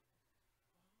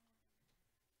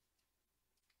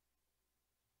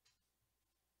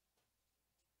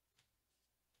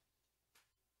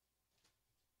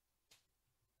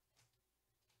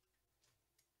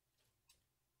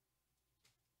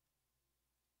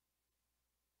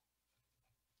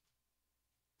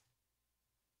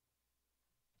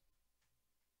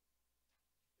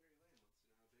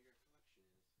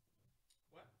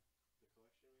 What? The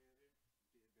collection we have here?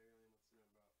 Barry Lane wants to know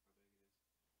about how big it is.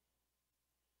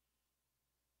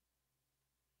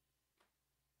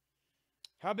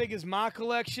 How big is my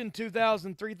collection?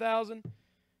 2,000, 3,000?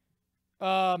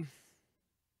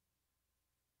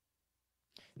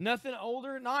 Nothing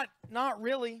older? Not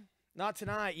really. Not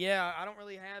tonight. Yeah, I don't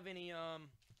really have any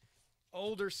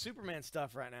older Superman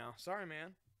stuff right now. Sorry,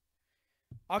 man.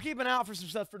 I'll keep an eye out for some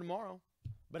stuff for tomorrow.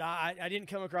 But I didn't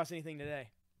come across anything today.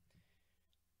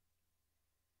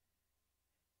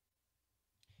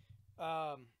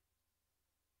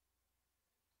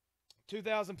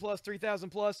 2,000 plus, 3,000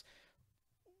 plus.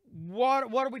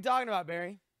 What are we talking about,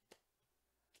 Barry?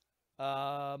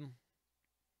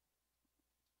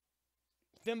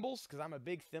 Thimbles, because I'm a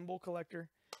big thimble collector,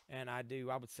 and I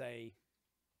would say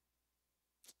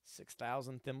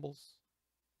 6,000 thimbles.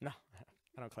 No,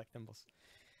 I don't collect thimbles.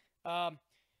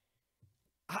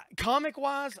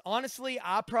 Comic-wise, honestly,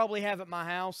 I probably have at my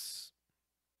house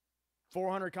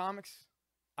 400 comics.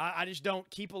 I just don't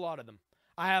keep a lot of them.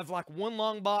 I have like one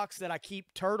long box that I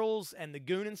keep Turtles and the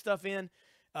Goon and stuff in.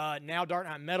 Now Dark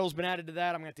Knight Metal's been added to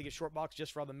that. I'm going to have to get a short box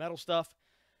just for all the metal stuff.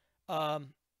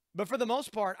 But for the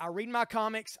most part, I read my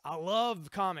comics. I love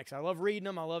comics. I love reading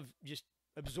them. I love just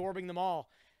absorbing them all.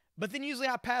 But then usually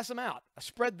I pass them out. I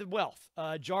spread the wealth.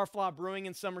 Jarfly Brewing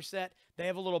in Somerset, they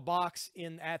have a little box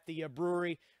at the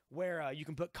brewery where you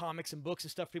can put comics and books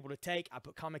and stuff for people to take. I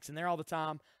put comics in there all the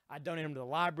time. I donate them to the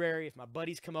library. If my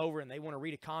buddies come over and they want to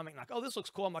read a comic, like, oh, this looks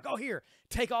cool, I'm like, oh, here,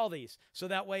 take all these. So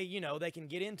that way, you know, they can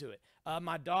get into it.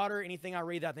 My daughter, anything I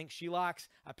read that I think she likes,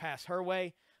 I pass her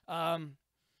way.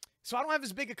 So I don't have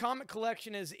as big a comic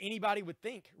collection as anybody would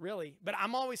think, really. But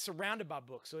I'm always surrounded by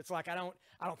books, so it's like I don't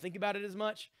think about it as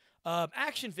much.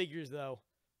 Action figures, though,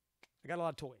 I got a lot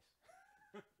of toys.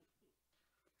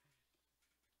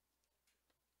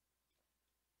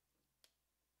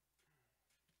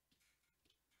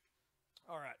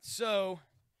 All right, so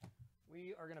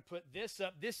we are going to put this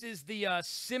up. This is the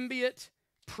symbiote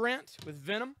print with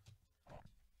Venom.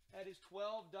 That is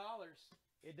 $12.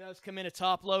 It does come in a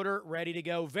top loader, ready to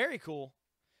go. Very cool.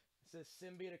 It says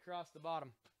symbiote across the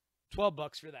bottom.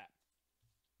 $12 for that.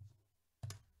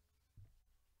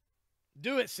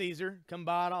 Do it, Caesar. Come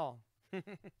buy it all.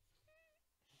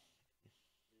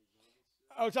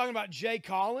 Oh, talking about Jay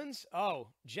Collins? Oh,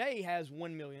 Jay has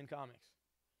 1 million comics.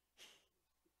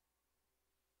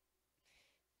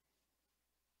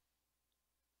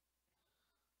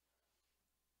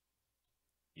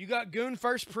 You got Goon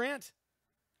first print?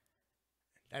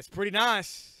 That's pretty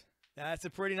nice. That's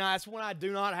a pretty nice one I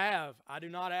do not have. I do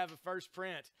not have a first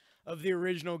print of the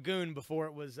original Goon before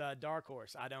it was Dark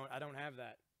Horse. I don't have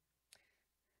that.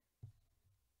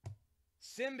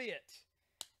 Symbiote.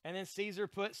 And then Caesar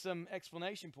put some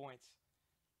explanation points.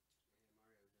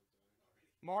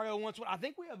 Mario wants one. I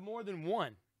think we have more than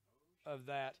one of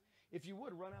that. If you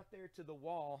would, run out there to the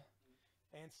wall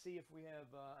and see if we have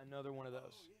another one of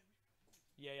those.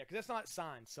 Yeah, because that's not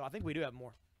signed, so I think we do have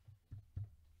more.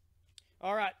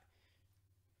 All right.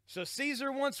 So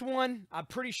Caesar wants one, I'm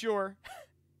pretty sure.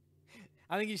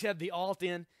 I think you should have the alt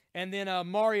in. And then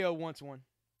Mario wants one.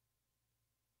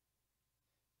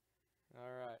 All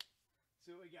right.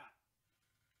 See what we got.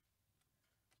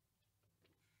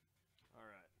 All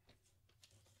right.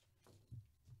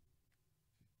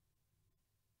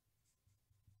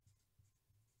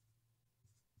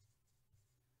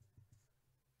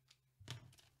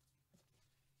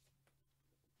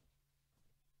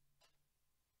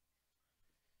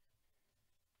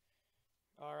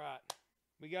 All right.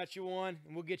 We got you one,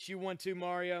 and we'll get you one too,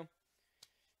 Mario.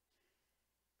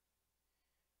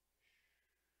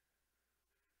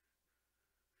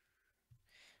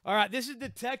 All right, this is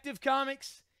Detective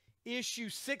Comics, issue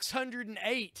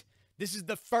 608. This is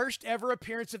the first ever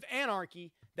appearance of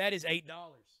Anarchy. That is $8.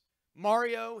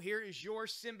 Mario, here is your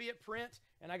symbiote print,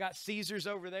 and I got Caesar's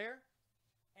over there.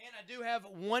 And I do have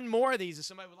one more of these if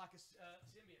somebody would like a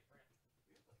symbiote print.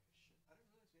 I didn't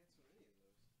realize we had so many of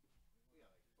those. We got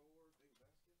like 4 big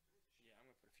baskets. Yeah, I'm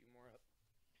going to put a few more up.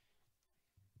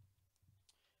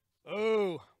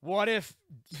 Oh, what if,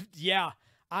 yeah,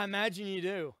 I imagine you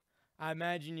do. I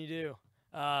imagine you do.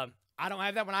 I don't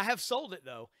have that one. I have sold it,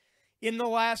 though. In the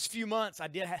last few months, I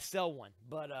did sell one.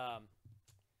 But,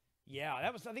 yeah,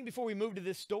 that was, I think, before we moved to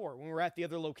this store. When we were at the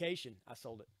other location, I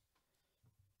sold it.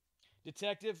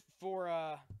 Detective for,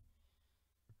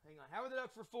 hang on. Howard the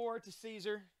Duck for 4 to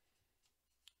Caesar.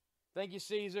 Thank you,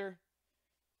 Caesar.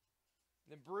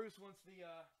 Then Bruce wants the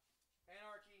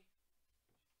Anarchy.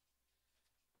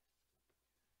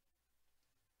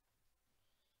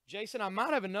 Jason, I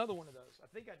might have another one of those. I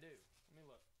think I do. Let me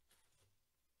look.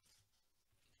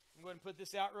 I'm going to put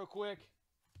this out real quick.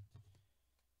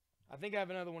 I think I have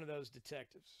another one of those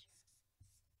detectives.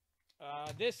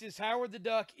 This is Howard the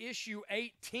Duck, issue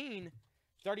 18,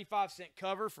 35-cent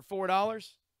cover for $4.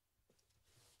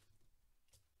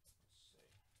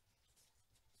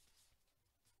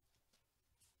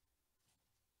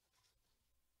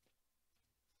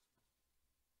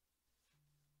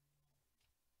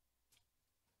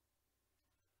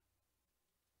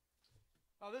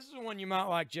 Oh, this is one you might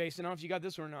like, Jason. I don't know if you got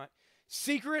this one or not.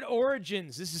 Secret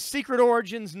Origins. This is Secret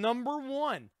Origins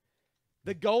 #1.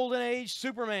 The Golden Age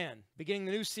Superman. Beginning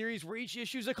the new series where each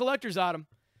issue is a collector's item.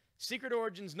 Secret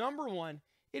Origins #1.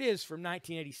 It is from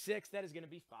 1986. That is going to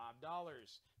be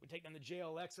 $5. We take down the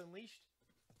JLX Unleashed.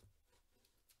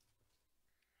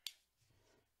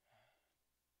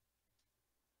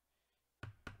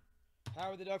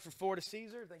 Howard the Duck for 4 to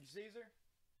Caesar. Thank you, Caesar.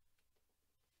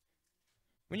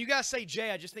 When you guys say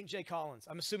Jay, I just think Jay Collins.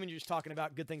 I'm assuming you're just talking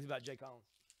about good things about Jay Collins.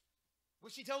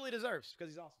 Which he totally deserves, because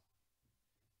he's awesome.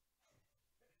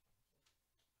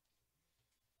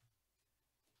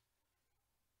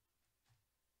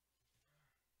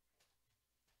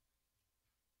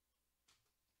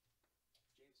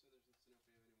 James Smithers wants to know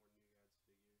if we have any more New Gods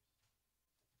figures.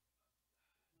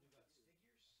 New Gods figures?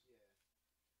 Yeah.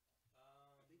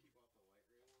 I think he bought the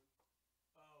light ray one.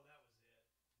 Oh, that was it.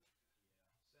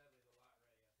 Yeah. Sadly, the light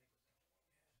ray, I think,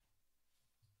 was the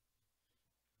only one we had.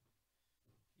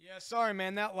 Yeah, sorry,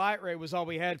 man. That light ray was all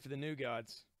we had for the New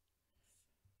Gods.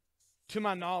 To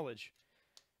my knowledge.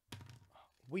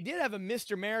 We did have a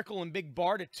Mr. Miracle and Big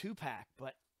Barda 2-pack,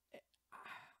 but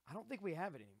I don't think we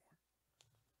have it anymore.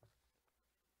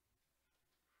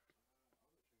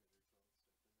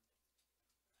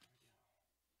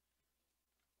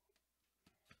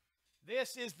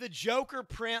 This is the Joker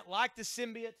print, like the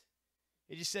symbiote.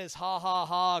 It just says ha ha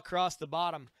ha across the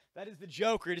bottom. That is the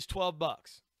Joker. It is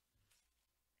 $12.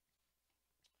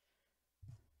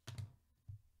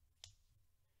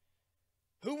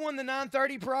 Who won the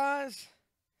 930 prize?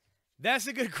 That's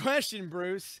a good question,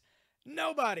 Bruce.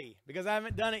 Nobody, because I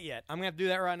haven't done it yet. I'm going to have to do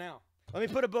that right now. Let me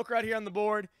put a book right here on the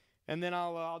board, and then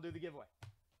I'll do the giveaway.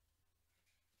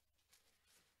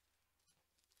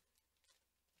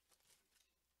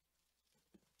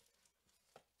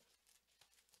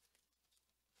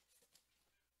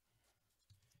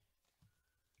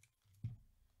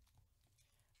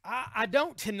 I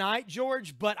don't tonight,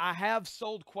 George, but I have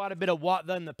sold quite a bit of What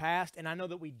The in the past, and I know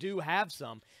that we do have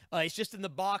some. It's just in the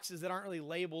boxes that aren't really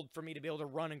labeled for me to be able to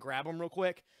run and grab them real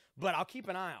quick, but I'll keep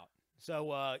an eye out.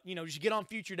 So, just get on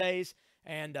future days,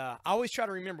 and I always try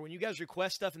to remember, when you guys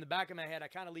request stuff in the back of my head, I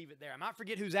kind of leave it there. I might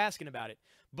forget who's asking about it,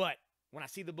 but when I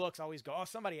see the books, I always go, oh,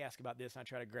 somebody asked about this, and I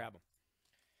try to grab them.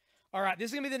 All right, this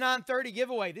is going to be the 930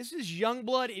 giveaway. This is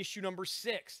Youngblood issue number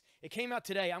 6. It came out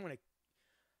today. I'm going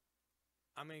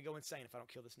to go insane if I don't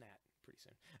kill this gnat pretty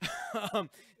soon.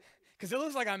 Because it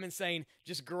looks like I'm insane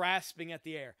just grasping at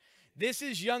the air. This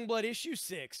is Youngblood issue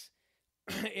 6.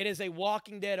 It is a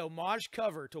Walking Dead homage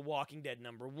cover to Walking Dead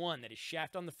number 1. That is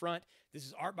Shaft on the front. This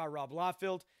is art by Rob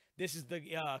Liefeld. This is the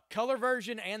color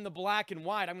version and the black and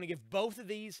white. I'm going to give both of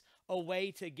these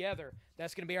away together.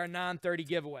 That's going to be our 930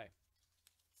 giveaway.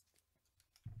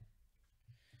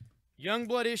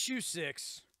 Youngblood issue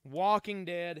 6. Walking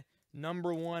Dead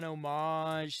number 1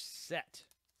 homage set.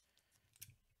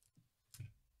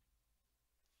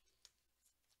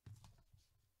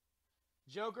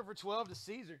 Joker for 12 to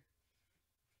Caesar.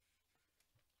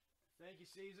 Thank you,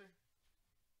 Caesar.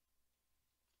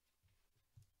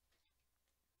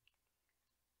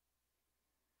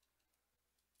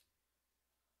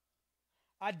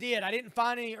 I did. I didn't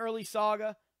find any early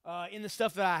Saga in the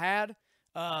stuff that I had.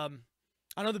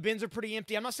 I know the bins are pretty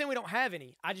empty. I'm not saying we don't have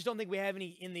any. I just don't think we have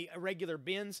any in the regular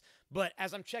bins. But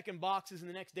as I'm checking boxes in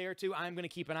the next day or two, I'm going to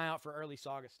keep an eye out for early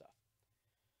Saga stuff.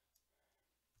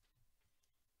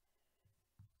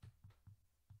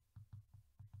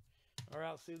 All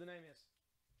right, let's see who the name is.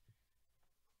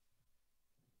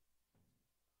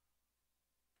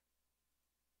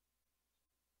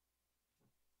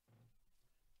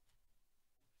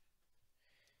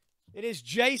 It is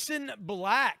Jason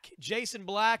Black. Jason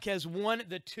Black has won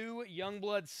the 2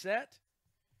 Youngblood set.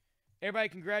 Everybody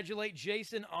congratulate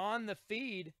Jason on the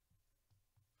feed.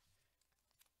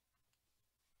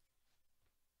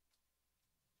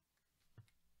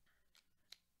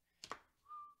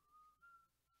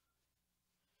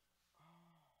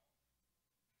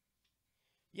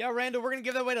 Yeah, Randall, we're going to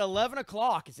give that away at 11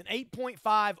 o'clock. It's an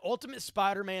 8.5 Ultimate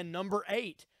Spider-Man number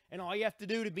 8. And all you have to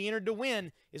do to be entered to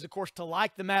win is, of course, to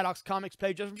like the Maddox Comics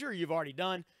page, as I'm sure you've already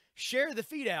done, share the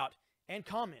feed out, and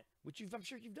comment, which I'm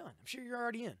sure you've done. I'm sure you're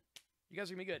already in. You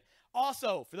guys are going to be good.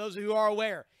 Also, for those who are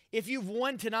aware, if you've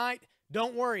won tonight,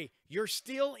 don't worry. You're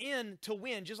still in to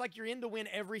win, just like you're in to win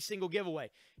every single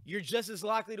giveaway. You're just as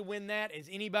likely to win that as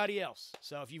anybody else.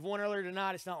 So if you've won earlier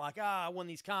tonight, it's not like, I won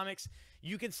these comics.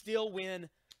 You can still win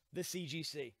the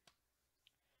CGC.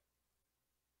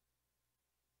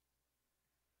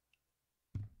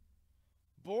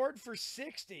 Board for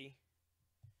 60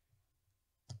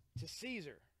 to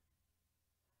Caesar.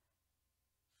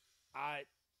 Okay.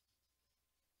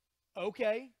 Not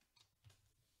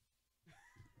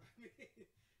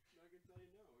gonna tell you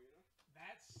no, you know?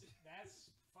 That's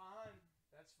fine.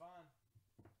 That's fine.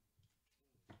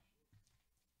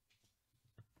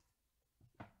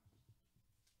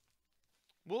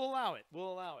 We'll allow it.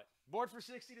 We'll allow it. Board for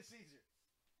 60 to Caesar.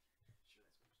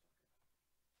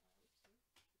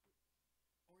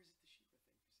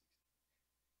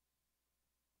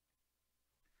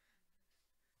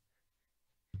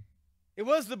 It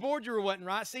was the board you were wanting,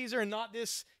 right, Caesar, and not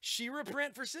this She-Ra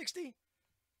print for 60?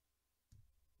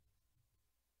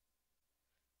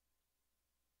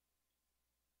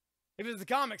 If it's the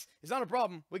comics, it's not a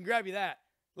problem. We can grab you that.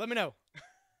 Let me know.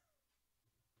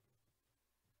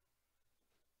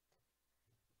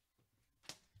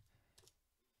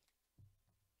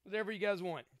 Whatever you guys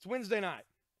want. It's Wednesday night.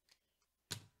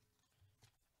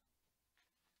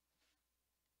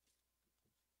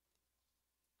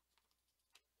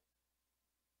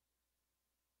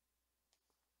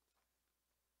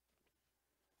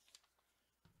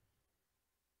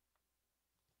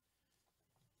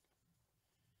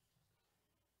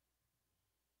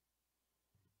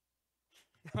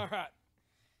 All right.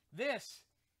 This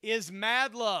is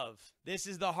Mad Love. This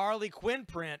is the Harley Quinn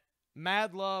print.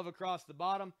 Mad Love across the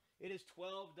bottom. It is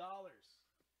 $12. $12 for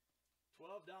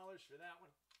that one.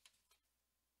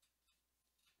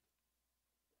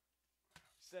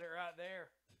 Set it right there.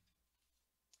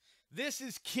 This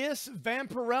is Kiss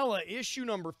Vampirella, issue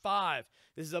number 5.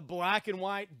 This is a black and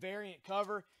white variant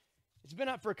cover. It's been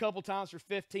up for a couple times for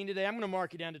 $15 today. I'm going to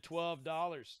mark it down to $12.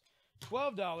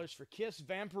 $12 for Kiss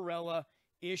Vampirella,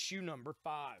 issue number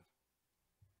 5.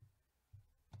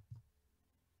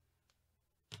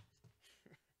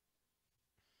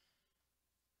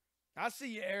 I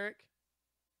see you, Eric.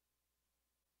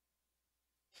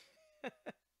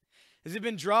 Has it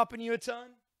been dropping you a ton?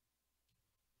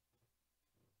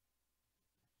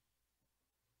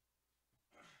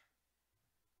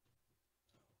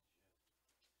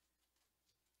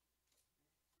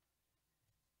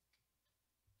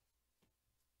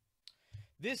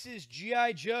 This is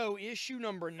G.I. Joe issue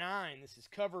number 9. This is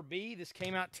cover B. This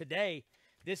came out today.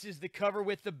 This is the cover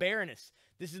with the Baroness.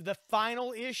 This is the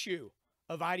final issue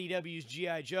of IDW's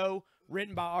G.I. Joe,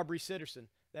 written by Aubrey Sitterson.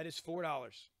 That is $4.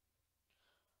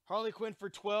 Harley Quinn for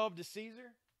 $12 to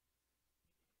Caesar.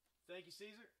 Thank you,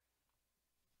 Caesar.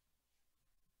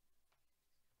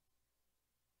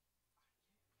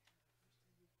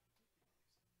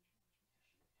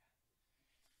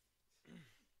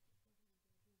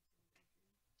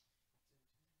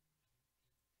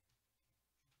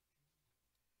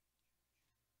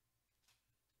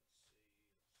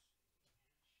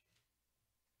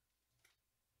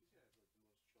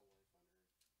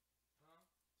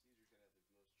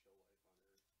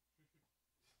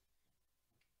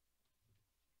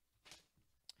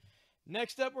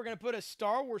 Next up, we're going to put a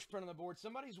Star Wars print on the board.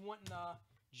 Somebody's wanting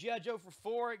G.I. Joe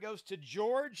for $4. It goes to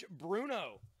George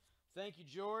Bruno. Thank you,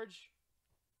 George.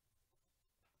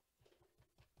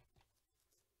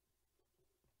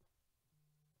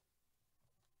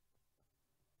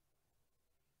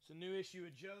 It's a new issue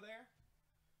of Joe there.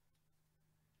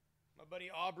 My buddy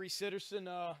Aubrey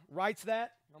Sitterson writes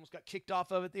that. Almost got kicked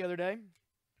off of it the other day.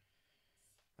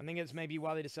 I think it's maybe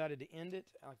why they decided to end it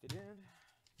like they did.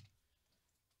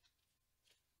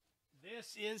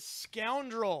 This is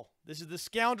Scoundrel. This is the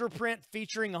Scoundrel print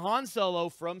featuring Han Solo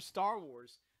from Star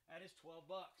Wars. That is $12.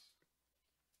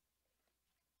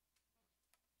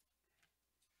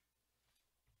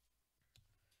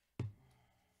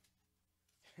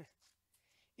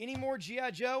 Any more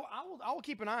G.I. Joe? I will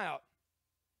keep an eye out.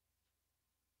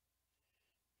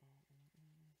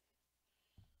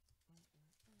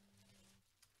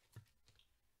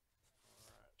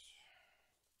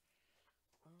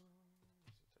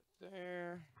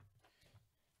 There.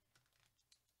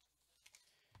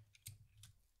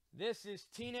 This is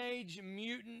Teenage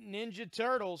Mutant Ninja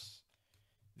Turtles.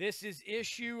 This is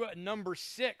issue number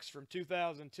 6 from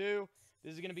 2002.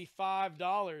 This is going to be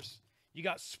 $5. You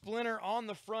got Splinter on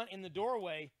the front in the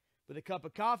doorway with a cup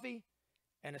of coffee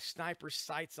and a sniper's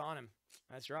sights on him.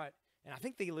 That's right. And I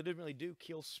think they legitimately do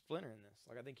kill Splinter in this.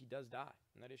 Like, I think he does die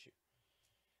in that issue.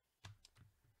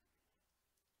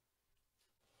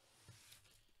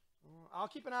 I'll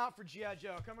keep an eye out for G.I.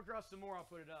 Joe. I'll come across some more, I'll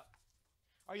put it up.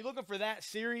 Are you looking for that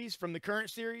series from the current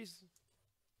series?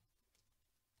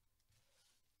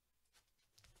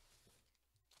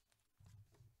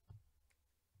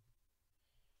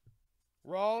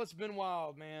 Raw, it's been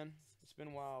wild, man. It's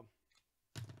been wild.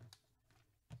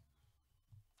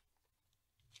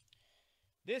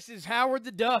 This is Howard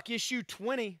the Duck, issue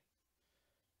 20.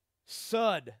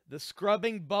 Sud, the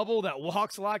scrubbing bubble that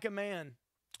walks like a man.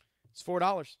 It's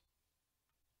 $4.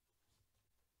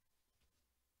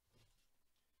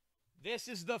 This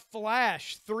is The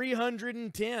Flash,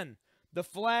 310. The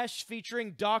Flash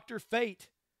featuring Dr. Fate.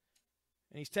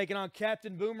 And he's taking on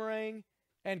Captain Boomerang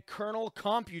and Colonel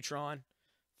Computron.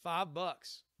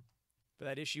 $5 for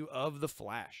that issue of The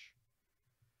Flash.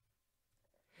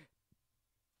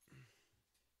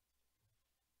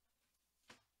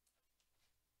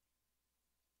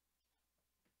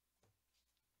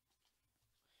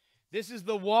 This is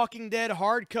the Walking Dead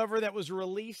hardcover that was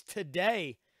released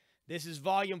today. This is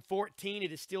volume 14.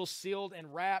 It is still sealed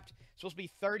and wrapped. It's supposed to be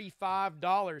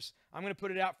 $35. I'm going to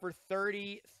put it out for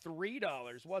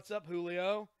 $33. What's up,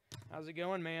 Julio? How's it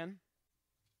going, man?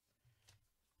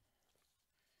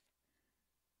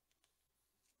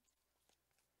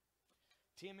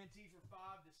 TMNT for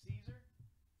 $5 to Caesar.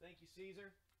 Thank you,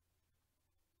 Caesar.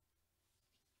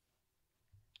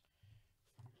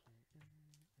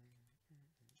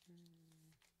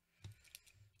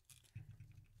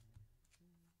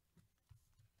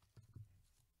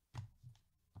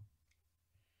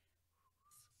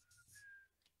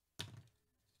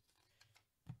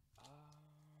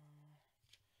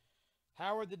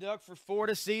 Howard the Duck for 4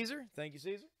 to Caesar. Thank you,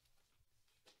 Caesar.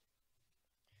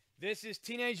 This is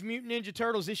Teenage Mutant Ninja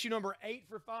Turtles, issue number 8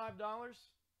 for $5.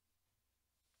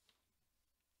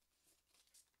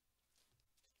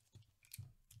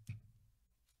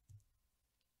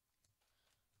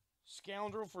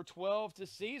 Scoundrel for 12 to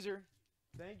Caesar.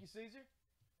 Thank you, Caesar.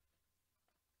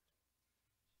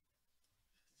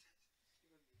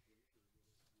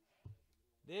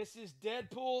 This is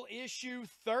Deadpool issue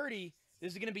 30.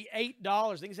 This is going to be $8.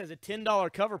 I think it says a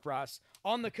 $10 cover price.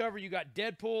 On the cover, you got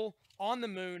Deadpool on the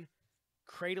moon,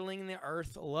 cradling the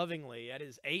earth lovingly. That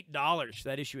is $8 for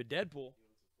that issue of Deadpool.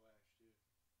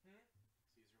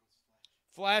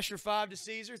 Flash for 5 to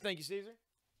Caesar. Thank you, Caesar.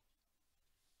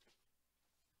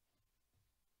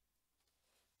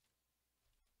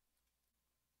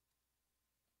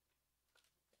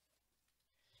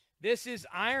 This is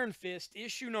Iron Fist,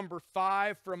 issue number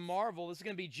 5 from Marvel. This is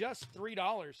going to be just $3.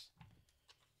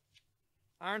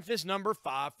 Iron Fist number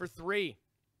 5 for $3.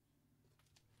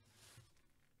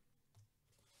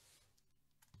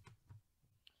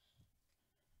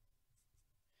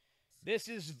 This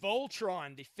is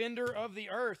Voltron, Defender of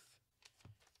the Earth,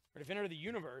 or Defender of the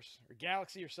Universe, or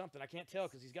Galaxy or something. I can't tell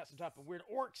because he's got some type of weird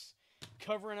orcs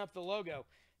covering up the logo.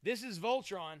 This is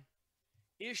Voltron,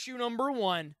 issue number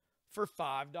 1 for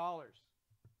 $5.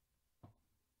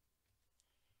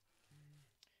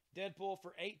 Deadpool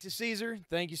for 8 to Caesar.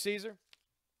 Thank you, Caesar.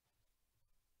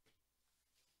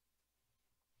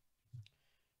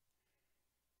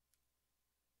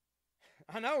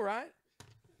 I know, right?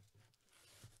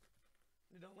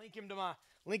 Don't link him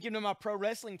to my pro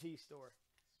wrestling tee store.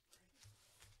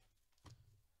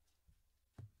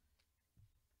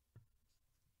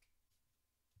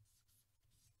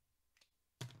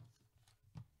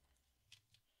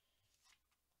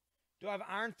 Do I have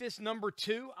Iron Fist number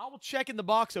 2? I will check in the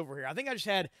box over here. I think I just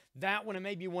had that one and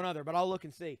maybe one other, but I'll look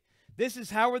and see. This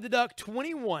is Howard the Duck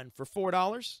 21 for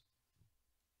 $4.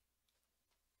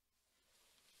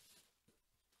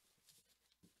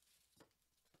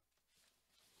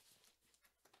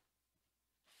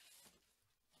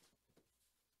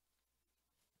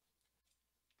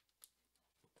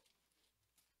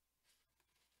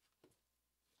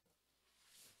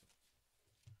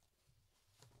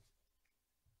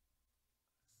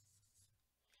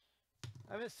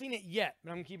 I haven't seen it yet,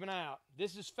 but I'm going to keep an eye out.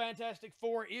 This is Fantastic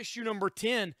Four, issue number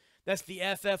 10. That's the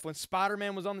FF when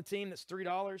Spider-Man was on the team. That's $3.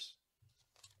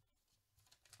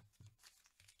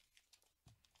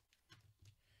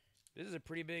 This is a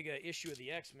pretty big issue of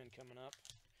the X-Men coming up.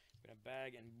 I'm going to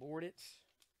bag and board it. It's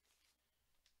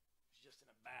just in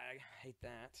a bag. Hate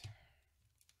that.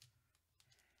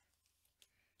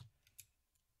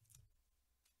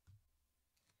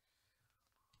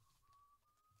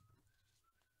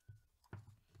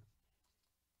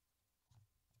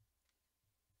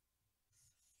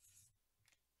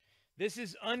 This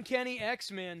is Uncanny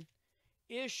X-Men,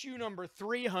 issue number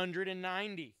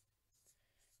 390.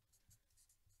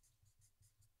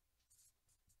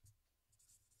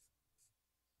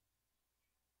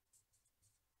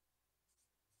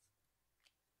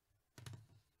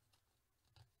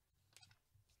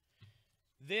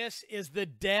 This is the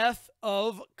death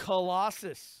of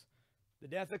Colossus. The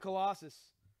death of Colossus.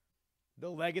 The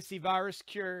legacy virus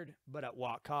cured, but at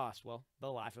what cost? Well,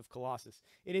 the life of Colossus.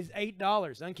 It is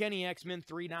 $8. Uncanny X-Men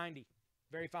 $3.90.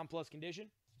 Very fine plus condition.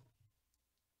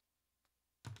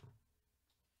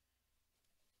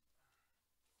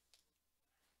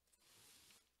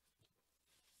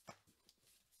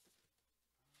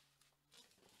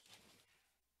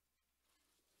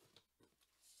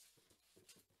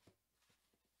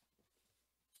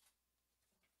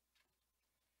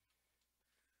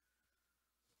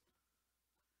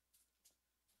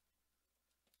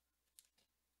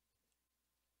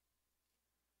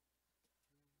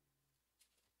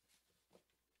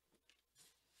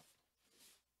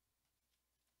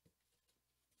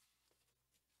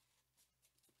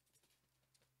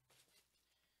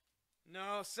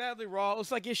 No, sadly, Raw. It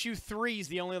looks like issue 3 is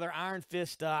the only other Iron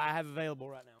Fist I have available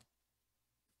right now.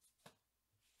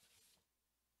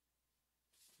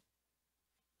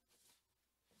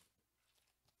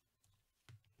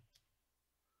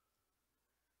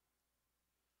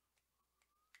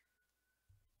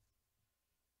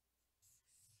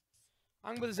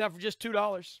 I'm going to put this out for just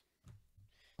 $2.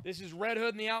 This is Red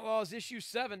Hood and the Outlaws, issue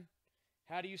 7.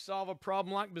 How do you solve a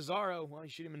problem like Bizarro? Well, you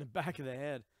shoot him in the back of the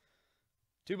head.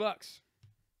 $2.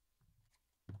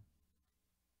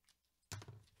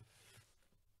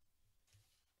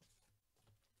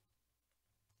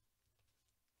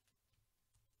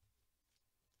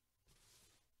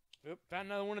 Oop, found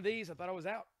another one of these. I thought I was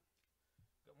out.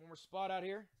 Got one more spot out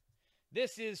here.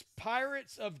 This is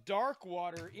Pirates of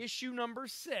Darkwater, issue number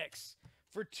 6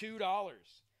 for $2.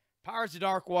 Pirates of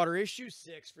Darkwater, issue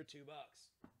 6 for $2.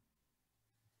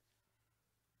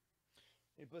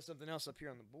 Let me put something else up here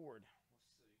on the board.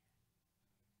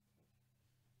 Let's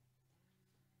see.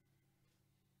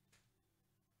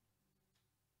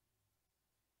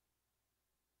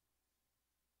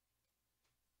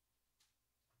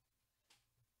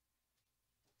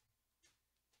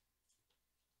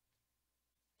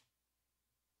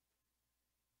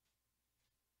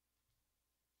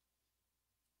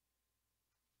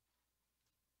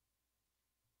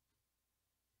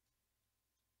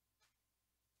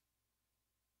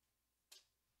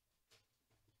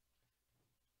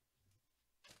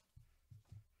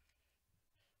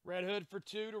 Red Hood for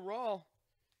 2 to Raw.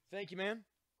 Thank you, man.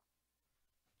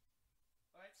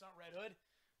 All right, it's not Red Hood.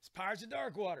 It's Pirates of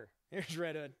Darkwater. Here's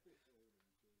Red Hood.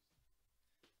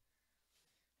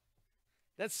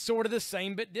 That's sort of the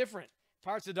same but different.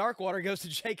 Pirates of Darkwater goes to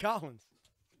Jay Collins.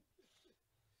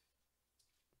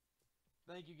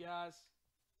 Thank you, guys.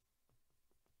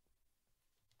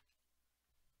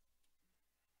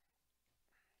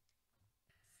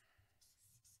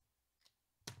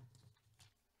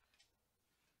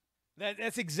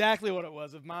 That's exactly what it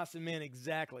was, of Mice and Men,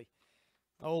 exactly.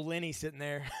 Old Lenny sitting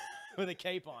there with a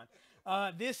cape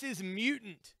on. This is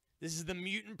Mutant. This is the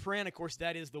Mutant print. Of course,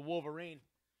 that is the Wolverine.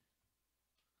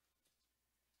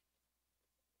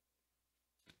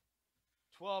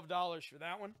 $12 for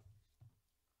that one.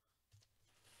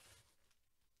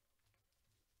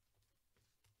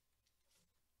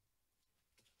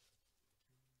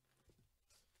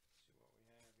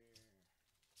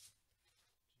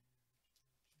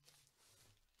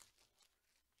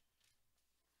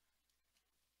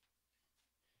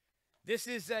 This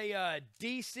is a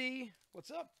DC.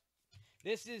 What's up?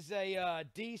 This is a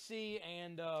DC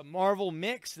and Marvel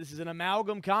mix. This is an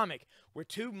amalgam comic where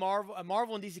two Marvel and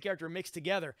DC character are mixed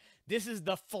together. This is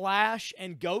the Flash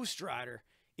and Ghost Rider.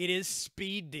 It is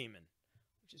Speed Demon,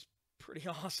 which is pretty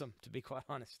awesome, to be quite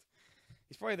honest.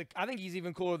 He's probably I think he's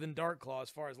even cooler than Dark Claw as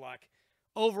far as like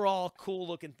overall cool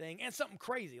looking thing and something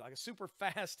crazy like a super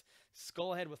fast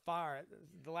skull head with fire.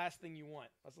 The last thing you want.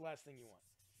 That's the last thing you want.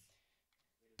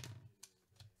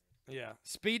 Yeah,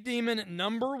 Speed Demon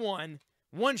number 1,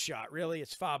 one shot. Really,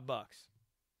 it's $5.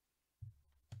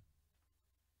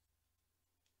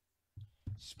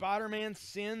 Spider-Man: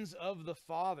 Sins of the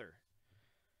Father.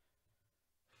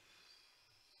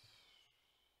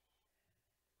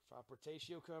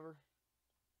 Portatio cover.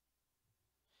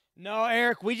 No,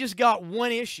 Eric, we just got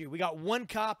one issue. We got one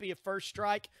copy of First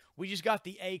Strike. We just got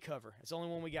the A cover. That's the only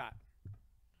one we got.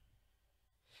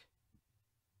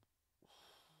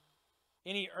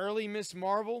 Any early Miss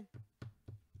Marvel?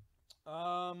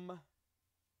 What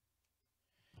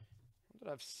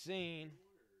I've seen.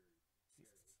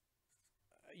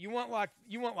 You want like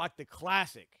the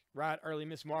classic, right? Early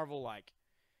Miss Marvel, like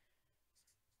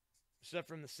stuff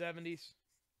from the 70s.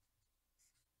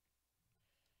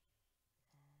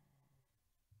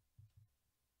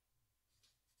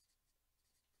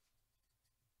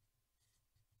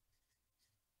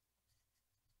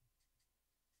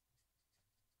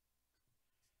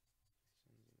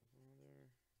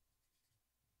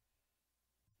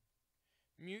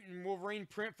 Mutant Wolverine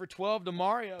print for 12 to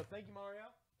Mario. Thank you, Mario.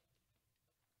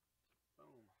 Boom.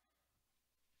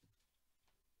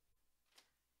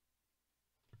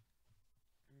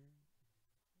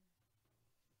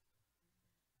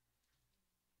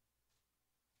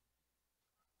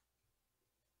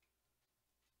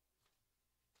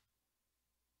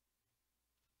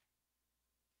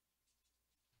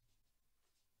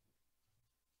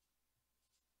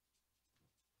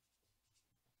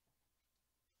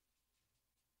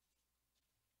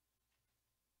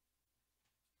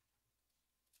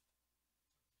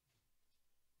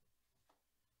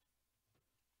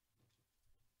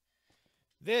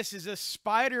 This is a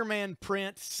Spider-Man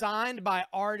print signed by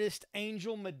artist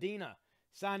Angel Medina.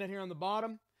 Signed it here on the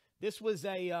bottom. This was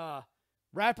a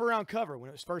wraparound cover when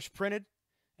it was first printed,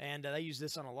 and they used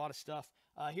this on a lot of stuff.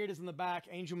 Here it is in the back.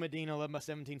 Angel Medina,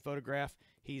 11x17 photograph.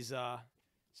 He's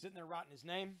sitting there writing his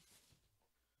name.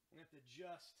 I'm going to have to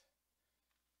adjust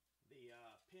the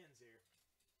pins here.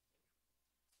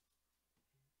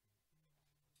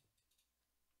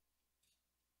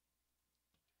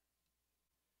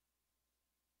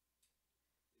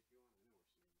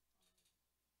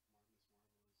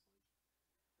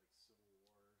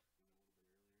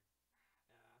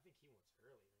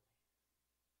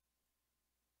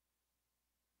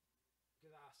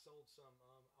 Because I sold some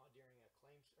during a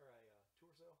claims or a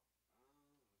tour sale,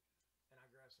 and I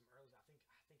grabbed some early. I think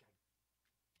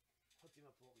Hooked him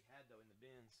up to what we had, though, in the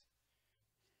bins.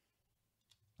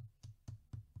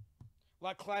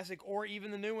 Like classic or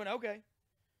even the new one? Okay.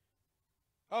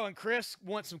 Oh, and Chris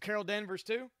wants some Carol Danvers,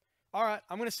 too? All right,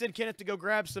 I'm going to send Kenneth to go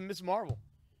grab some Miss Marvel.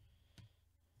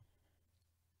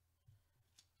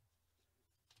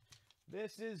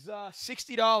 This is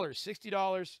 $60.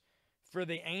 $60 for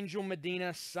the Angel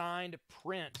Medina signed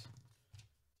print.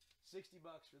 $60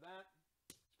 for that.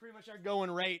 It's pretty much our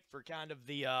going rate for kind of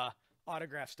the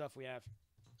autograph stuff we have.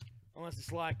 Unless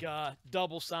it's like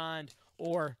double signed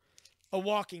or a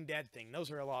Walking Dead thing.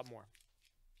 Those are a lot more.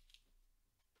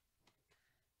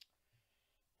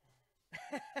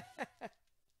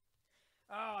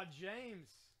 Oh, James.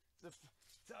 It's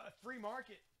a free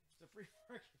market. It's a free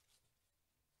market.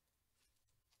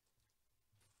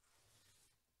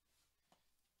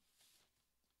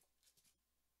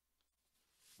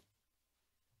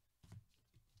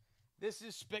 This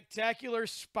is Spectacular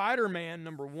Spider-Man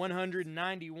number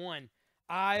 191.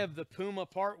 Eye of the Puma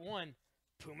Part 1.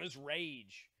 Puma's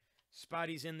Rage.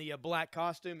 Spidey's in the black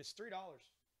costume. It's $3.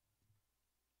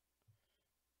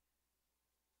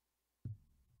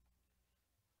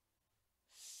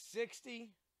 $60.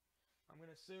 I'm going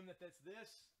to assume that that's this.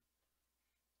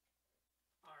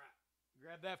 All right.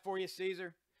 Grab that for you,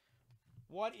 Caesar.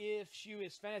 What if she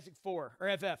is Fantastic Four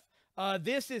or FF?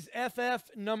 This is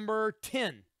FF number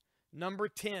 10. Number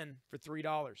 10 for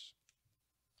 $3.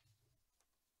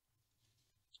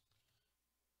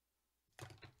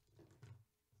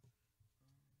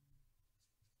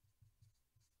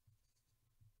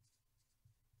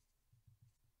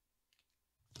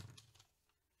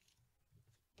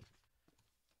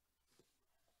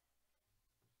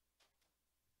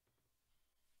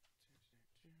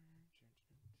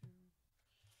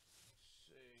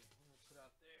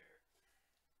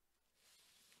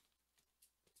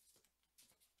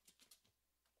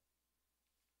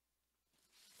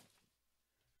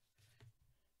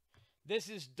 This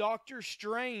is Doctor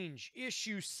Strange,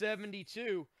 issue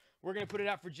 72. We're going to put it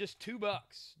out for just $2.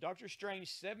 Doctor Strange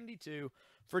 72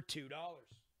 for $2. Now in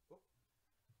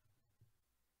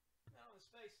the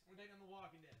space, we're taking on The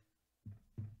Walking Dead.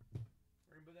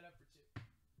 We're going to put that up for $2.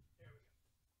 There we go.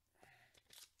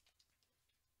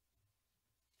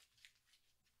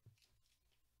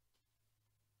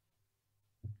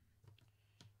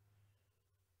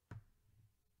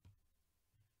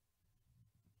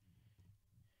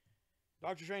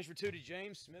 Doctor Strange for $2 to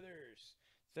James Smithers.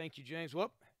 Thank you, James.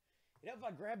 Whoop. You know if I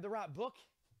grabbed the right book?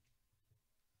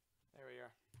 There we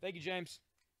are. Thank you, James.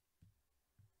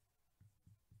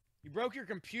 You broke your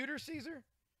computer, Caesar?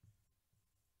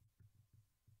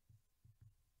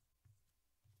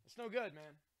 It's no good,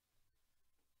 man.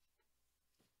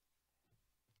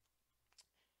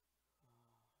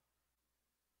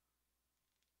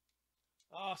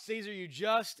 Oh, Caesar, you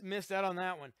just missed out on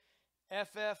that one.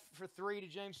 FF for $3 to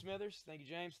James Smithers. Thank you,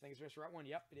 James. Thank you, it's the right one.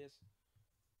 Yep, it is.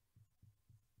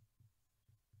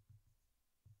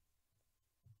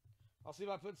 I'll see if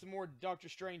I put some more Doctor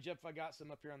Strange up if I got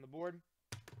some up here on the board.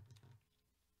 Let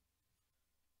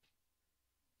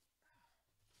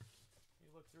me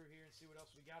look through here and see what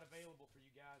else we got available for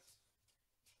you guys.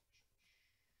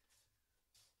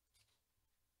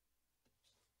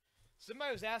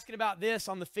 Somebody was asking about this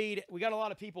on the feed. We got a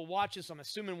lot of people watching, so I'm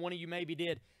assuming one of you maybe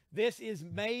did. This is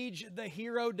Mage the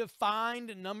Hero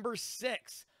Defined number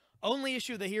 6. Only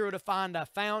issue of the Hero Defined I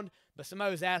found, but somebody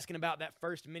was asking about that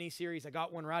first miniseries. I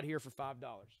got one right here for $5.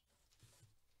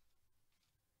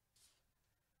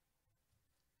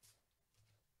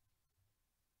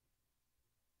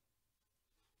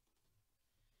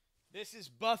 This is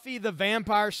Buffy the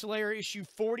Vampire Slayer issue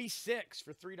 46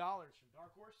 for $3 from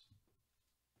Dark Horse.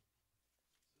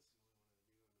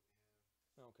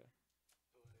 Okay.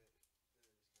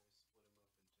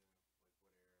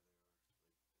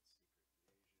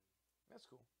 That's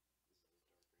cool.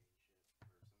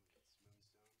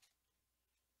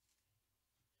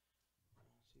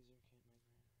 Caesar can't make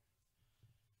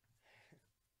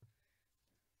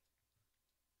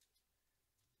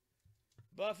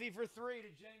Buffy for $3 to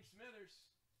James Smithers.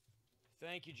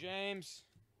 Thank you, James.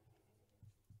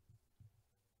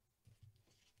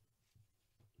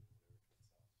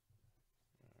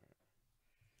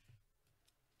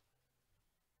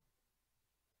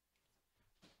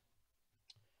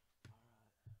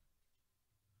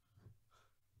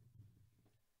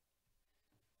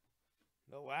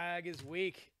 The lag is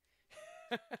weak.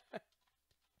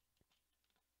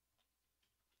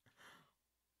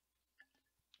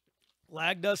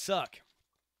 Lag does suck.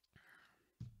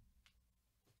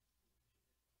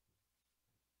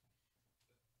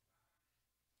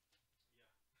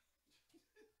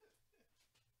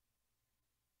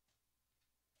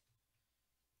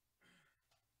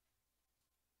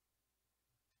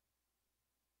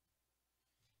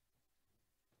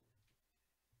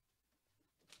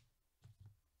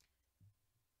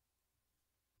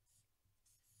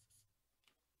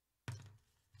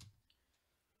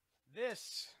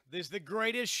 This is the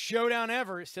greatest showdown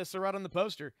ever. It says so right on the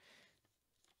poster.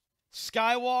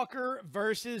 Skywalker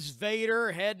versus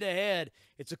Vader head to head.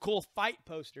 It's a cool fight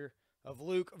poster of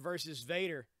Luke versus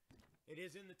Vader. It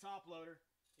is in the top loader.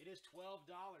 It is $12.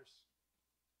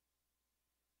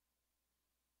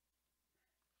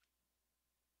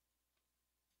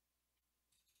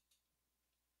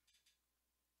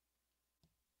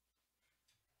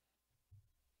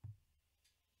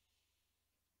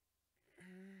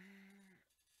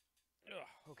 Ugh,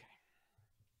 okay.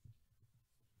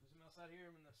 Something else out here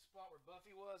in the spot where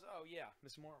Buffy was? Oh, yeah,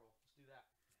 Miss Marvel. Let's do that.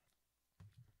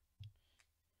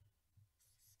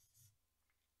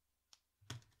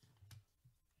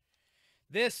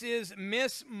 This is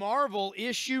Miss Marvel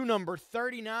issue number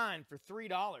 39 for $3.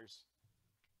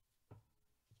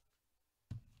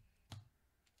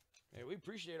 Hey, we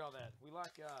appreciate all that. We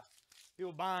like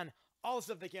people buying all the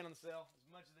stuff they can on the sale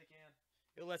as much as they can.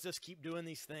 It lets us keep doing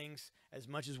these things as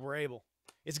much as we're able.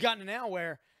 It's gotten to now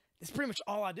where it's pretty much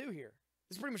all I do here.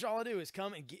 It's pretty much all I do is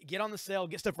come and get on the sale,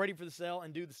 get stuff ready for the sale,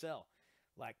 and do the sale.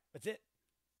 Like, that's it.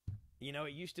 You know,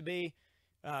 it used to be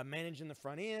managing the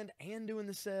front end and doing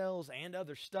the sales and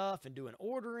other stuff and doing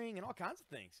ordering and all kinds of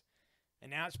things.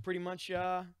 And now it's pretty much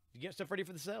get stuff ready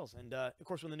for the sales. And, of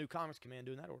course, when the new comics come in,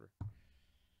 doing that order. And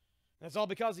that's all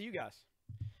because of you guys.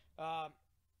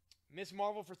 Miss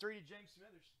Marvel for 3 to James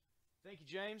Smithers. Thank you,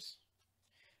 James.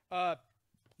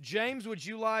 James, would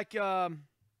you like...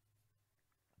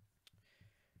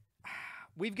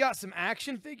 we've got some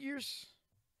action figures.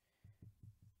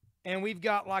 And we've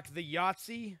got, like, the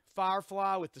Yahtzee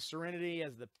Firefly with the Serenity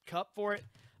as the cup for it.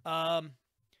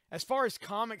 As far as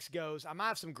comics goes, I might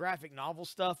have some graphic novel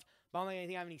stuff, but I don't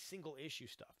think I have any single-issue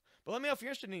stuff. But let me know if you're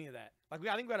interested in any of that. Like,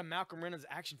 I think we got a Malcolm Reynolds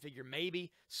action figure,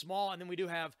 maybe, small, and then we do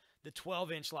have the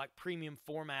 12-inch, like, premium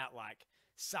format, like,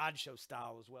 sideshow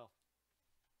style as well.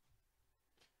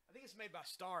 I think it's made by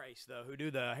Star Ace, though, who do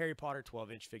the Harry Potter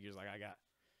 12-inch figures like I got.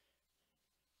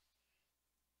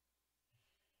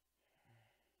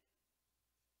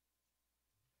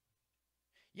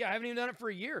 Yeah, I haven't even done it for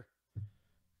a year.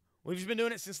 We've just been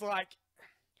doing it since, like,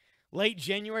 late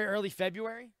January, early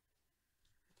February.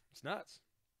 It's nuts.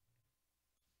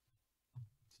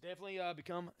 It's definitely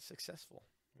become successful.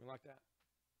 We like that.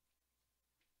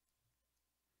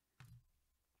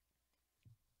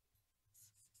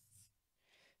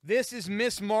 This is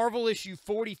Miss Marvel issue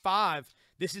 45.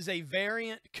 This is a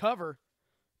variant cover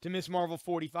to Miss Marvel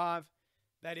 45.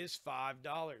 That is $5.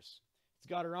 It's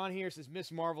got her on here. It says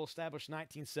Miss Marvel established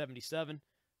 1977.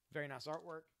 Very nice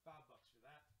artwork. $5 for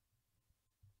that.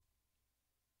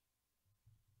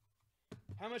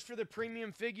 How much for the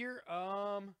premium figure?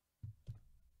 I'm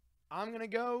going to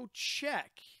go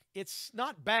check. It's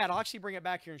not bad. I'll actually bring it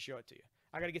back here and show it to you.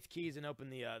 I got to get the keys and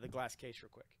open the glass case real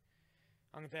quick.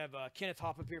 I'm going to have Kenneth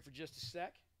hop up here for just a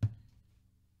sec. I'll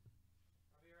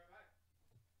be right back.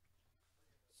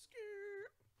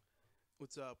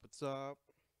 What's up? What's up?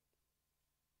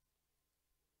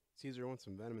 Caesar wants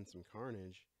some Venom and some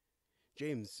Carnage.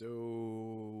 James,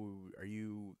 so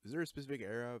is there a specific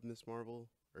era of Miss Marvel?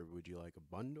 Or would you like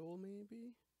a bundle,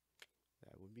 maybe?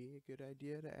 That would be a good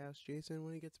idea to ask Jason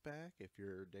when he gets back, if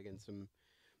you're digging some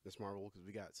Miss Marvel, because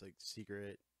we got like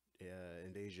Secret,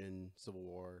 Invasion, Civil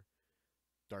War,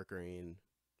 Dark Reign,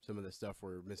 some of the stuff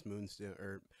where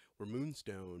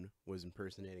Moonstone was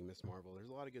impersonating Miss Marvel. There's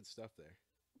a lot of good stuff there.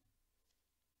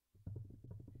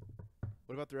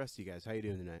 What about the rest of you guys? How you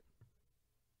doing tonight?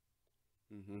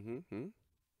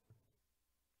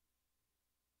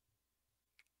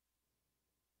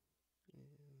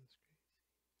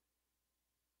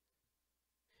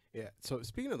 Yeah, so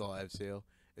speaking of the live sale,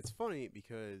 it's funny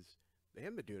because they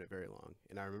haven't been doing it very long.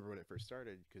 And I remember when it first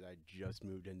started, because I just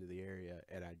moved into the area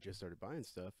and I just started buying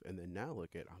stuff. And then now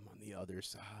look at, I'm on the other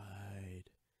side.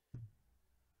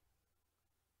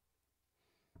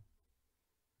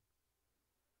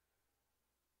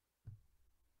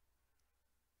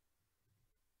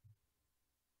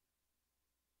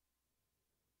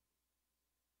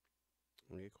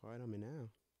 Don't get quiet on me now.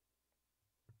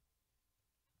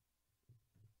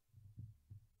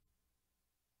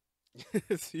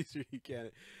 Caesar, you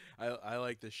can't. I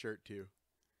like this shirt too.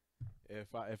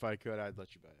 If I could, I'd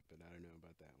let you buy it, but I don't know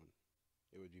about that one.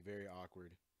 It would be very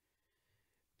awkward.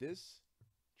 This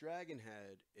dragon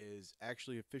head is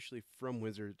actually officially from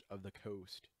Wizards of the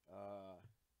Coast.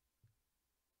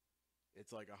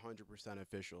 It's like 100%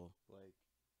 official. Like,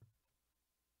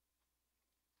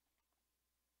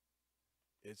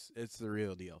 it's the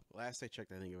real deal. Last I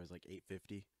checked, I think it was like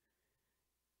 $8.50.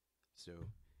 So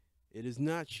it is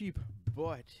not cheap,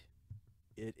 but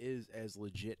it is as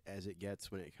legit as it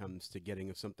gets when it comes to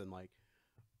getting something like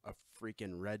a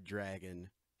freaking red dragon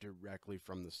directly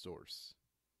from the source.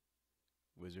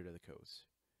 Wizard of the Coast.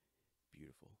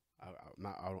 Beautiful. I'm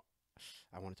not,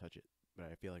 I want to touch it, but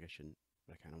I feel like I shouldn't.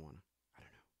 But I kind of want to. I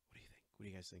don't know. What do you think? What do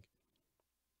you guys think?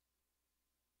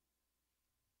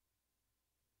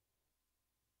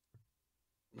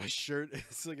 My shirt,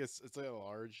 it's like a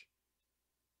large.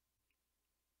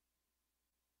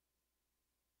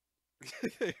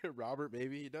 Robert,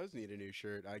 maybe he does need a new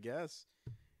shirt, I guess.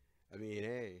 I mean,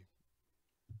 hey.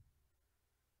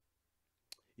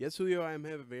 Yes, Julio, I am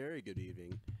have a very good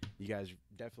evening. You guys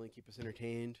definitely keep us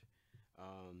entertained.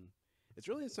 Um, it's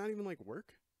not even like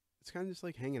work. It's kind of just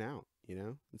like hanging out, you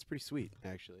know? It's pretty sweet,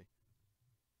 actually.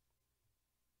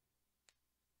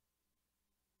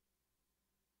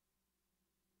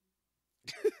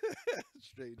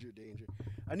 Stranger danger.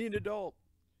 I need an adult.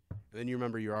 And then you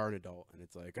remember you are an adult, and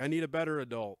it's like, I need a better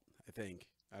adult, I think.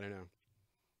 I don't know.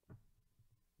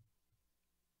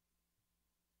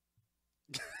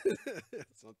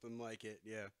 Something like it,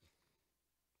 yeah.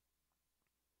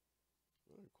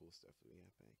 What other cool stuff do we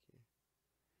have back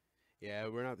here? Yeah,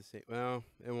 we're not the same. Well,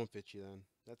 it won't fit you then.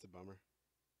 That's a bummer.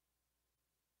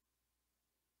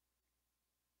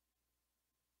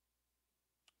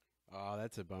 Oh,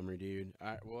 that's a bummer, dude.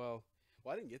 Well,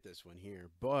 I didn't get this one here,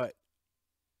 but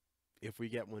if we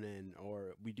get one in,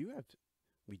 or we do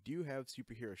have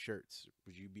superhero shirts.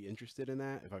 Would you be interested in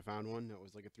that if I found one that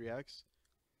was like a 3X?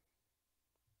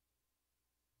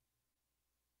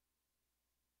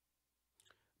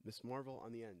 Miss Marvel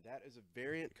on the end. That is a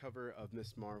variant cover of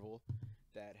Miss Marvel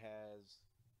that has.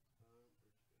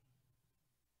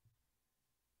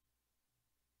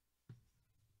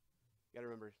 You gotta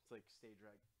remember, it's like stage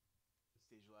right,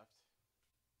 stage left.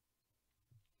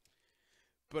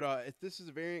 But if this is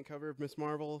a variant cover of Miss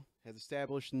Marvel, has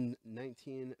established in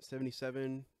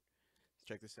 1977. Let's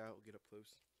check this out. We'll get up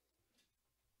close.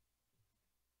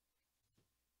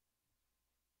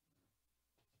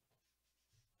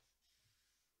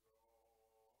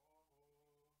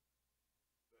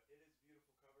 But it is a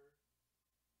beautiful cover.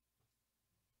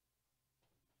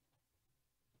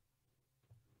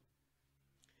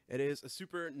 It is a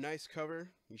super nice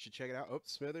cover. You should check it out. Oh,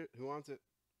 Smither, who wants it?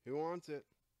 Who wants it?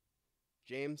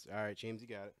 James. All right, James, you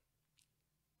got it.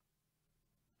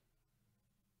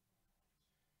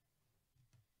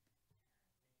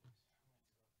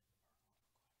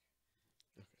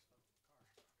 Okay.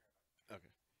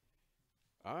 Okay.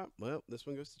 All right. Well, this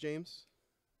one goes to James.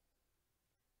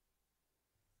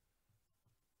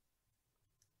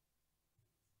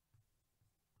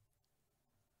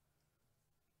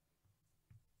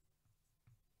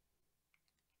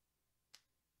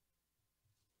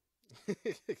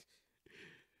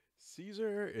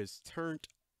 Caesar is turned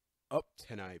up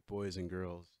tonight, boys and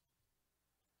girls.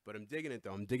 But I'm digging it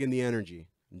though. I'm digging the energy.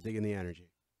 I'm digging the energy.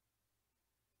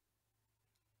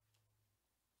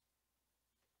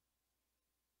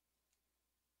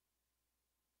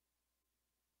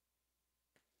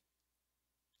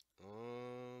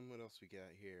 What else we got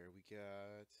here? We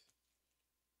got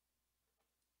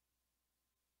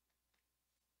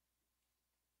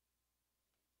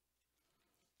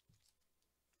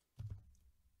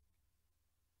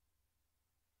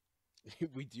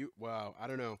we do. Wow, I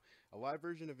don't know. A live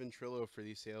version of Ventrilo for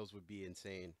these sales would be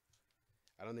insane.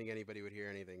 I don't think anybody would hear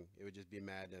anything. It would just be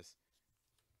madness.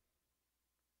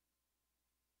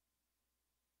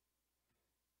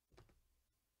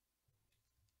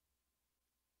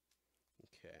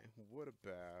 Okay, what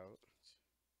about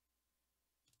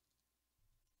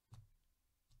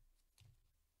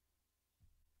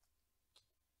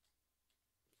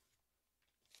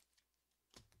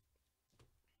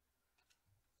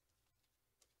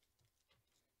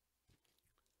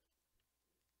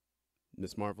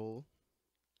Miss Marvel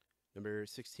number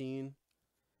 16?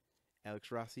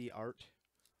 Alex Rossi art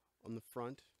on the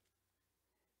front.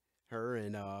 Her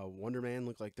and Wonder Man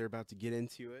look like they're about to get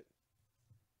into it.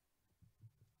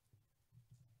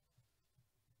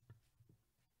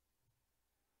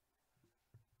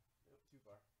 Nope, too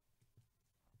far.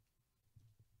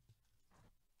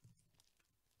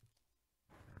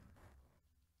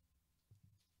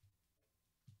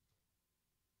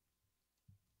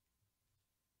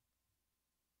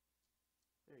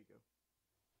 There you go.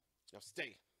 Now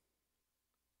stay.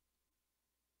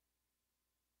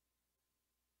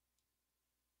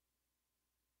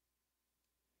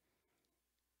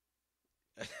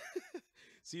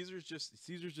 Caesar's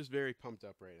just very pumped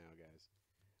up right now, guys.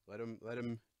 Let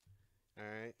him. All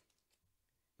right.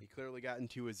 He clearly got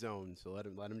into his zone, so let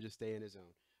him just stay in his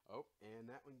zone. Oh, and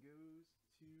that one goes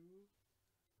to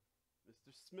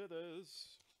Mr.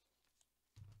 Smithers.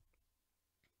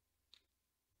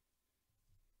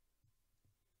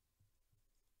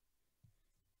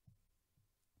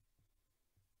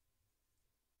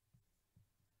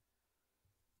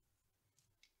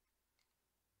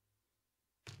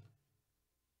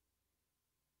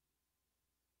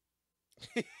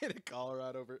 The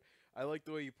Colorado. I like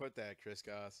the way you put that, Chris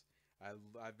Goss. I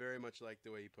very much like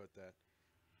the way you put that.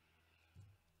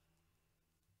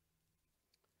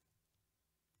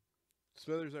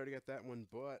 Smithers already got that one,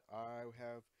 but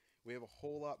we have a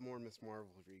whole lot more Miss Marvel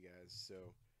for you guys, so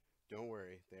don't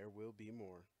worry, there will be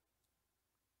more.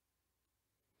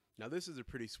 Now this is a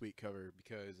pretty sweet cover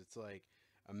because it's like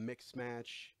a mix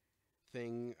match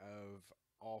thing of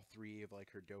all three of like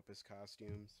her dopest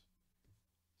costumes.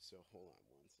 So hold on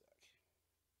one sec.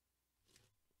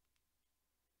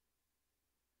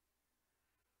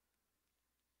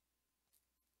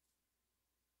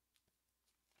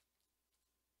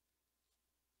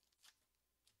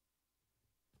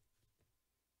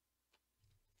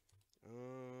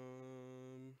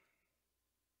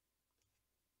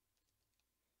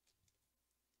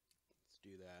 Let's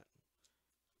do that.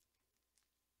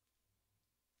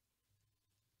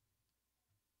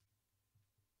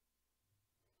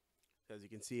 As you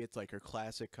can see, it's like her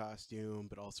classic costume,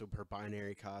 but also her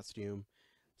binary costume.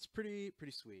 It's pretty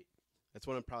sweet. That's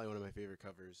probably one of my favorite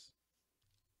covers.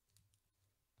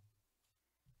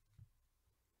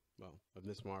 Well, of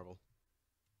Miss Marvel.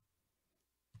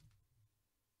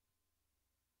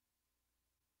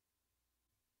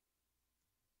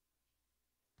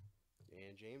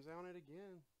 And James on it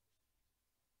again.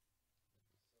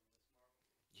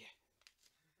 Yeah.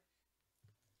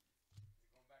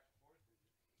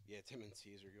 Yeah, Tim and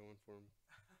Caesar going for him.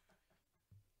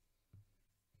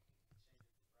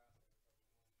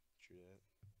 True that.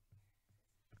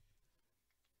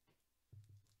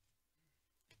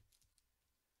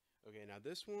 Okay, now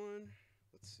this one,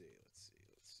 let's see here.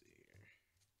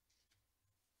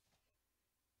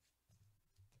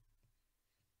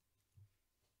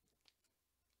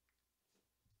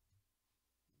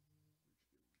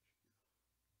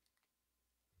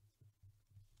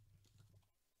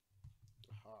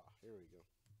 Aha, here we go.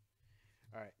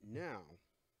 All right, now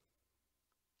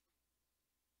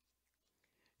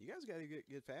you guys got to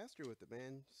get faster with it,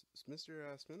 man.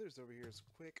 Mr. Smithers over here is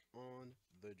quick on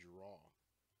the draw.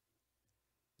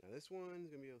 Now this one's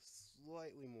gonna be a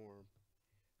slightly more,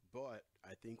 but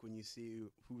I think when you see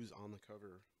who's on the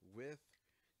cover with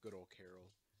good old Carol,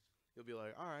 you'll be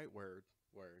like, all right, word,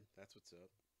 that's what's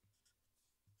up.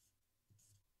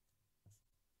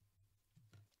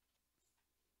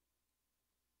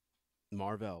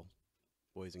 Marvel,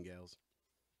 boys and gals.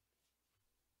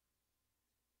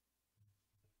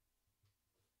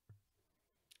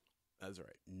 That's right.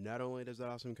 Not only does that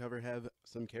awesome cover have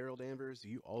some Carol Danvers,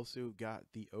 you also got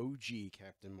the OG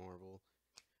Captain Marvel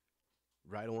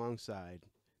right alongside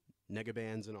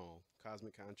Negabands and all,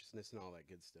 Cosmic Consciousness and all that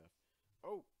good stuff.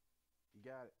 Oh, you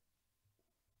got it.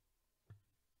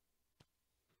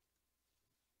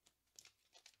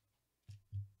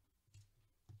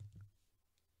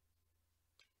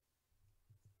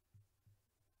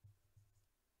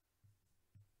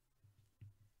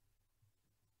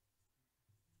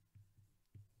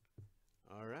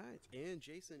 All right, and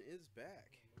Jason is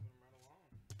back.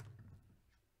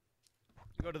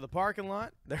 Go to the parking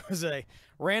lot. There was a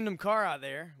random car out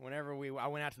there. Whenever I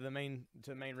went out to the main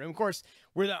room. Of course,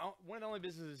 we're one of the only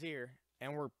businesses here,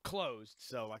 and we're closed.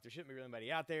 So like there shouldn't be really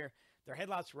anybody out there. Their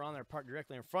headlights were on. They're parked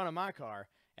directly in front of my car.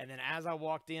 And then as I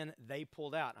walked in, they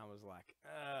pulled out, and I was like,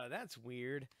 that's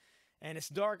weird. And it's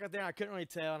dark out there. And I couldn't really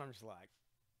tell, and I'm just like,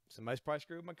 somebody's probably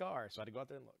screwed my car. So I had to go out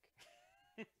there and look.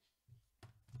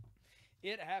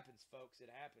 It happens, folks.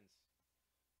 It happens.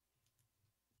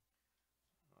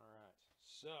 All right.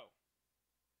 So.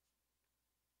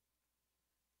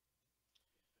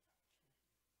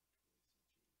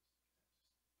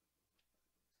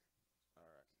 All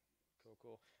right.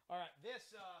 Cool. All right. This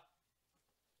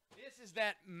is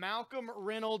that Malcolm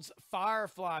Reynolds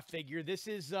Firefly figure. This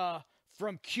is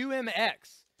from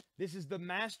QMX. This is the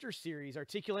Master Series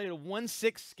articulated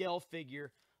 1/6 scale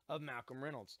figure of Malcolm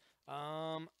Reynolds.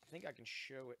 I think I can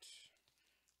show it.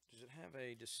 Does it have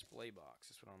a display box?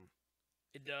 That's what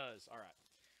it does. All right.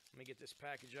 Let me get this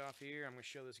package off here. I'm going to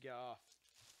show this guy off.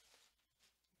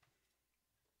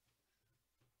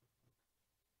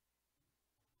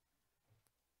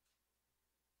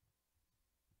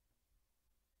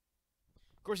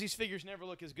 Of course, these figures never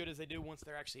look as good as they do once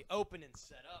they're actually open and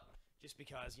set up, just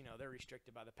because, they're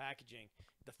restricted by the packaging.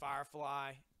 The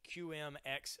Firefly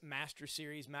QMX Master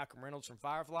Series Malcolm Reynolds from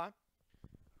Firefly.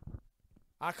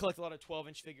 I collect a lot of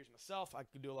 12-inch figures myself. I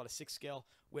could do a lot of 6 scale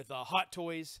with Hot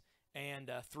Toys and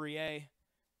 3A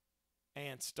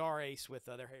and Star Ace with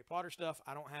their Harry Potter stuff.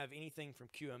 I don't have anything from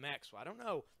QMX, so I don't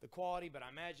know the quality, but I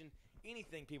imagine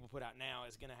anything people put out now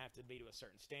is going to have to be to a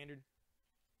certain standard.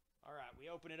 All right, we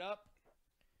open it up.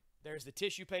 There's the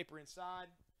tissue paper inside.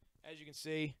 As you can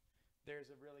see, there's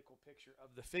a really cool picture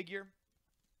of the figure.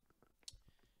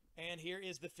 And here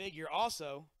is the figure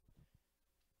also.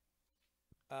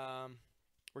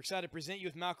 We're excited to present you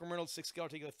with Malcolm Reynolds' 6-scale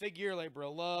articulate figure, Labor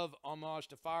of Love, homage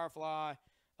to Firefly.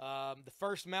 The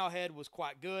first Mal head was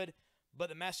quite good, but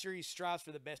the Master Series strives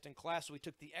for the best in class, so we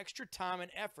took the extra time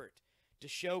and effort to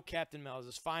show Captain Mal as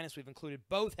his finest. We've included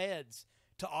both heads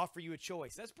to offer you a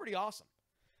choice. That's pretty awesome.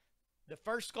 The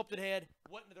first sculpted head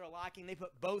wasn't to their liking. They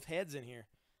put both heads in here.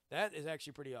 That is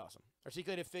actually pretty awesome.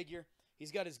 Articulated figure.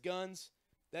 He's got his guns.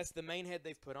 That's the main head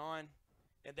they've put on.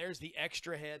 And there's the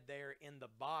extra head there in the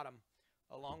bottom,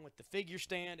 along with the figure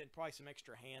stand and probably some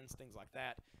extra hands, things like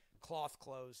that. Cloth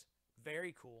close.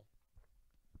 Very cool.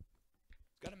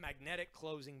 It's got a magnetic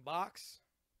closing box.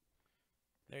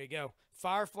 There you go.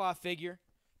 Firefly figure.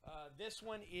 This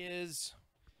one is,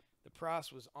 the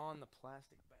price was on the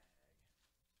plastic bag.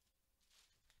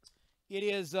 It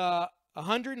is $150,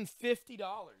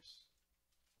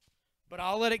 but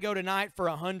I'll let it go tonight for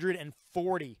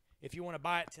 $140 if you want to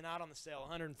buy it tonight on the sale.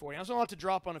 $140. That's a lot to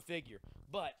drop on a figure,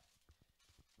 but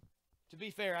to be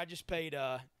fair, I just paid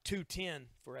 $210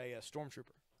 for a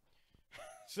Stormtrooper,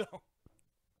 so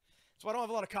that's why I don't have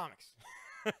a lot of comics.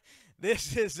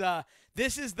 This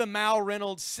is the Mal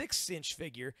Reynolds 6-inch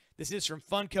figure. This is from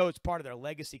Funko. It's part of their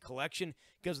Legacy collection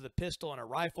because of the pistol and a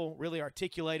rifle. Really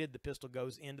articulated. The pistol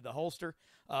goes into the holster.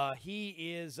 He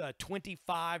is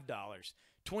 $25.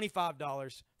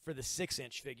 $25 for the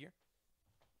 6-inch figure.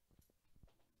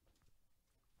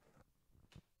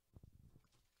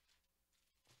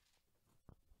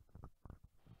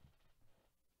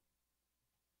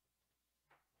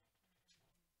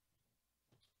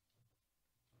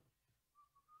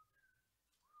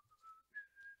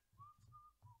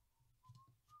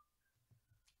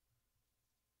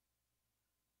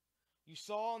 You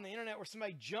saw on the internet where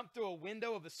somebody jumped through a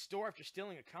window of a store after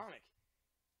stealing a comic.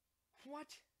 What?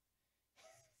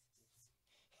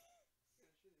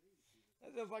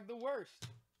 That sounds like the worst.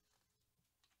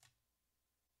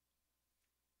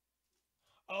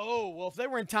 Oh, well, if they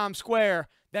were in Times Square,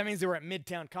 that means they were at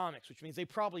Midtown Comics, which means they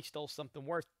probably stole something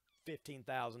worth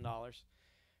 $15,000.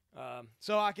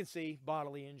 So I can see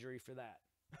bodily injury for that.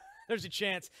 There's a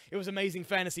chance it was Amazing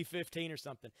Fantasy 15 or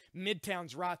something.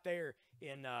 Midtown's right there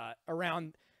in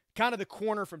around kind of the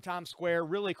corner from Times Square.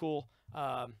 Really cool. There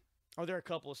are a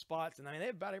couple of spots, and I mean, they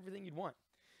have about everything you'd want.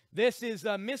 This is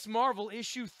Miss Marvel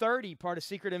issue 30, part of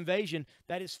Secret Invasion.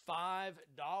 That is $5. $5 for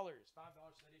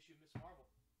that issue of Miss Marvel.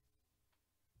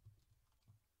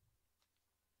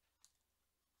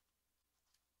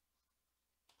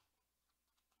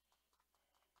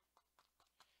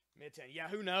 Midtown. Yeah,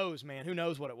 who knows, man? Who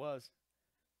knows what it was?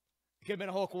 It could have been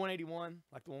a Hulk 181,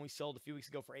 like the one we sold a few weeks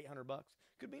ago for $800.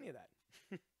 Could be any of that.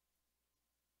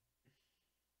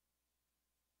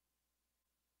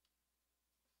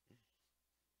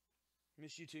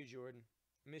 Miss you too, Jordan.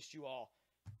 Missed you all.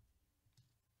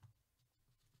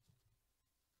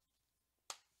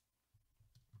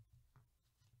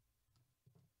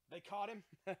 They caught him?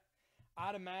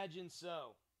 I'd imagine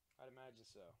so. I'd imagine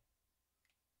so.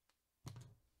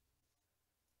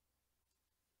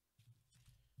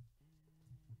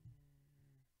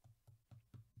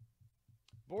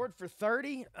 Board for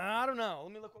 30? I don't know.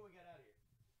 Let me look what we got out of here.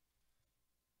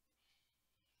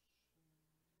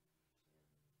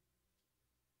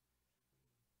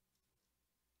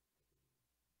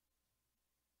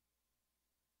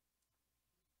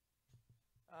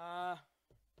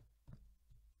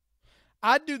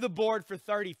 I'd do the board for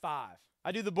 35.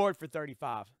 I do the board for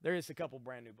 35. There is a couple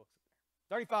brand new books up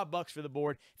there. $35 for the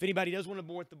board. If anybody does want to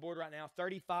board the board right now,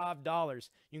 $35.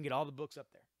 You can get all the books up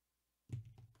there.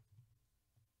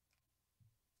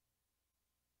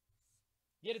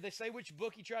 Yeah, did they say which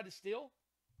book he tried to steal?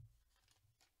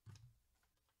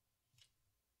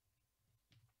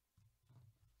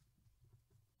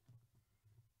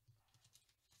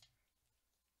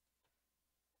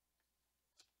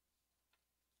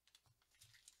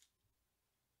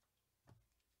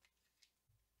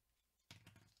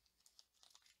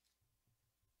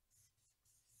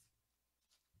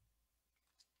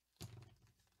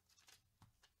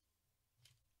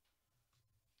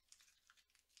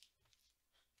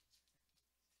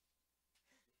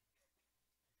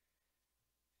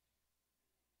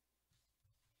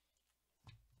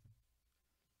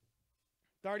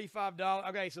 $35.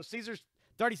 Okay, so Caesar's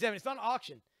 37. It's not an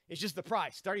auction. It's just the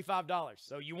price, $35.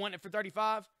 So you want it for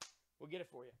 35? We'll get it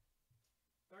for you.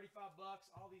 35 bucks.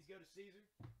 All these go to Caesar.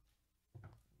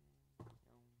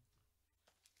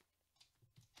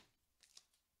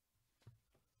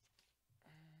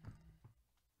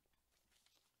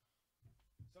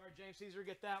 Sorry, James Caesar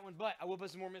get that one, but I will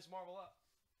put some more Miss Marvel up.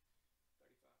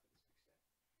 35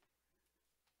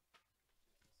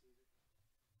 for this big stack.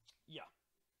 Yeah.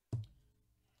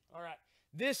 All right.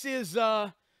 This is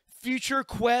Future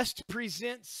Quest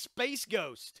presents Space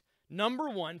Ghost,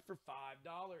 #1 for $5.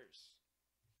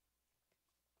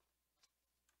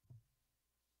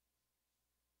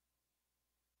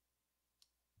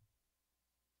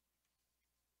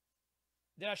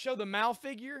 Did I show the Mal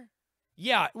figure?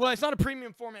 Yeah, well, it's not a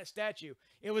premium format statue.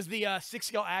 It was the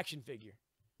 6-scale action figure.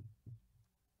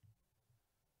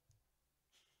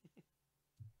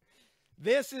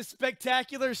 This is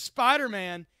Spectacular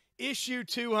Spider-Man issue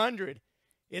 200.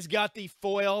 It's got the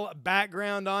foil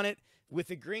background on it with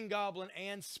the Green Goblin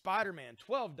and Spider-Man.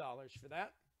 $12 for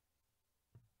that.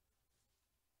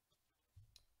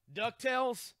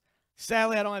 DuckTales.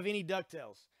 Sadly, I don't have any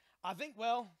DuckTales. I think,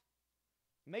 well,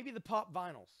 maybe the pop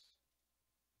vinyls.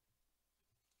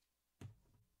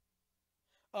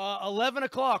 11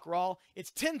 o'clock, Rawl. It's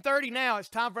 10:30 now. It's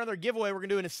time for another giveaway we're going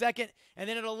to do in a second. And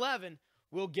then at 11,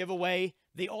 we'll give away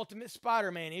the Ultimate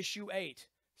Spider-Man issue 8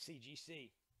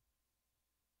 CGC.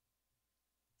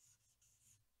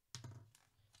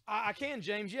 I can,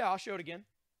 James. Yeah, I'll show it again.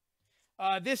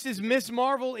 This is Miss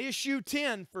Marvel issue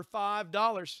 10 for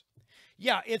 $5.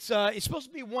 Yeah, it's supposed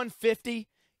to be $150.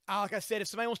 Like I said, if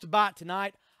somebody wants to buy it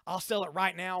tonight, I'll sell it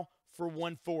right now for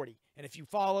 $140. And if you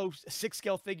follow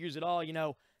 6-scale figures at all, you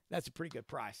know that's a pretty good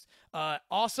price.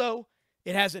 Also,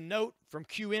 it has a note from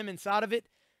QM inside of it.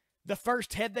 The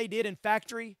first head they did in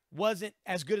factory wasn't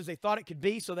as good as they thought it could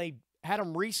be, so they had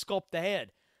them resculpt the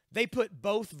head. They put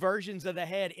both versions of the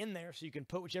head in there, so you can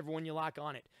put whichever one you like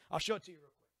on it. I'll show it to you real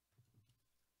quick.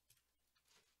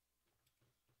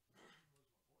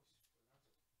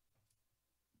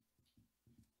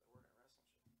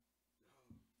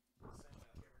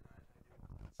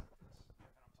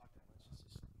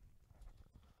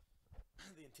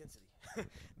 The intensity.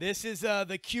 This is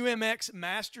the QMX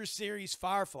Master Series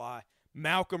Firefly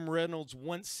Malcolm Reynolds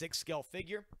 1/6 scale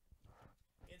figure.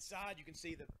 Inside, you can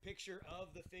see the picture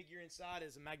of the figure inside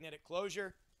is a magnetic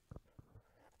closure.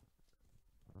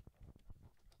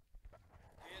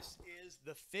 This is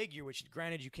the figure, which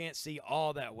granted you can't see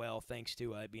all that well thanks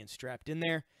to it being strapped in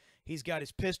there. He's got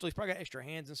his pistol. He's probably got extra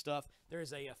hands and stuff. There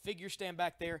is a figure stand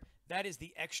back there. That is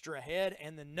the extra head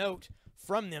and the note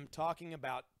from them talking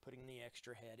about putting the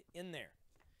extra head in there.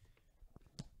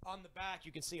 On the back,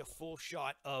 you can see a full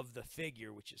shot of the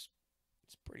figure, which is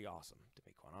it's pretty awesome, to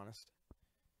be quite honest.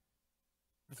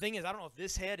 The thing is, I don't know if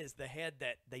this head is the head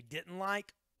that they didn't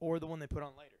like or the one they put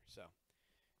on later. So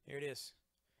here it is.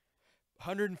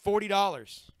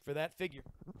 $140 for that figure.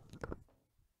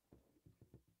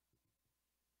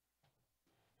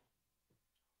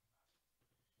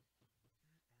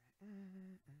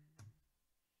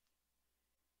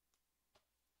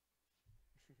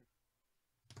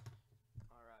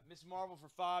 All right, Miss Marvel for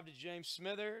 $5 to James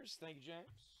Smithers. Thank you, James.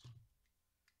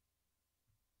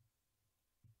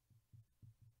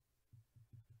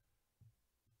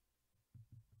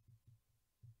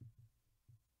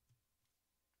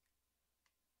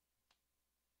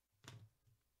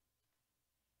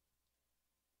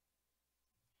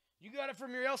 You got it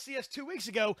from your LCS 2 weeks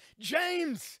ago.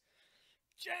 James!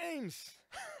 James!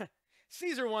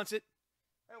 Caesar wants it.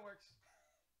 That works.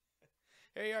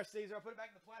 Here you are, Caesar. I'll put it back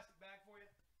in the plastic bag for you.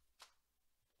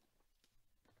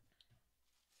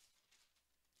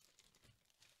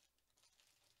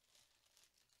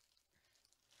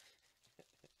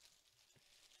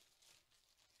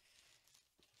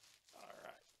 All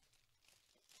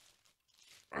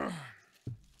right.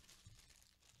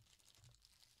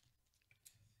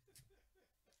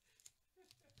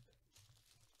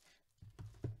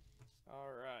 All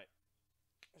right.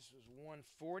 This was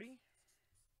 $140.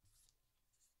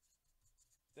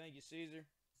 Thank you, Caesar.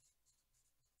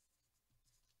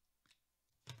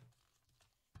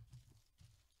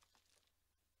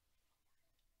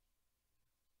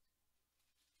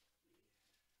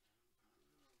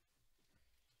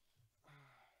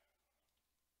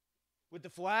 With the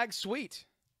flag, sweet.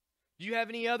 Do you have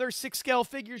any other 6-scale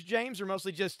figures, James, or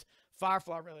mostly just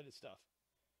Firefly-related stuff?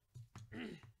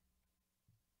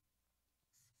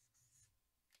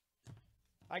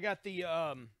 I got the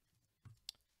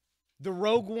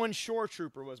Rogue One Shore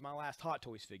Trooper was my last Hot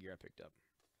Toys figure I picked up.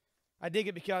 I dig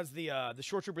it because the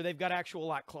Shore Trooper, they've got actual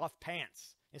like cloth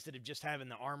pants instead of just having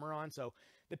the armor on, so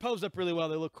they pose up really well.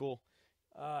 They look cool.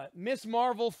 Miss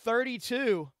Marvel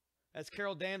 32. That's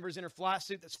Carol Danvers in her flight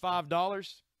suit. That's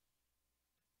 $5.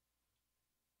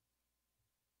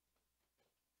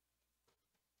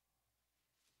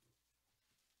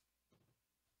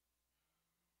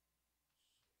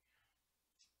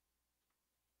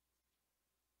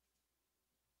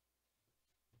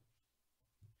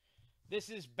 This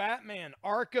is Batman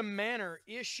Arkham Manor,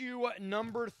 issue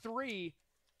number 3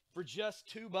 for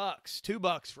just $2.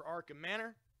 $2 for Arkham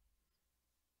Manor.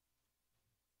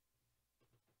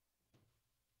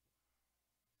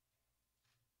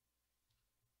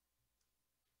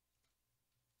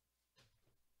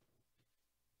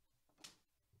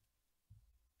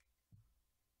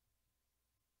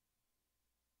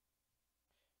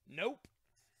 Nope.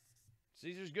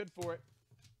 Caesar's good for it.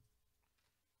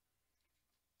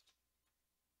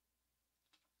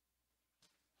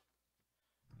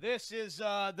 This is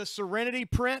the Serenity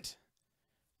print.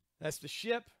 That's the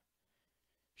ship.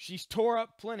 She's tore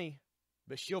up plenty,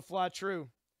 but she'll fly true.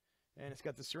 And it's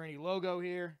got the Serenity logo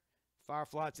here.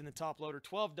 Firefly's in the top loader. $12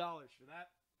 for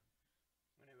that.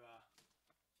 I'm going to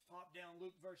pop down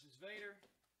Luke versus Vader.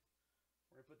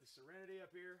 We're going to put the Serenity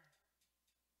up here.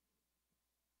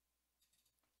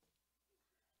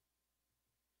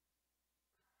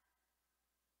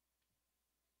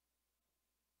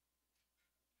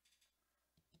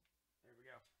 There we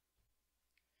go.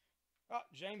 Oh,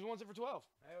 James wants it for 12.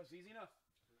 That was easy enough.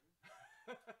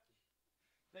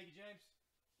 Thank you, James.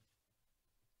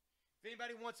 If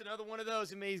anybody wants another one of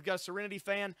those, and he's got a Serenity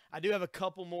fan, I do have a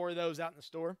couple more of those out in the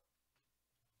store.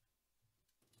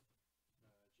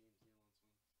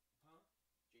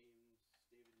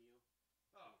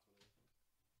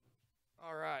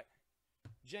 All right.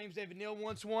 James David Neal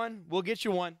wants one. We'll get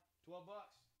you one. $12.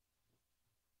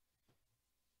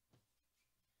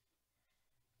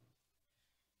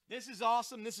 This is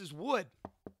awesome. This is wood.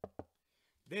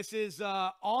 This is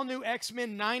all new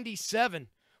X-Men 97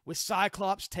 with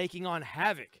Cyclops taking on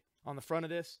Havoc on the front of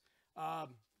this.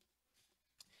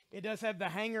 It does have the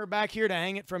hanger back here to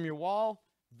hang it from your wall.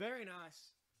 Very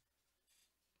nice.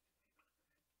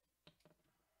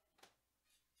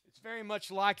 It's very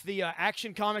much like the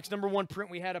Action Comics #1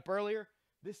 print we had up earlier.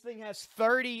 This thing has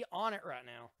 30 on it right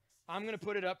now. I'm going to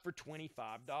put it up for $25.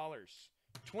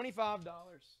 $25.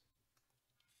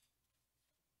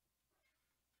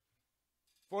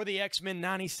 For the X-Men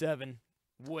 97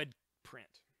 wood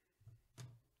print.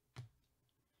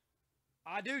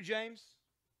 I do, James.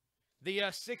 The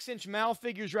 6-inch Mal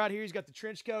figure's right here. He's got the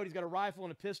trench coat. He's got a rifle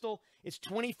and a pistol. It's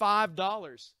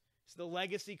 $25. It's the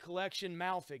Legacy Collection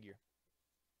Mal figure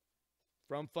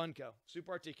from Funko.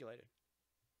 Super articulated.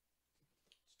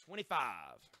 It's $25.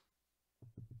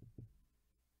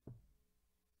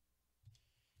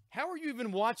 How are you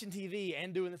even watching TV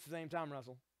and doing this at the same time,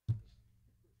 Russell?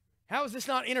 How is this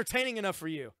not entertaining enough for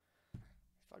you?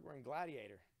 It's like we're in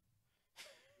Gladiator.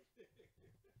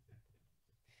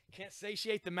 Can't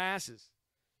satiate the masses.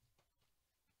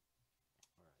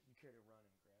 All right, you care to run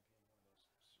and grab him one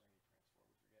of those Serenity prints before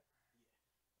we forget?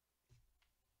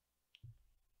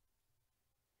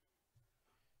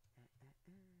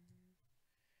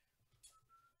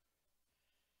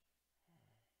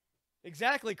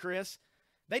 Exactly, Chris.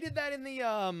 They did that in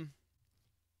the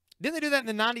didn't they do that in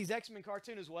the 90s X-Men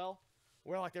cartoon as well?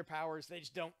 Where like their powers, they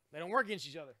don't work against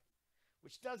each other.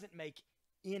 Which doesn't make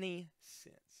any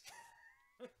sense.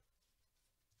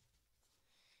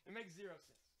 It makes 0 sense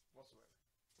whatsoever.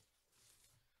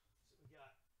 So we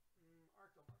got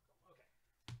Arkham. Okay.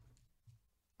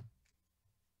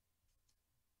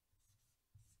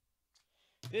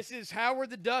 This is Howard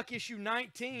the Duck issue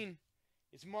 19.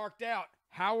 It's marked out.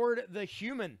 Howard the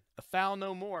Human, A Foul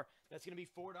No More. That's going to be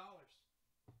 $4.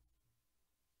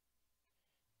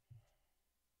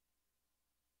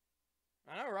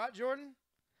 I know, right, Jordan?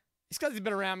 It's because he's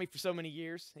been around me for so many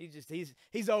years.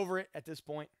 He's over it at this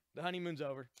point. The honeymoon's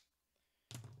over.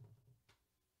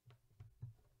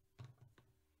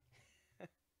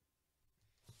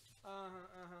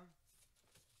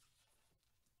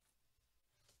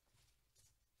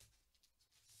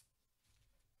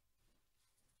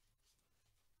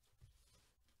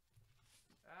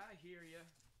 I hear you.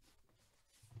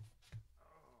 Oh,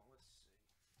 let's see.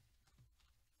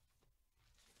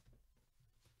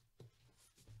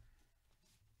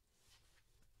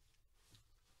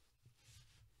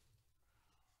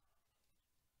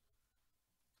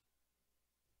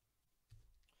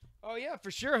 Oh, yeah, for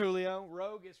sure, Julio.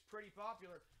 Rogue is pretty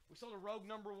popular. We sold a Rogue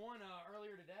 #1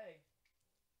 earlier today.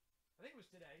 I think it was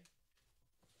today.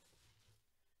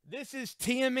 This is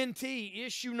TMNT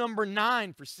issue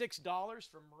 #9 for $6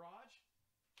 from Mirage.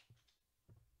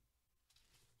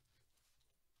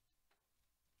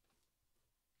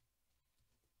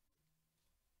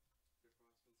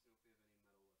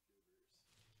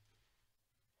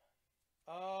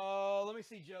 Let me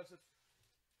see, Joseph.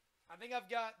 I think I've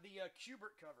got the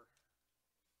Kubert cover.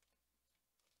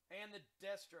 And the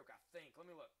Deathstroke, I think. Let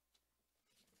me look.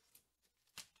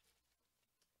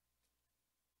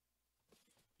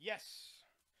 Yes.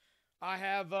 I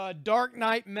have Dark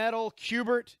Knight Metal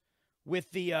Cubert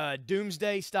with the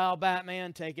Doomsday style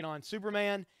Batman taking on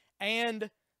Superman,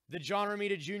 and the John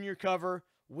Romita Jr. cover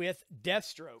with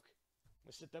Deathstroke.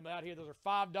 We'll set them out here. Those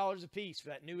are $5 a piece for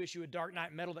that new issue of Dark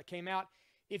Knight Metal that came out.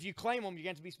 If you claim them, you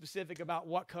have to be specific about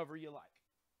what cover you like.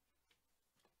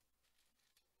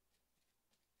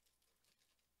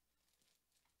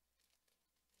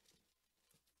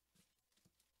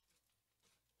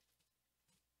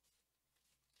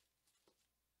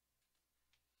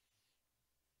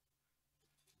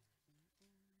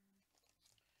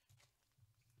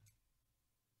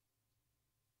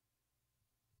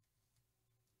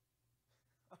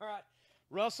 All right.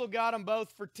 Russell got them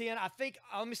both for 10. I think,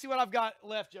 let me see what I've got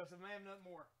left, Joseph. I may have nothing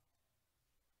more.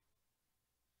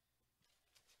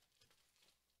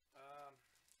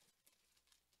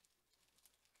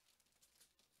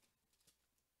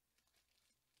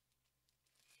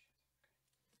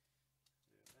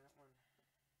 That one.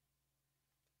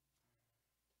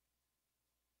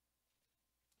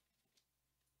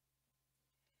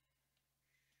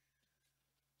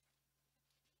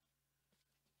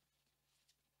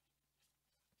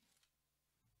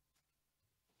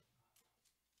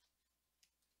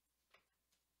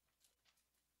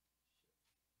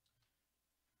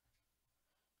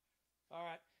 All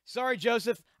right. Sorry,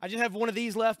 Joseph. I just have one of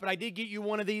these left, but I did get you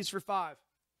one of these for 5.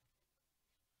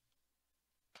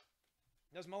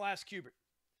 That's my last Cubert.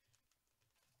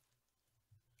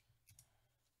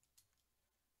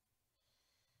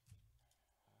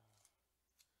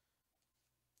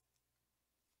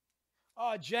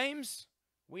 James,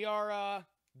 we are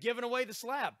giving away the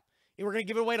slab. And we're going to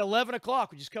give it away at 11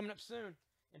 o'clock, which is coming up soon.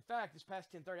 In fact, it's past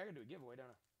 10:30. I got to do a giveaway, don't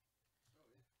I?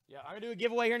 Yeah, I'm going to do a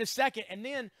giveaway here in a second. And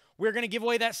then we're going to give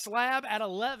away that slab at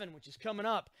 11, which is coming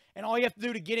up. And all you have to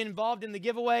do to get involved in the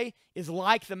giveaway is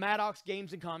like the Maddox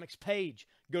Games and Comics page.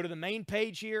 Go to the main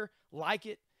page here, like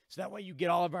it, so that way you get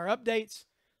all of our updates.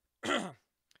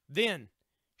 Then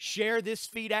share this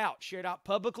feed out. Share it out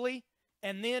publicly.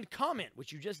 And then comment,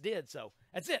 which you just did. So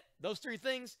that's it. Those 3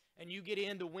 things, and you get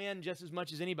in to win just as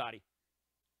much as anybody.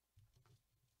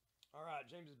 All right,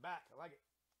 James is back. I like it.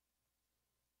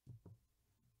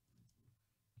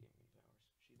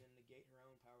 She then negate her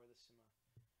own power with some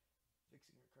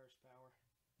fixing her cursed power.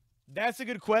 That's a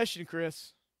good question,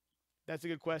 Chris. That's a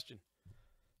good question.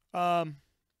 I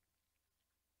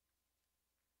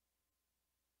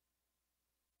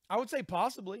would say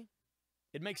possibly.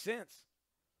 It makes sense.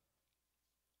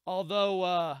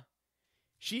 Although,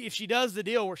 if she does the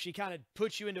deal where she kind of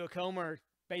puts you into a coma or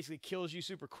basically kills you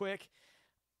super quick,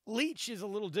 Leech is a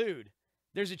little dude.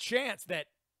 There's a chance that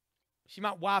she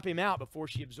might wipe him out before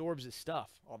she absorbs his stuff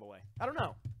all the way. I don't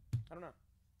know.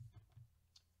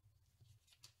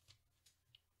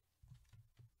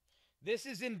 This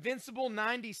is Invincible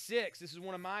 96. This is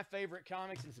one of my favorite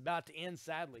comics, and it's about to end,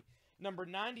 sadly. Number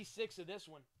 96 of this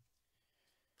one.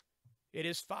 It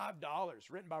is $5.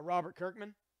 Written by Robert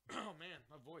Kirkman. Oh, man,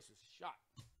 my voice is shot.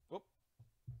 Whoop.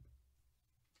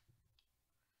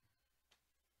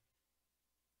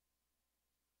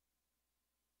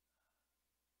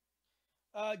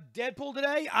 Deadpool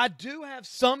today. I do have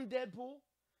some Deadpool.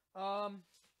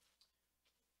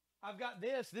 I've got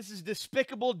this. This is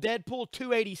Despicable Deadpool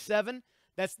 287.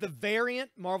 That's the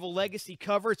variant Marvel Legacy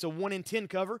cover. It's a 1 in 10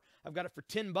 cover. I've got it for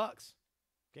 $10.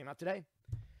 Came out today.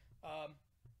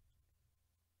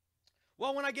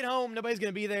 Well, when I get home, nobody's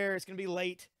going to be there. It's going to be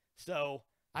late. So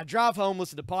I drive home,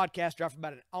 listen to podcasts, drive for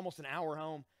about almost an hour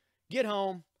home. Get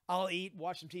home, I'll eat,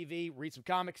 watch some TV, read some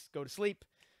comics, go to sleep.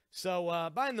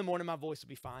 So by in the morning, my voice will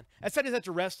be fine. That's how it is at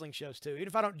the wrestling shows, too. Even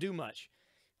if I don't do much,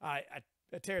 I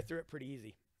tear through it pretty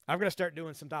easy. I'm going to start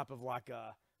doing some type of like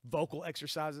vocal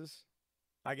exercises,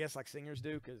 I guess like singers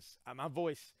do, because my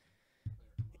voice,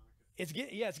 it's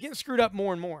getting screwed up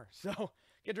more and more. So got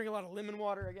to drink a lot of lemon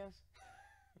water, I guess.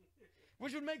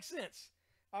 Which would make sense.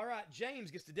 All right, James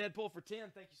gets the Deadpool for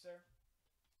 10. Thank you, sir.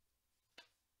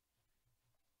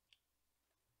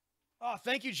 Oh,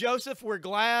 thank you, Joseph. We're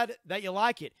glad that you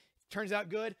like it. Turns out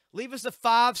good. Leave us a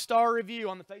 5-star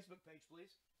review on the Facebook page, please.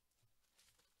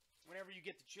 Whenever you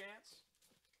get the chance.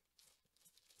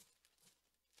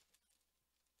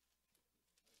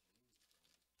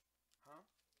 Huh?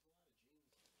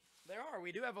 There are.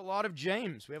 We do have a lot of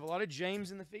James. We have a lot of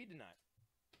James in the feed tonight.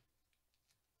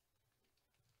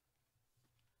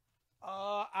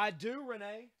 I do,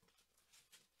 Renee.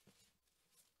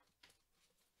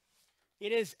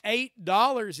 It is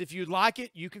 $8. If you'd like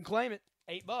it, you can claim it.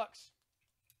 $8.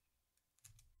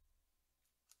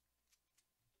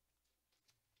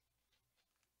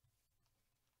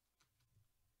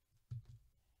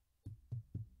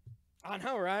 I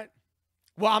know, right?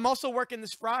 Well, I'm also working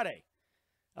this Friday.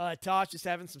 Tosh is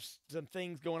having some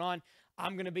things going on.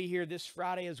 I'm going to be here this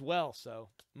Friday as well. So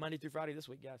Monday through Friday this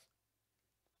week, guys.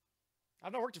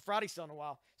 I've not worked a Friday sale in a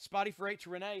while. Spotty for 8 to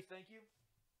Renee. Thank you.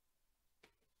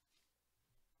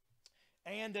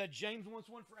 And James wants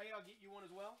one for 8. I'll get you one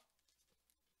as well.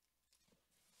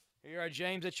 Here you are,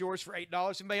 James. That's yours for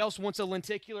 $8. Somebody else wants a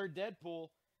lenticular Deadpool.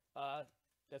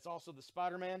 That's also the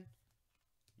Spider-Man.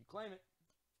 You claim it.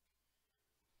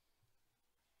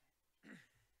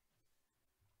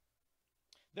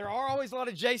 There are always a lot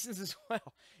of Jasons as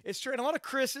well. It's true. And a lot of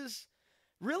Chris's.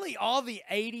 Really, all the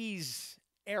 80s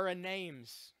era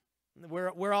names.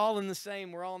 We're all in the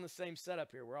same. We're all in the same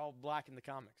setup here. We're all black in the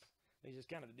comics. It's just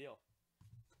kind of the deal.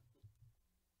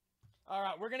 All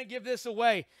right, we're going to give this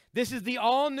away. This is the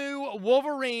all-new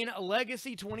Wolverine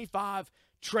Legacy 25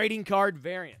 trading card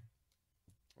variant.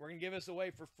 We're going to give this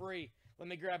away for free. Let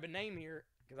me grab a name here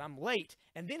because I'm late.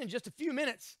 And then in just a few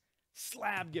minutes,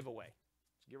 slab giveaway.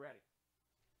 So get ready.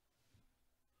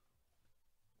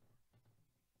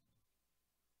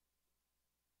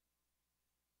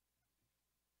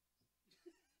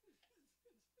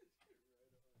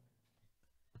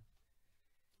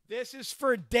 This is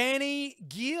for Danny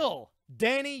Gill.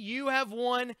 Danny, you have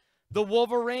won the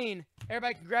Wolverine.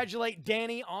 Everybody congratulate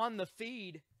Danny on the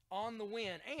feed, on the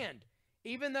win. And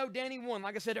even though Danny won,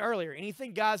 like I said earlier,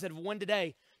 anything guys that have won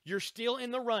today, you're still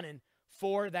in the running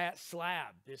for that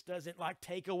slab. This doesn't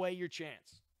take away your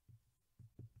chance.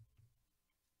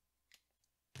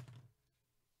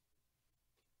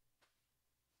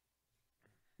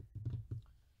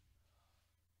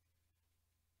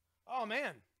 Oh,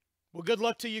 man. Well, good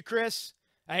luck to you, Chris.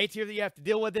 I hate to hear that you have to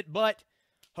deal with it, but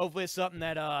hopefully it's something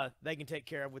that they can take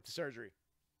care of with the surgery.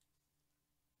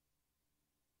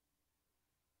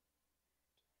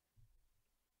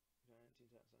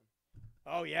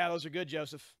 Oh, yeah, those are good,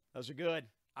 Joseph. Those are good.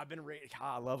 I've been reading.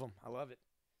 I love them. I love it.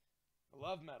 I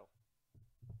love metal.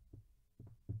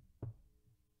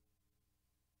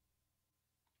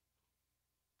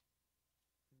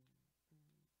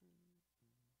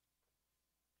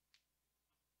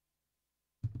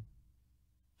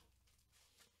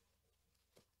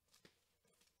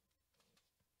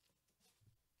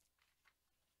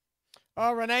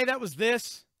 Oh, Renee, that was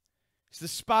this. It's the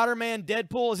Spider-Man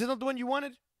Deadpool. Is this not the one you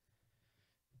wanted?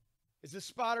 Is the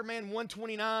Spider-Man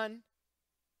 129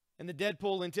 and the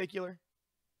Deadpool lenticular?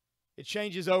 It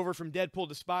changes over from Deadpool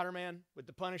to Spider-Man with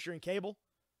the Punisher and Cable.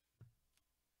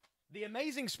 The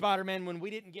Amazing Spider-Man, when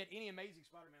we didn't get any Amazing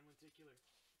Spider-Man lenticular,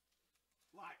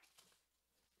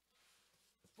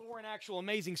 for an actual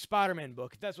Amazing Spider-Man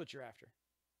book, if that's what you're after.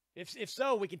 If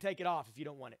so, we can take it off if you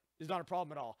don't want it. There's not a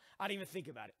problem at all. I didn't even think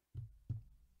about it.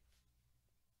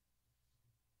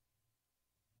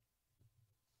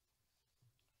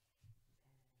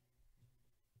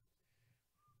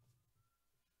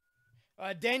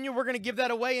 Daniel, we're going to give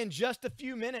that away in just a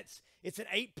few minutes. It's an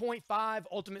 8.5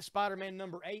 Ultimate Spider-Man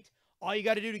number 8. All you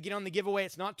got to do to get on the giveaway,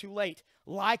 it's not too late.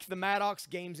 Like the Maddox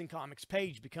Games and Comics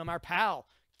page. Become our pal.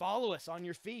 Follow us on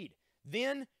your feed.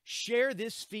 Then share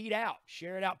this feed out.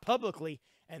 Share it out publicly.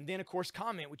 And then, of course,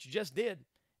 comment, which you just did.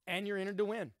 And you're entered to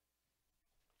win.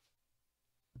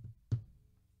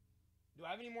 Do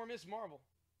I have any more Miss Marvel?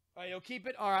 All right, you'll keep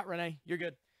it? All right, Renee, you're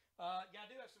good. Yeah, I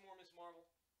do have some more Miss Marvel.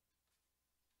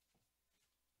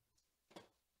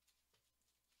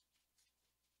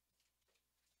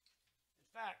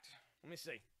 In fact, let me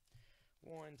see.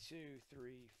 1, 2,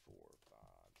 3, 4, 5,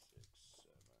 6, 7,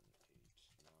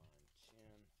 8, 9,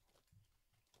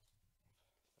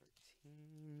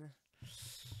 10,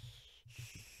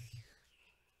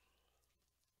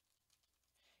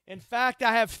 13. In fact,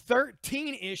 I have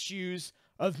 13 issues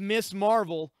of Miss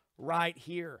Marvel right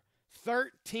here.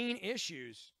 13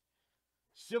 issues.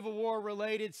 Civil War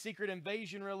related, Secret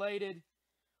Invasion related.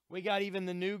 We got even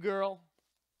the new girl.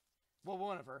 Well,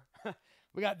 one of her.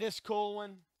 We got this cool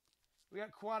one. We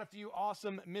got quite a few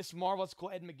awesome Miss Marvel. It's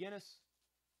called Ed McGuinness.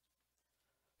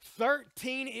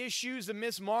 13 issues of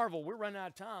Miss Marvel. We're running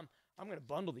out of time. I'm going to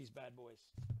bundle these bad boys.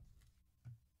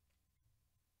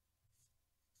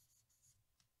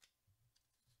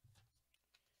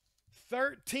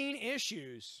 "13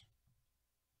 issues.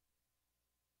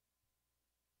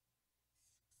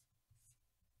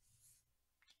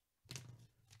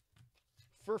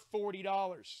 For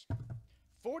 $40.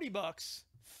 $40,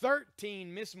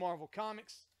 13 Miss Marvel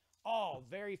comics, all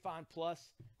very fine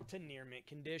plus to near mint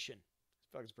condition.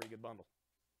 This fucking pretty good bundle.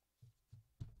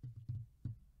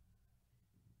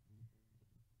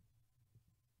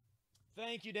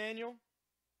 Thank you, Daniel.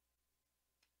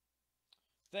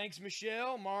 Thanks,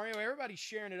 Michelle, Mario. Everybody's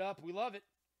sharing it up. We love it.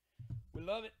 We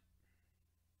love it.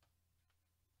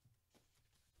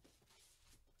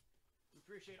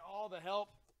 appreciate all the help.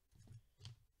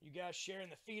 You guys sharing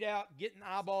the feed out, getting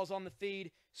eyeballs on the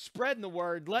feed, spreading the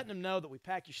word, letting them know that we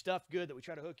pack your stuff good, that we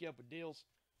try to hook you up with deals.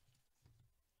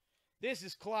 This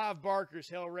is Clive Barker's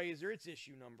Hellraiser. It's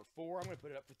issue number 4. I'm going to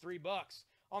put it up for $3.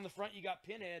 On the front, you got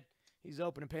Pinhead. He's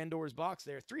opening Pandora's box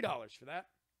there. $3 for that.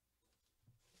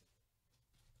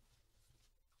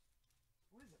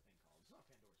 What is that thing called? It's not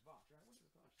Pandora's box, right? What is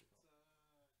it actually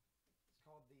called? It's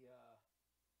called the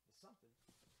something.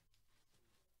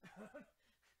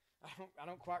 I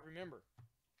don't quite remember.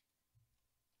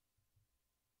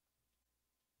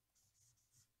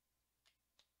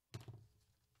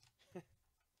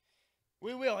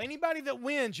 We will. Anybody that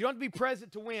wins, you don't have to be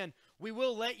present to win. We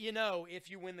will let you know if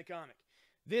you win the comic.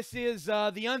 This is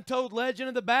The Untold Legend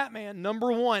of the Batman,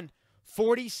 number 1,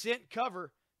 40-cent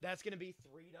cover. That's going to be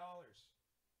 $3.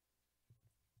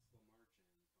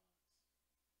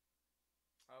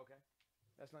 Okay.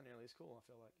 That's not nearly as cool, I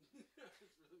feel like.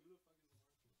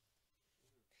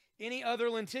 Any other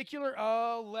lenticular?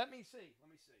 Let me see.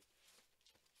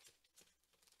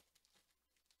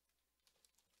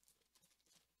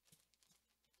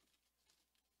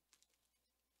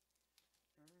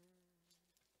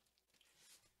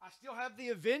 I still have the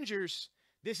Avengers.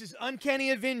 This is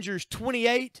Uncanny Avengers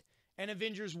 28 and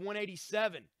Avengers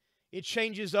 187. It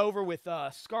changes over with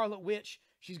Scarlet Witch.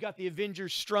 She's got the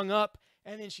Avengers strung up,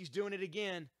 and then she's doing it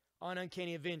again on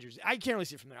Uncanny Avengers. I can't really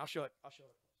see it from there. I'll show it.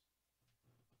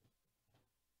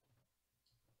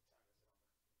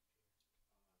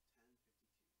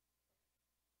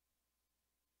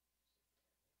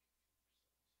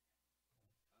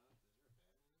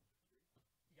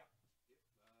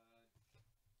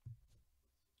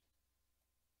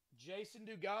 Jason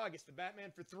Dugag gets the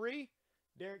Batman for $3.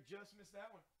 Derek just missed that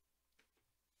one.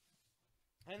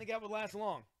 I didn't think that would last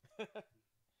long.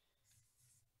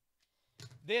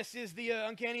 This is the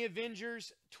Uncanny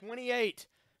Avengers 28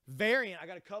 variant. I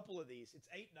got a couple of these. It's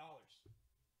 $8.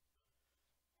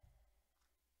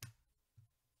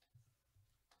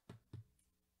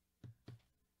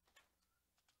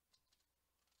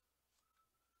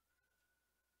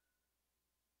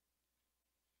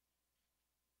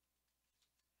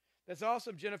 That's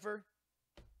awesome, Jennifer.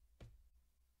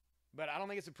 But I don't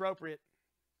think it's appropriate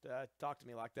to talk to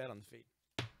me like that on the feed.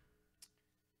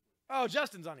 Oh,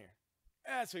 Justin's on here.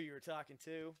 That's who you were talking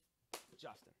to.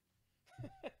 Justin.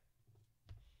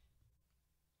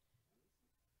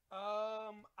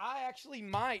 I actually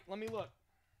might. Let me look.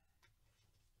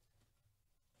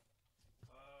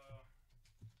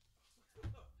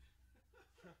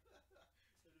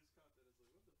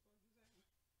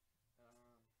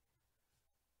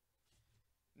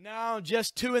 No,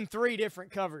 just 2 and 3 different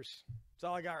covers. That's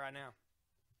all I got right now.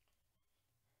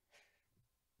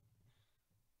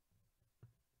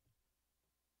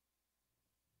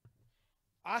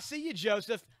 I see you,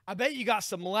 Joseph. I bet you got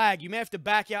some lag. You may have to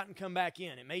back out and come back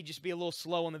in. It may just be a little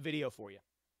slow on the video for you.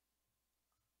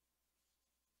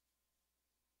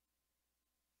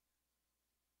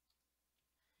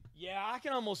 Yeah, I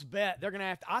can almost bet they're going to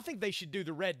have to. I think they should do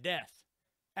the Red Death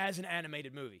as an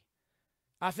animated movie.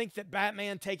 I think that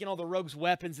Batman taking all the rogue's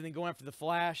weapons and then going after the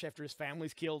Flash after his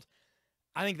family's killed,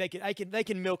 I think they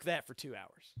can milk that for 2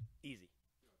 hours. Easy.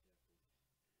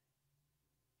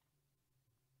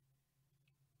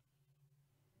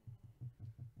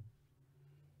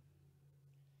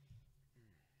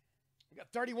 We got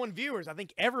 31 viewers. I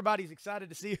think everybody's excited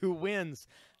to see who wins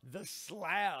the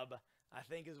slab, I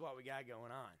think is what we got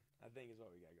going on.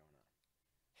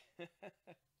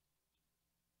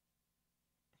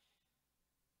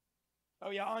 Oh,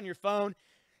 yeah, on your phone.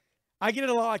 I get it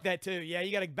a lot like that, too. Yeah,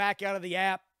 you got to back out of the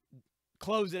app,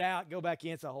 close it out, go back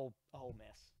in. It's a whole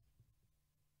mess.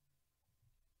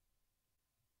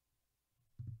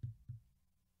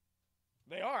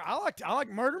 They are. I like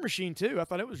Murder Machine, too. I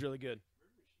thought it was really good.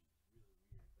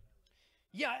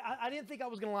 Yeah, I didn't think I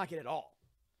was going to like it at all.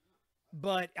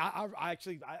 But I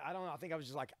actually, I don't know. I think I was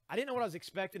just like, I didn't know what I was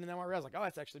expecting. And then I realized, like, oh,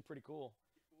 that's actually pretty cool.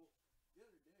 The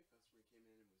other day, a customer came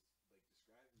in and was, like,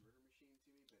 describing Murder Machine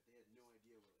to me, but they had no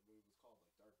idea what it was called,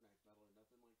 like Dark Knight Metal or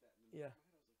nothing like that. And in Yeah. my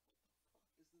head,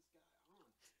 I was like, what the fuck is this guy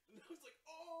on? And I was like,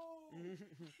 oh, you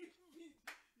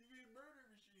mean Murder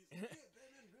Machine. He's like, yeah,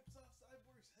 Batman rips off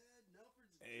Cyborg's head and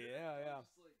Alfred's dick. Yeah.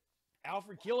 Just like,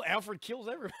 Alfred kills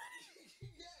everybody.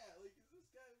 yeah, like, is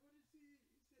this guy, what is he?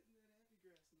 He's hitting that happy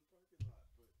grass in the parking lot.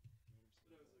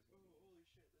 But I was like, oh, holy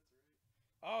shit, that's right.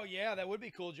 Oh, yeah, that would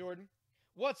be cool, Jordan.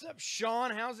 What's up,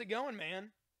 Sean? How's it going,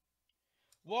 man?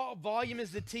 What volume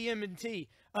is the TMNT?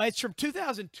 It's from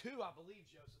 2002, I believe,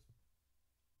 Joseph.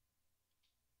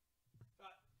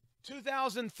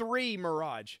 2003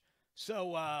 Mirage.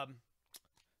 So,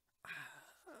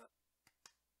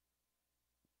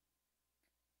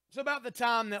 So about the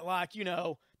time that, like, you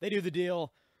know, they do the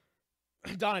deal,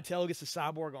 Donatello gets the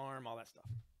cyborg arm, all that stuff.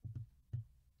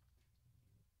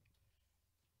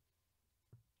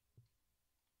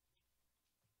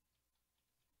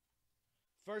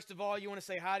 First of all, you want to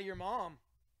say hi to your mom.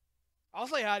 I'll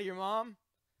say hi to your mom.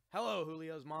 Hello,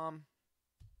 Julio's mom.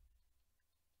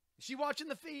 Is she watching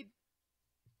the feed?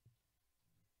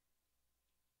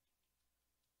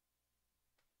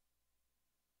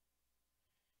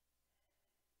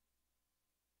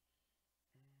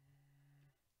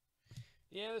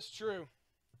 Yeah, that's true.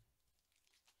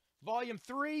 Volume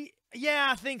 3? Yeah,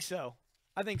 I think so.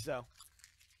 I think so.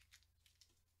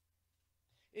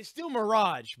 It's still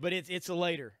Mirage, but it's a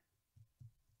later.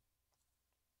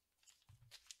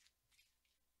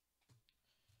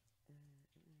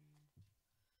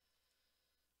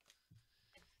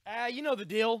 You know the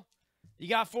deal. You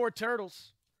got 4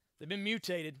 turtles. They've been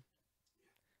mutated.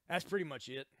 That's pretty much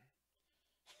it.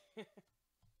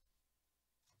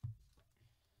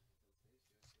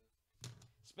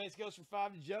 Space Ghost for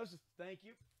 5 to Joseph. Thank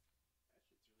you.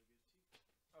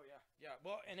 Oh, yeah. Yeah.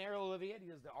 Well, and Ariel Olivier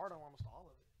does the art on almost all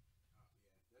of it.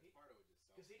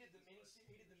 Because he did the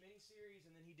mini series,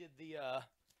 and then he did the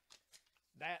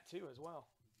that too as well.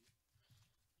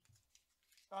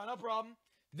 No problem.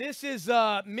 This is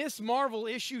Miss Marvel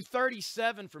issue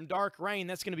 37 from Dark Reign.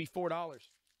 That's going to be $4. What time we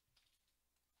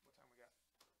got?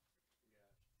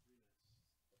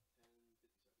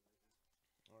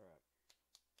 All right.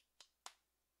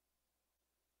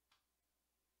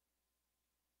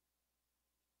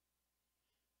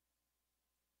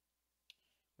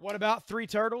 What about 3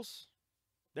 turtles?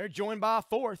 They're joined by a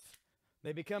 4th.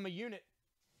 They become a unit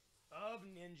of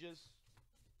ninjas.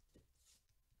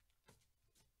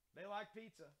 They like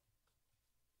pizza.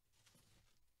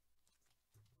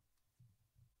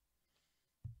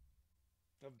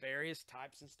 Of various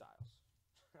types and styles.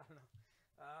 I don't know.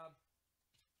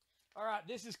 All right,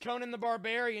 this is Conan the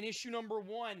Barbarian, issue number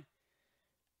 1.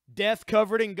 Death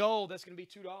covered in gold. That's going to be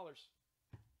 $2.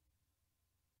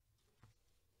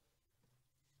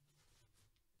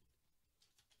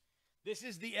 This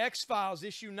is the X-Files,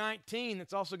 issue 19.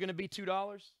 That's also going to be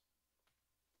 $2.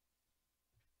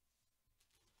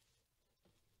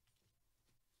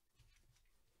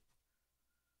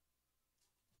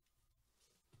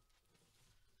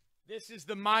 This is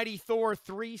the Mighty Thor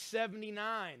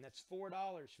 379. That's $4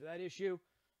 for that issue.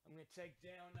 I'm going to take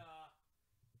down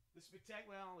the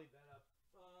spectacular. I'll leave that up.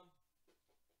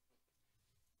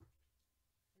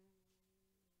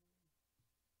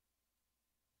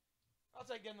 I'll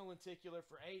take down the lenticular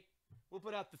for $8. We'll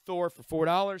put out the Thor for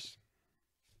 $4.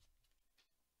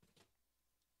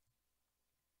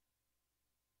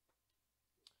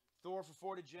 Thor for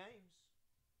 4 to James.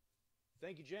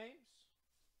 Thank you, James.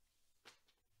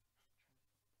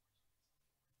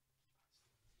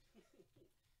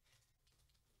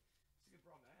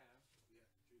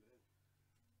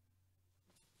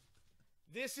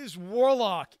 This is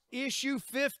Warlock, issue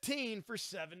 15 for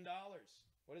 $7.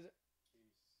 What is it?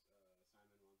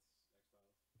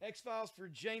 X-Files for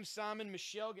James Simon.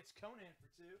 Michelle gets Conan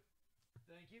for $2.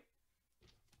 Thank you.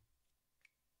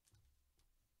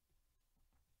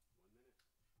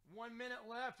 1 minute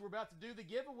left. We're about to do the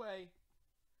giveaway.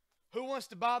 Who wants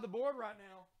to buy the board right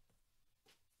now?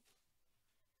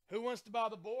 Who wants to buy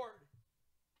the board?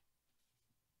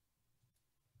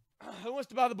 Who wants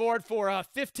to buy the board for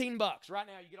 $15 right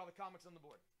now? You get all the comics on the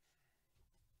board.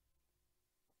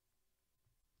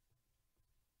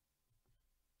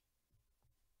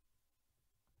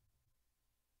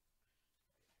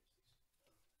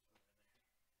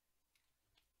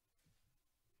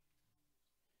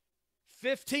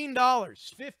 $15.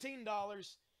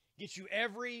 $15 gets you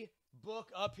every book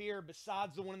up here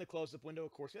besides the one in the close-up window,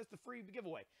 of course. That's the free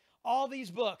giveaway. All these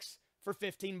books for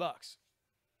 $15.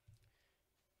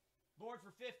 Board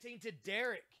for 15 to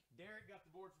Derek. Derek got the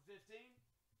board for 15.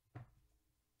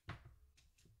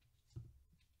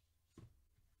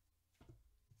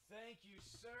 Thank you,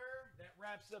 sir. That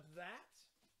wraps up that.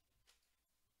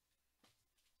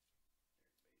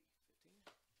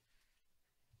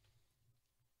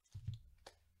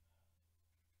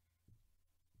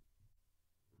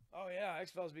 Oh, yeah,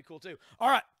 X-Files would be cool, too. All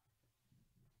right.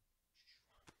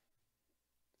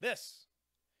 This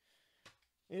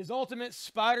is Ultimate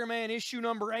Spider-Man issue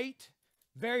number 8.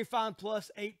 Very Fine Plus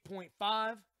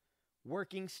 8.5.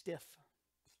 Working stiff.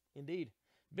 Indeed.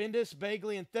 Bendis,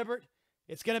 Bagley, and Thibbert.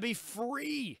 It's going to be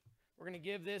free. We're going to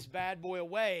give this bad boy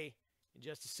away in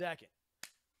just a second.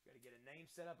 Got to get a name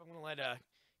set up. I'm going to let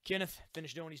Kenneth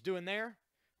finish doing what he's doing there.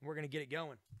 And we're going to get it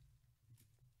going.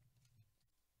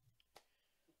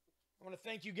 I want to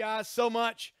thank you guys so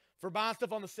much for buying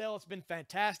stuff on the sale. It's been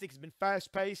fantastic. It's been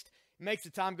fast-paced. It makes the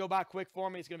time go by quick for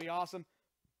me. It's going to be awesome.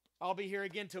 I'll be here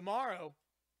again tomorrow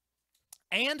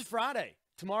and Friday.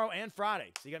 Tomorrow and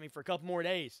Friday. So you got me for a couple more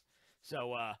days.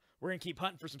 So we're going to keep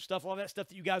hunting for some stuff. All that stuff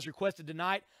that you guys requested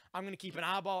tonight, I'm going to keep an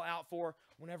eyeball out for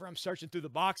whenever I'm searching through the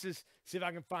boxes, see if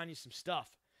I can find you some stuff.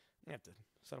 I'm going to have to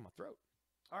settle my throat.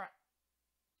 All right.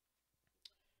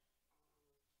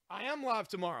 I am live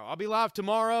tomorrow. I'll be live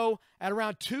tomorrow at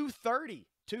around 2:30.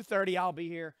 2:30 I'll be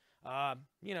here,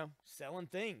 selling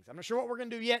things. I'm not sure what we're going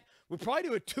to do yet. We'll probably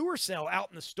do a tour sale out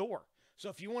in the store. So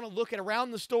if you want to look at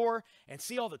around the store and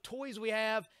see all the toys we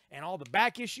have and all the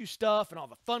back issue stuff and all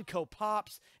the Funko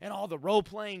Pops and all the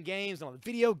role-playing games and all the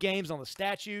video games and all the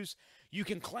statues, you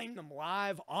can claim them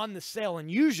live on the sale. And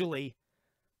usually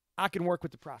I can work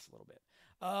with the price a little bit.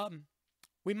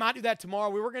 We might do that tomorrow.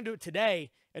 We were going to do it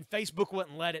today, and Facebook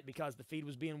wouldn't let it because the feed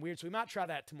was being weird. So we might try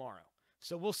that tomorrow.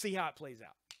 So we'll see how it plays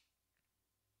out.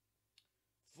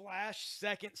 Flash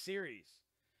second series.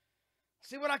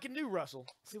 See what I can do, Russell.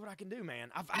 See what I can do,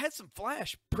 man. I had some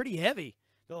Flash pretty heavy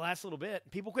the last little bit.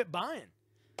 People quit buying.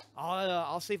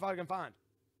 I'll see if I can find.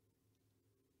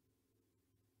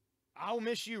 I'll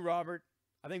miss you, Robert.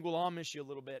 I think we'll all miss you a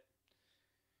little bit.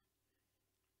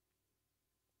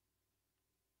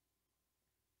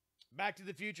 Back to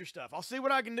the Future stuff. I'll see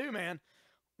what I can do, man.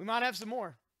 We might have some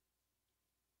more.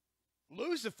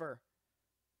 Lucifer.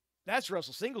 That's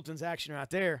Russell Singleton's action right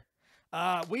there.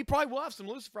 We probably will have some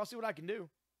Lucifer. I'll see what I can do.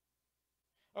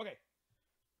 Okay.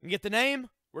 You get the name.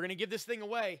 We're going to give this thing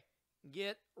away.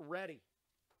 Get ready.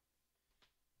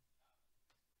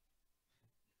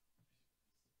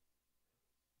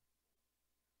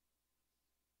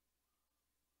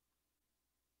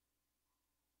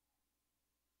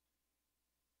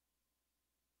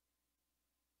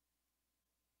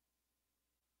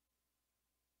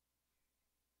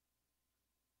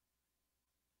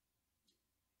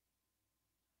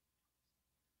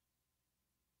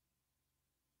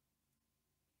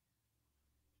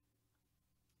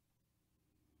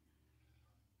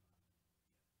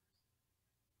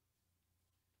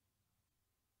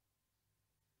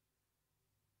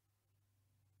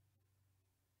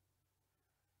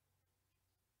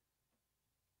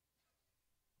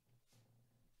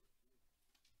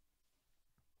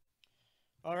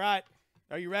 All right.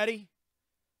 Are you ready?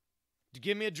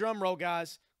 Give me a drum roll,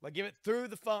 guys. Like, give it through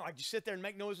the phone. Like, just sit there and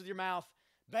make noise with your mouth.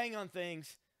 Bang on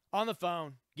things on the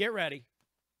phone. Get ready.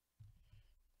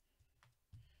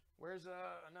 Where's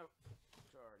a note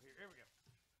card? Here we go.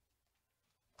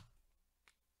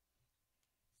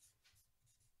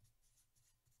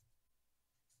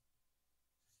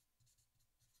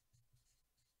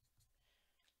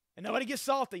 And nobody gets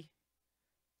salty.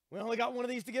 We only got one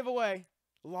of these to give away.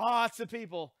 Lots of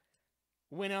people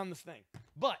went on this thing.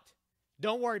 But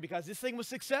don't worry, because this thing was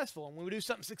successful. And when we do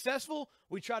something successful,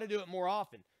 we try to do it more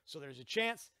often. So there's a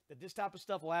chance that this type of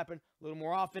stuff will happen a little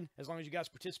more often, as long as you guys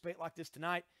participate like this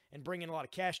tonight and bring in a lot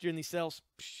of cash during these sales.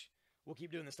 We'll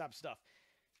keep doing this type of stuff.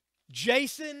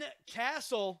 Jason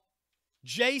Castle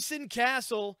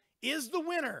is the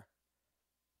winner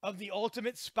of the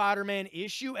Ultimate Spider-Man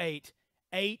Issue 8,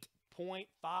 8.5.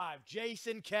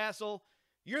 Jason Castle,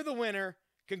 you're the winner.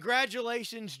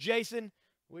 Congratulations, Jason.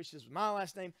 Wish this was my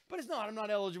last name, but it's not. I'm not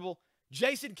eligible.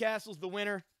 Jason Castle's the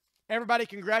winner. Everybody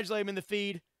congratulate him in the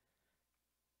feed.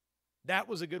 That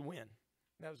was a good win.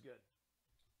 That was good.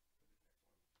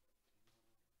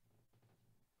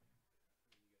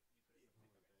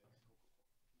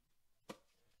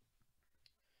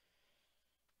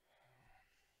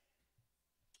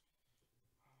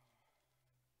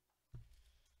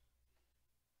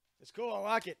 It's cool. I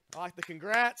like it. I like the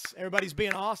congrats. Everybody's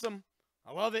being awesome.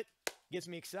 I love it. Gets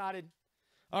me excited.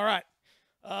 All right.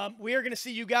 We are going to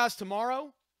see you guys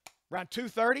tomorrow around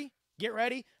 2:30. Get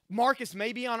ready. Marcus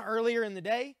may be on earlier in the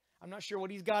day. I'm not sure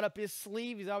what he's got up his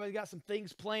sleeve. He's always got some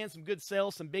things planned, some good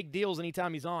sales, some big deals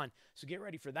anytime he's on. So get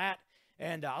ready for that.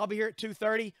 And I'll be here at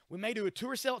 2:30. We may do a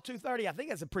tour sale at 2:30. I think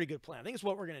that's a pretty good plan. I think it's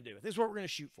what we're going to do. This is what we're going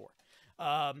to shoot for.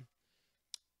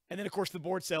 And then, of course, the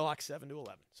board sale like 7 to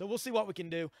 11. So we'll see what we can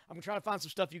do. I'm going to try to find some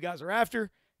stuff you guys are after.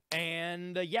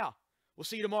 And, yeah, we'll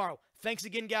see you tomorrow. Thanks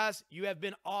again, guys. You have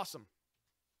been awesome.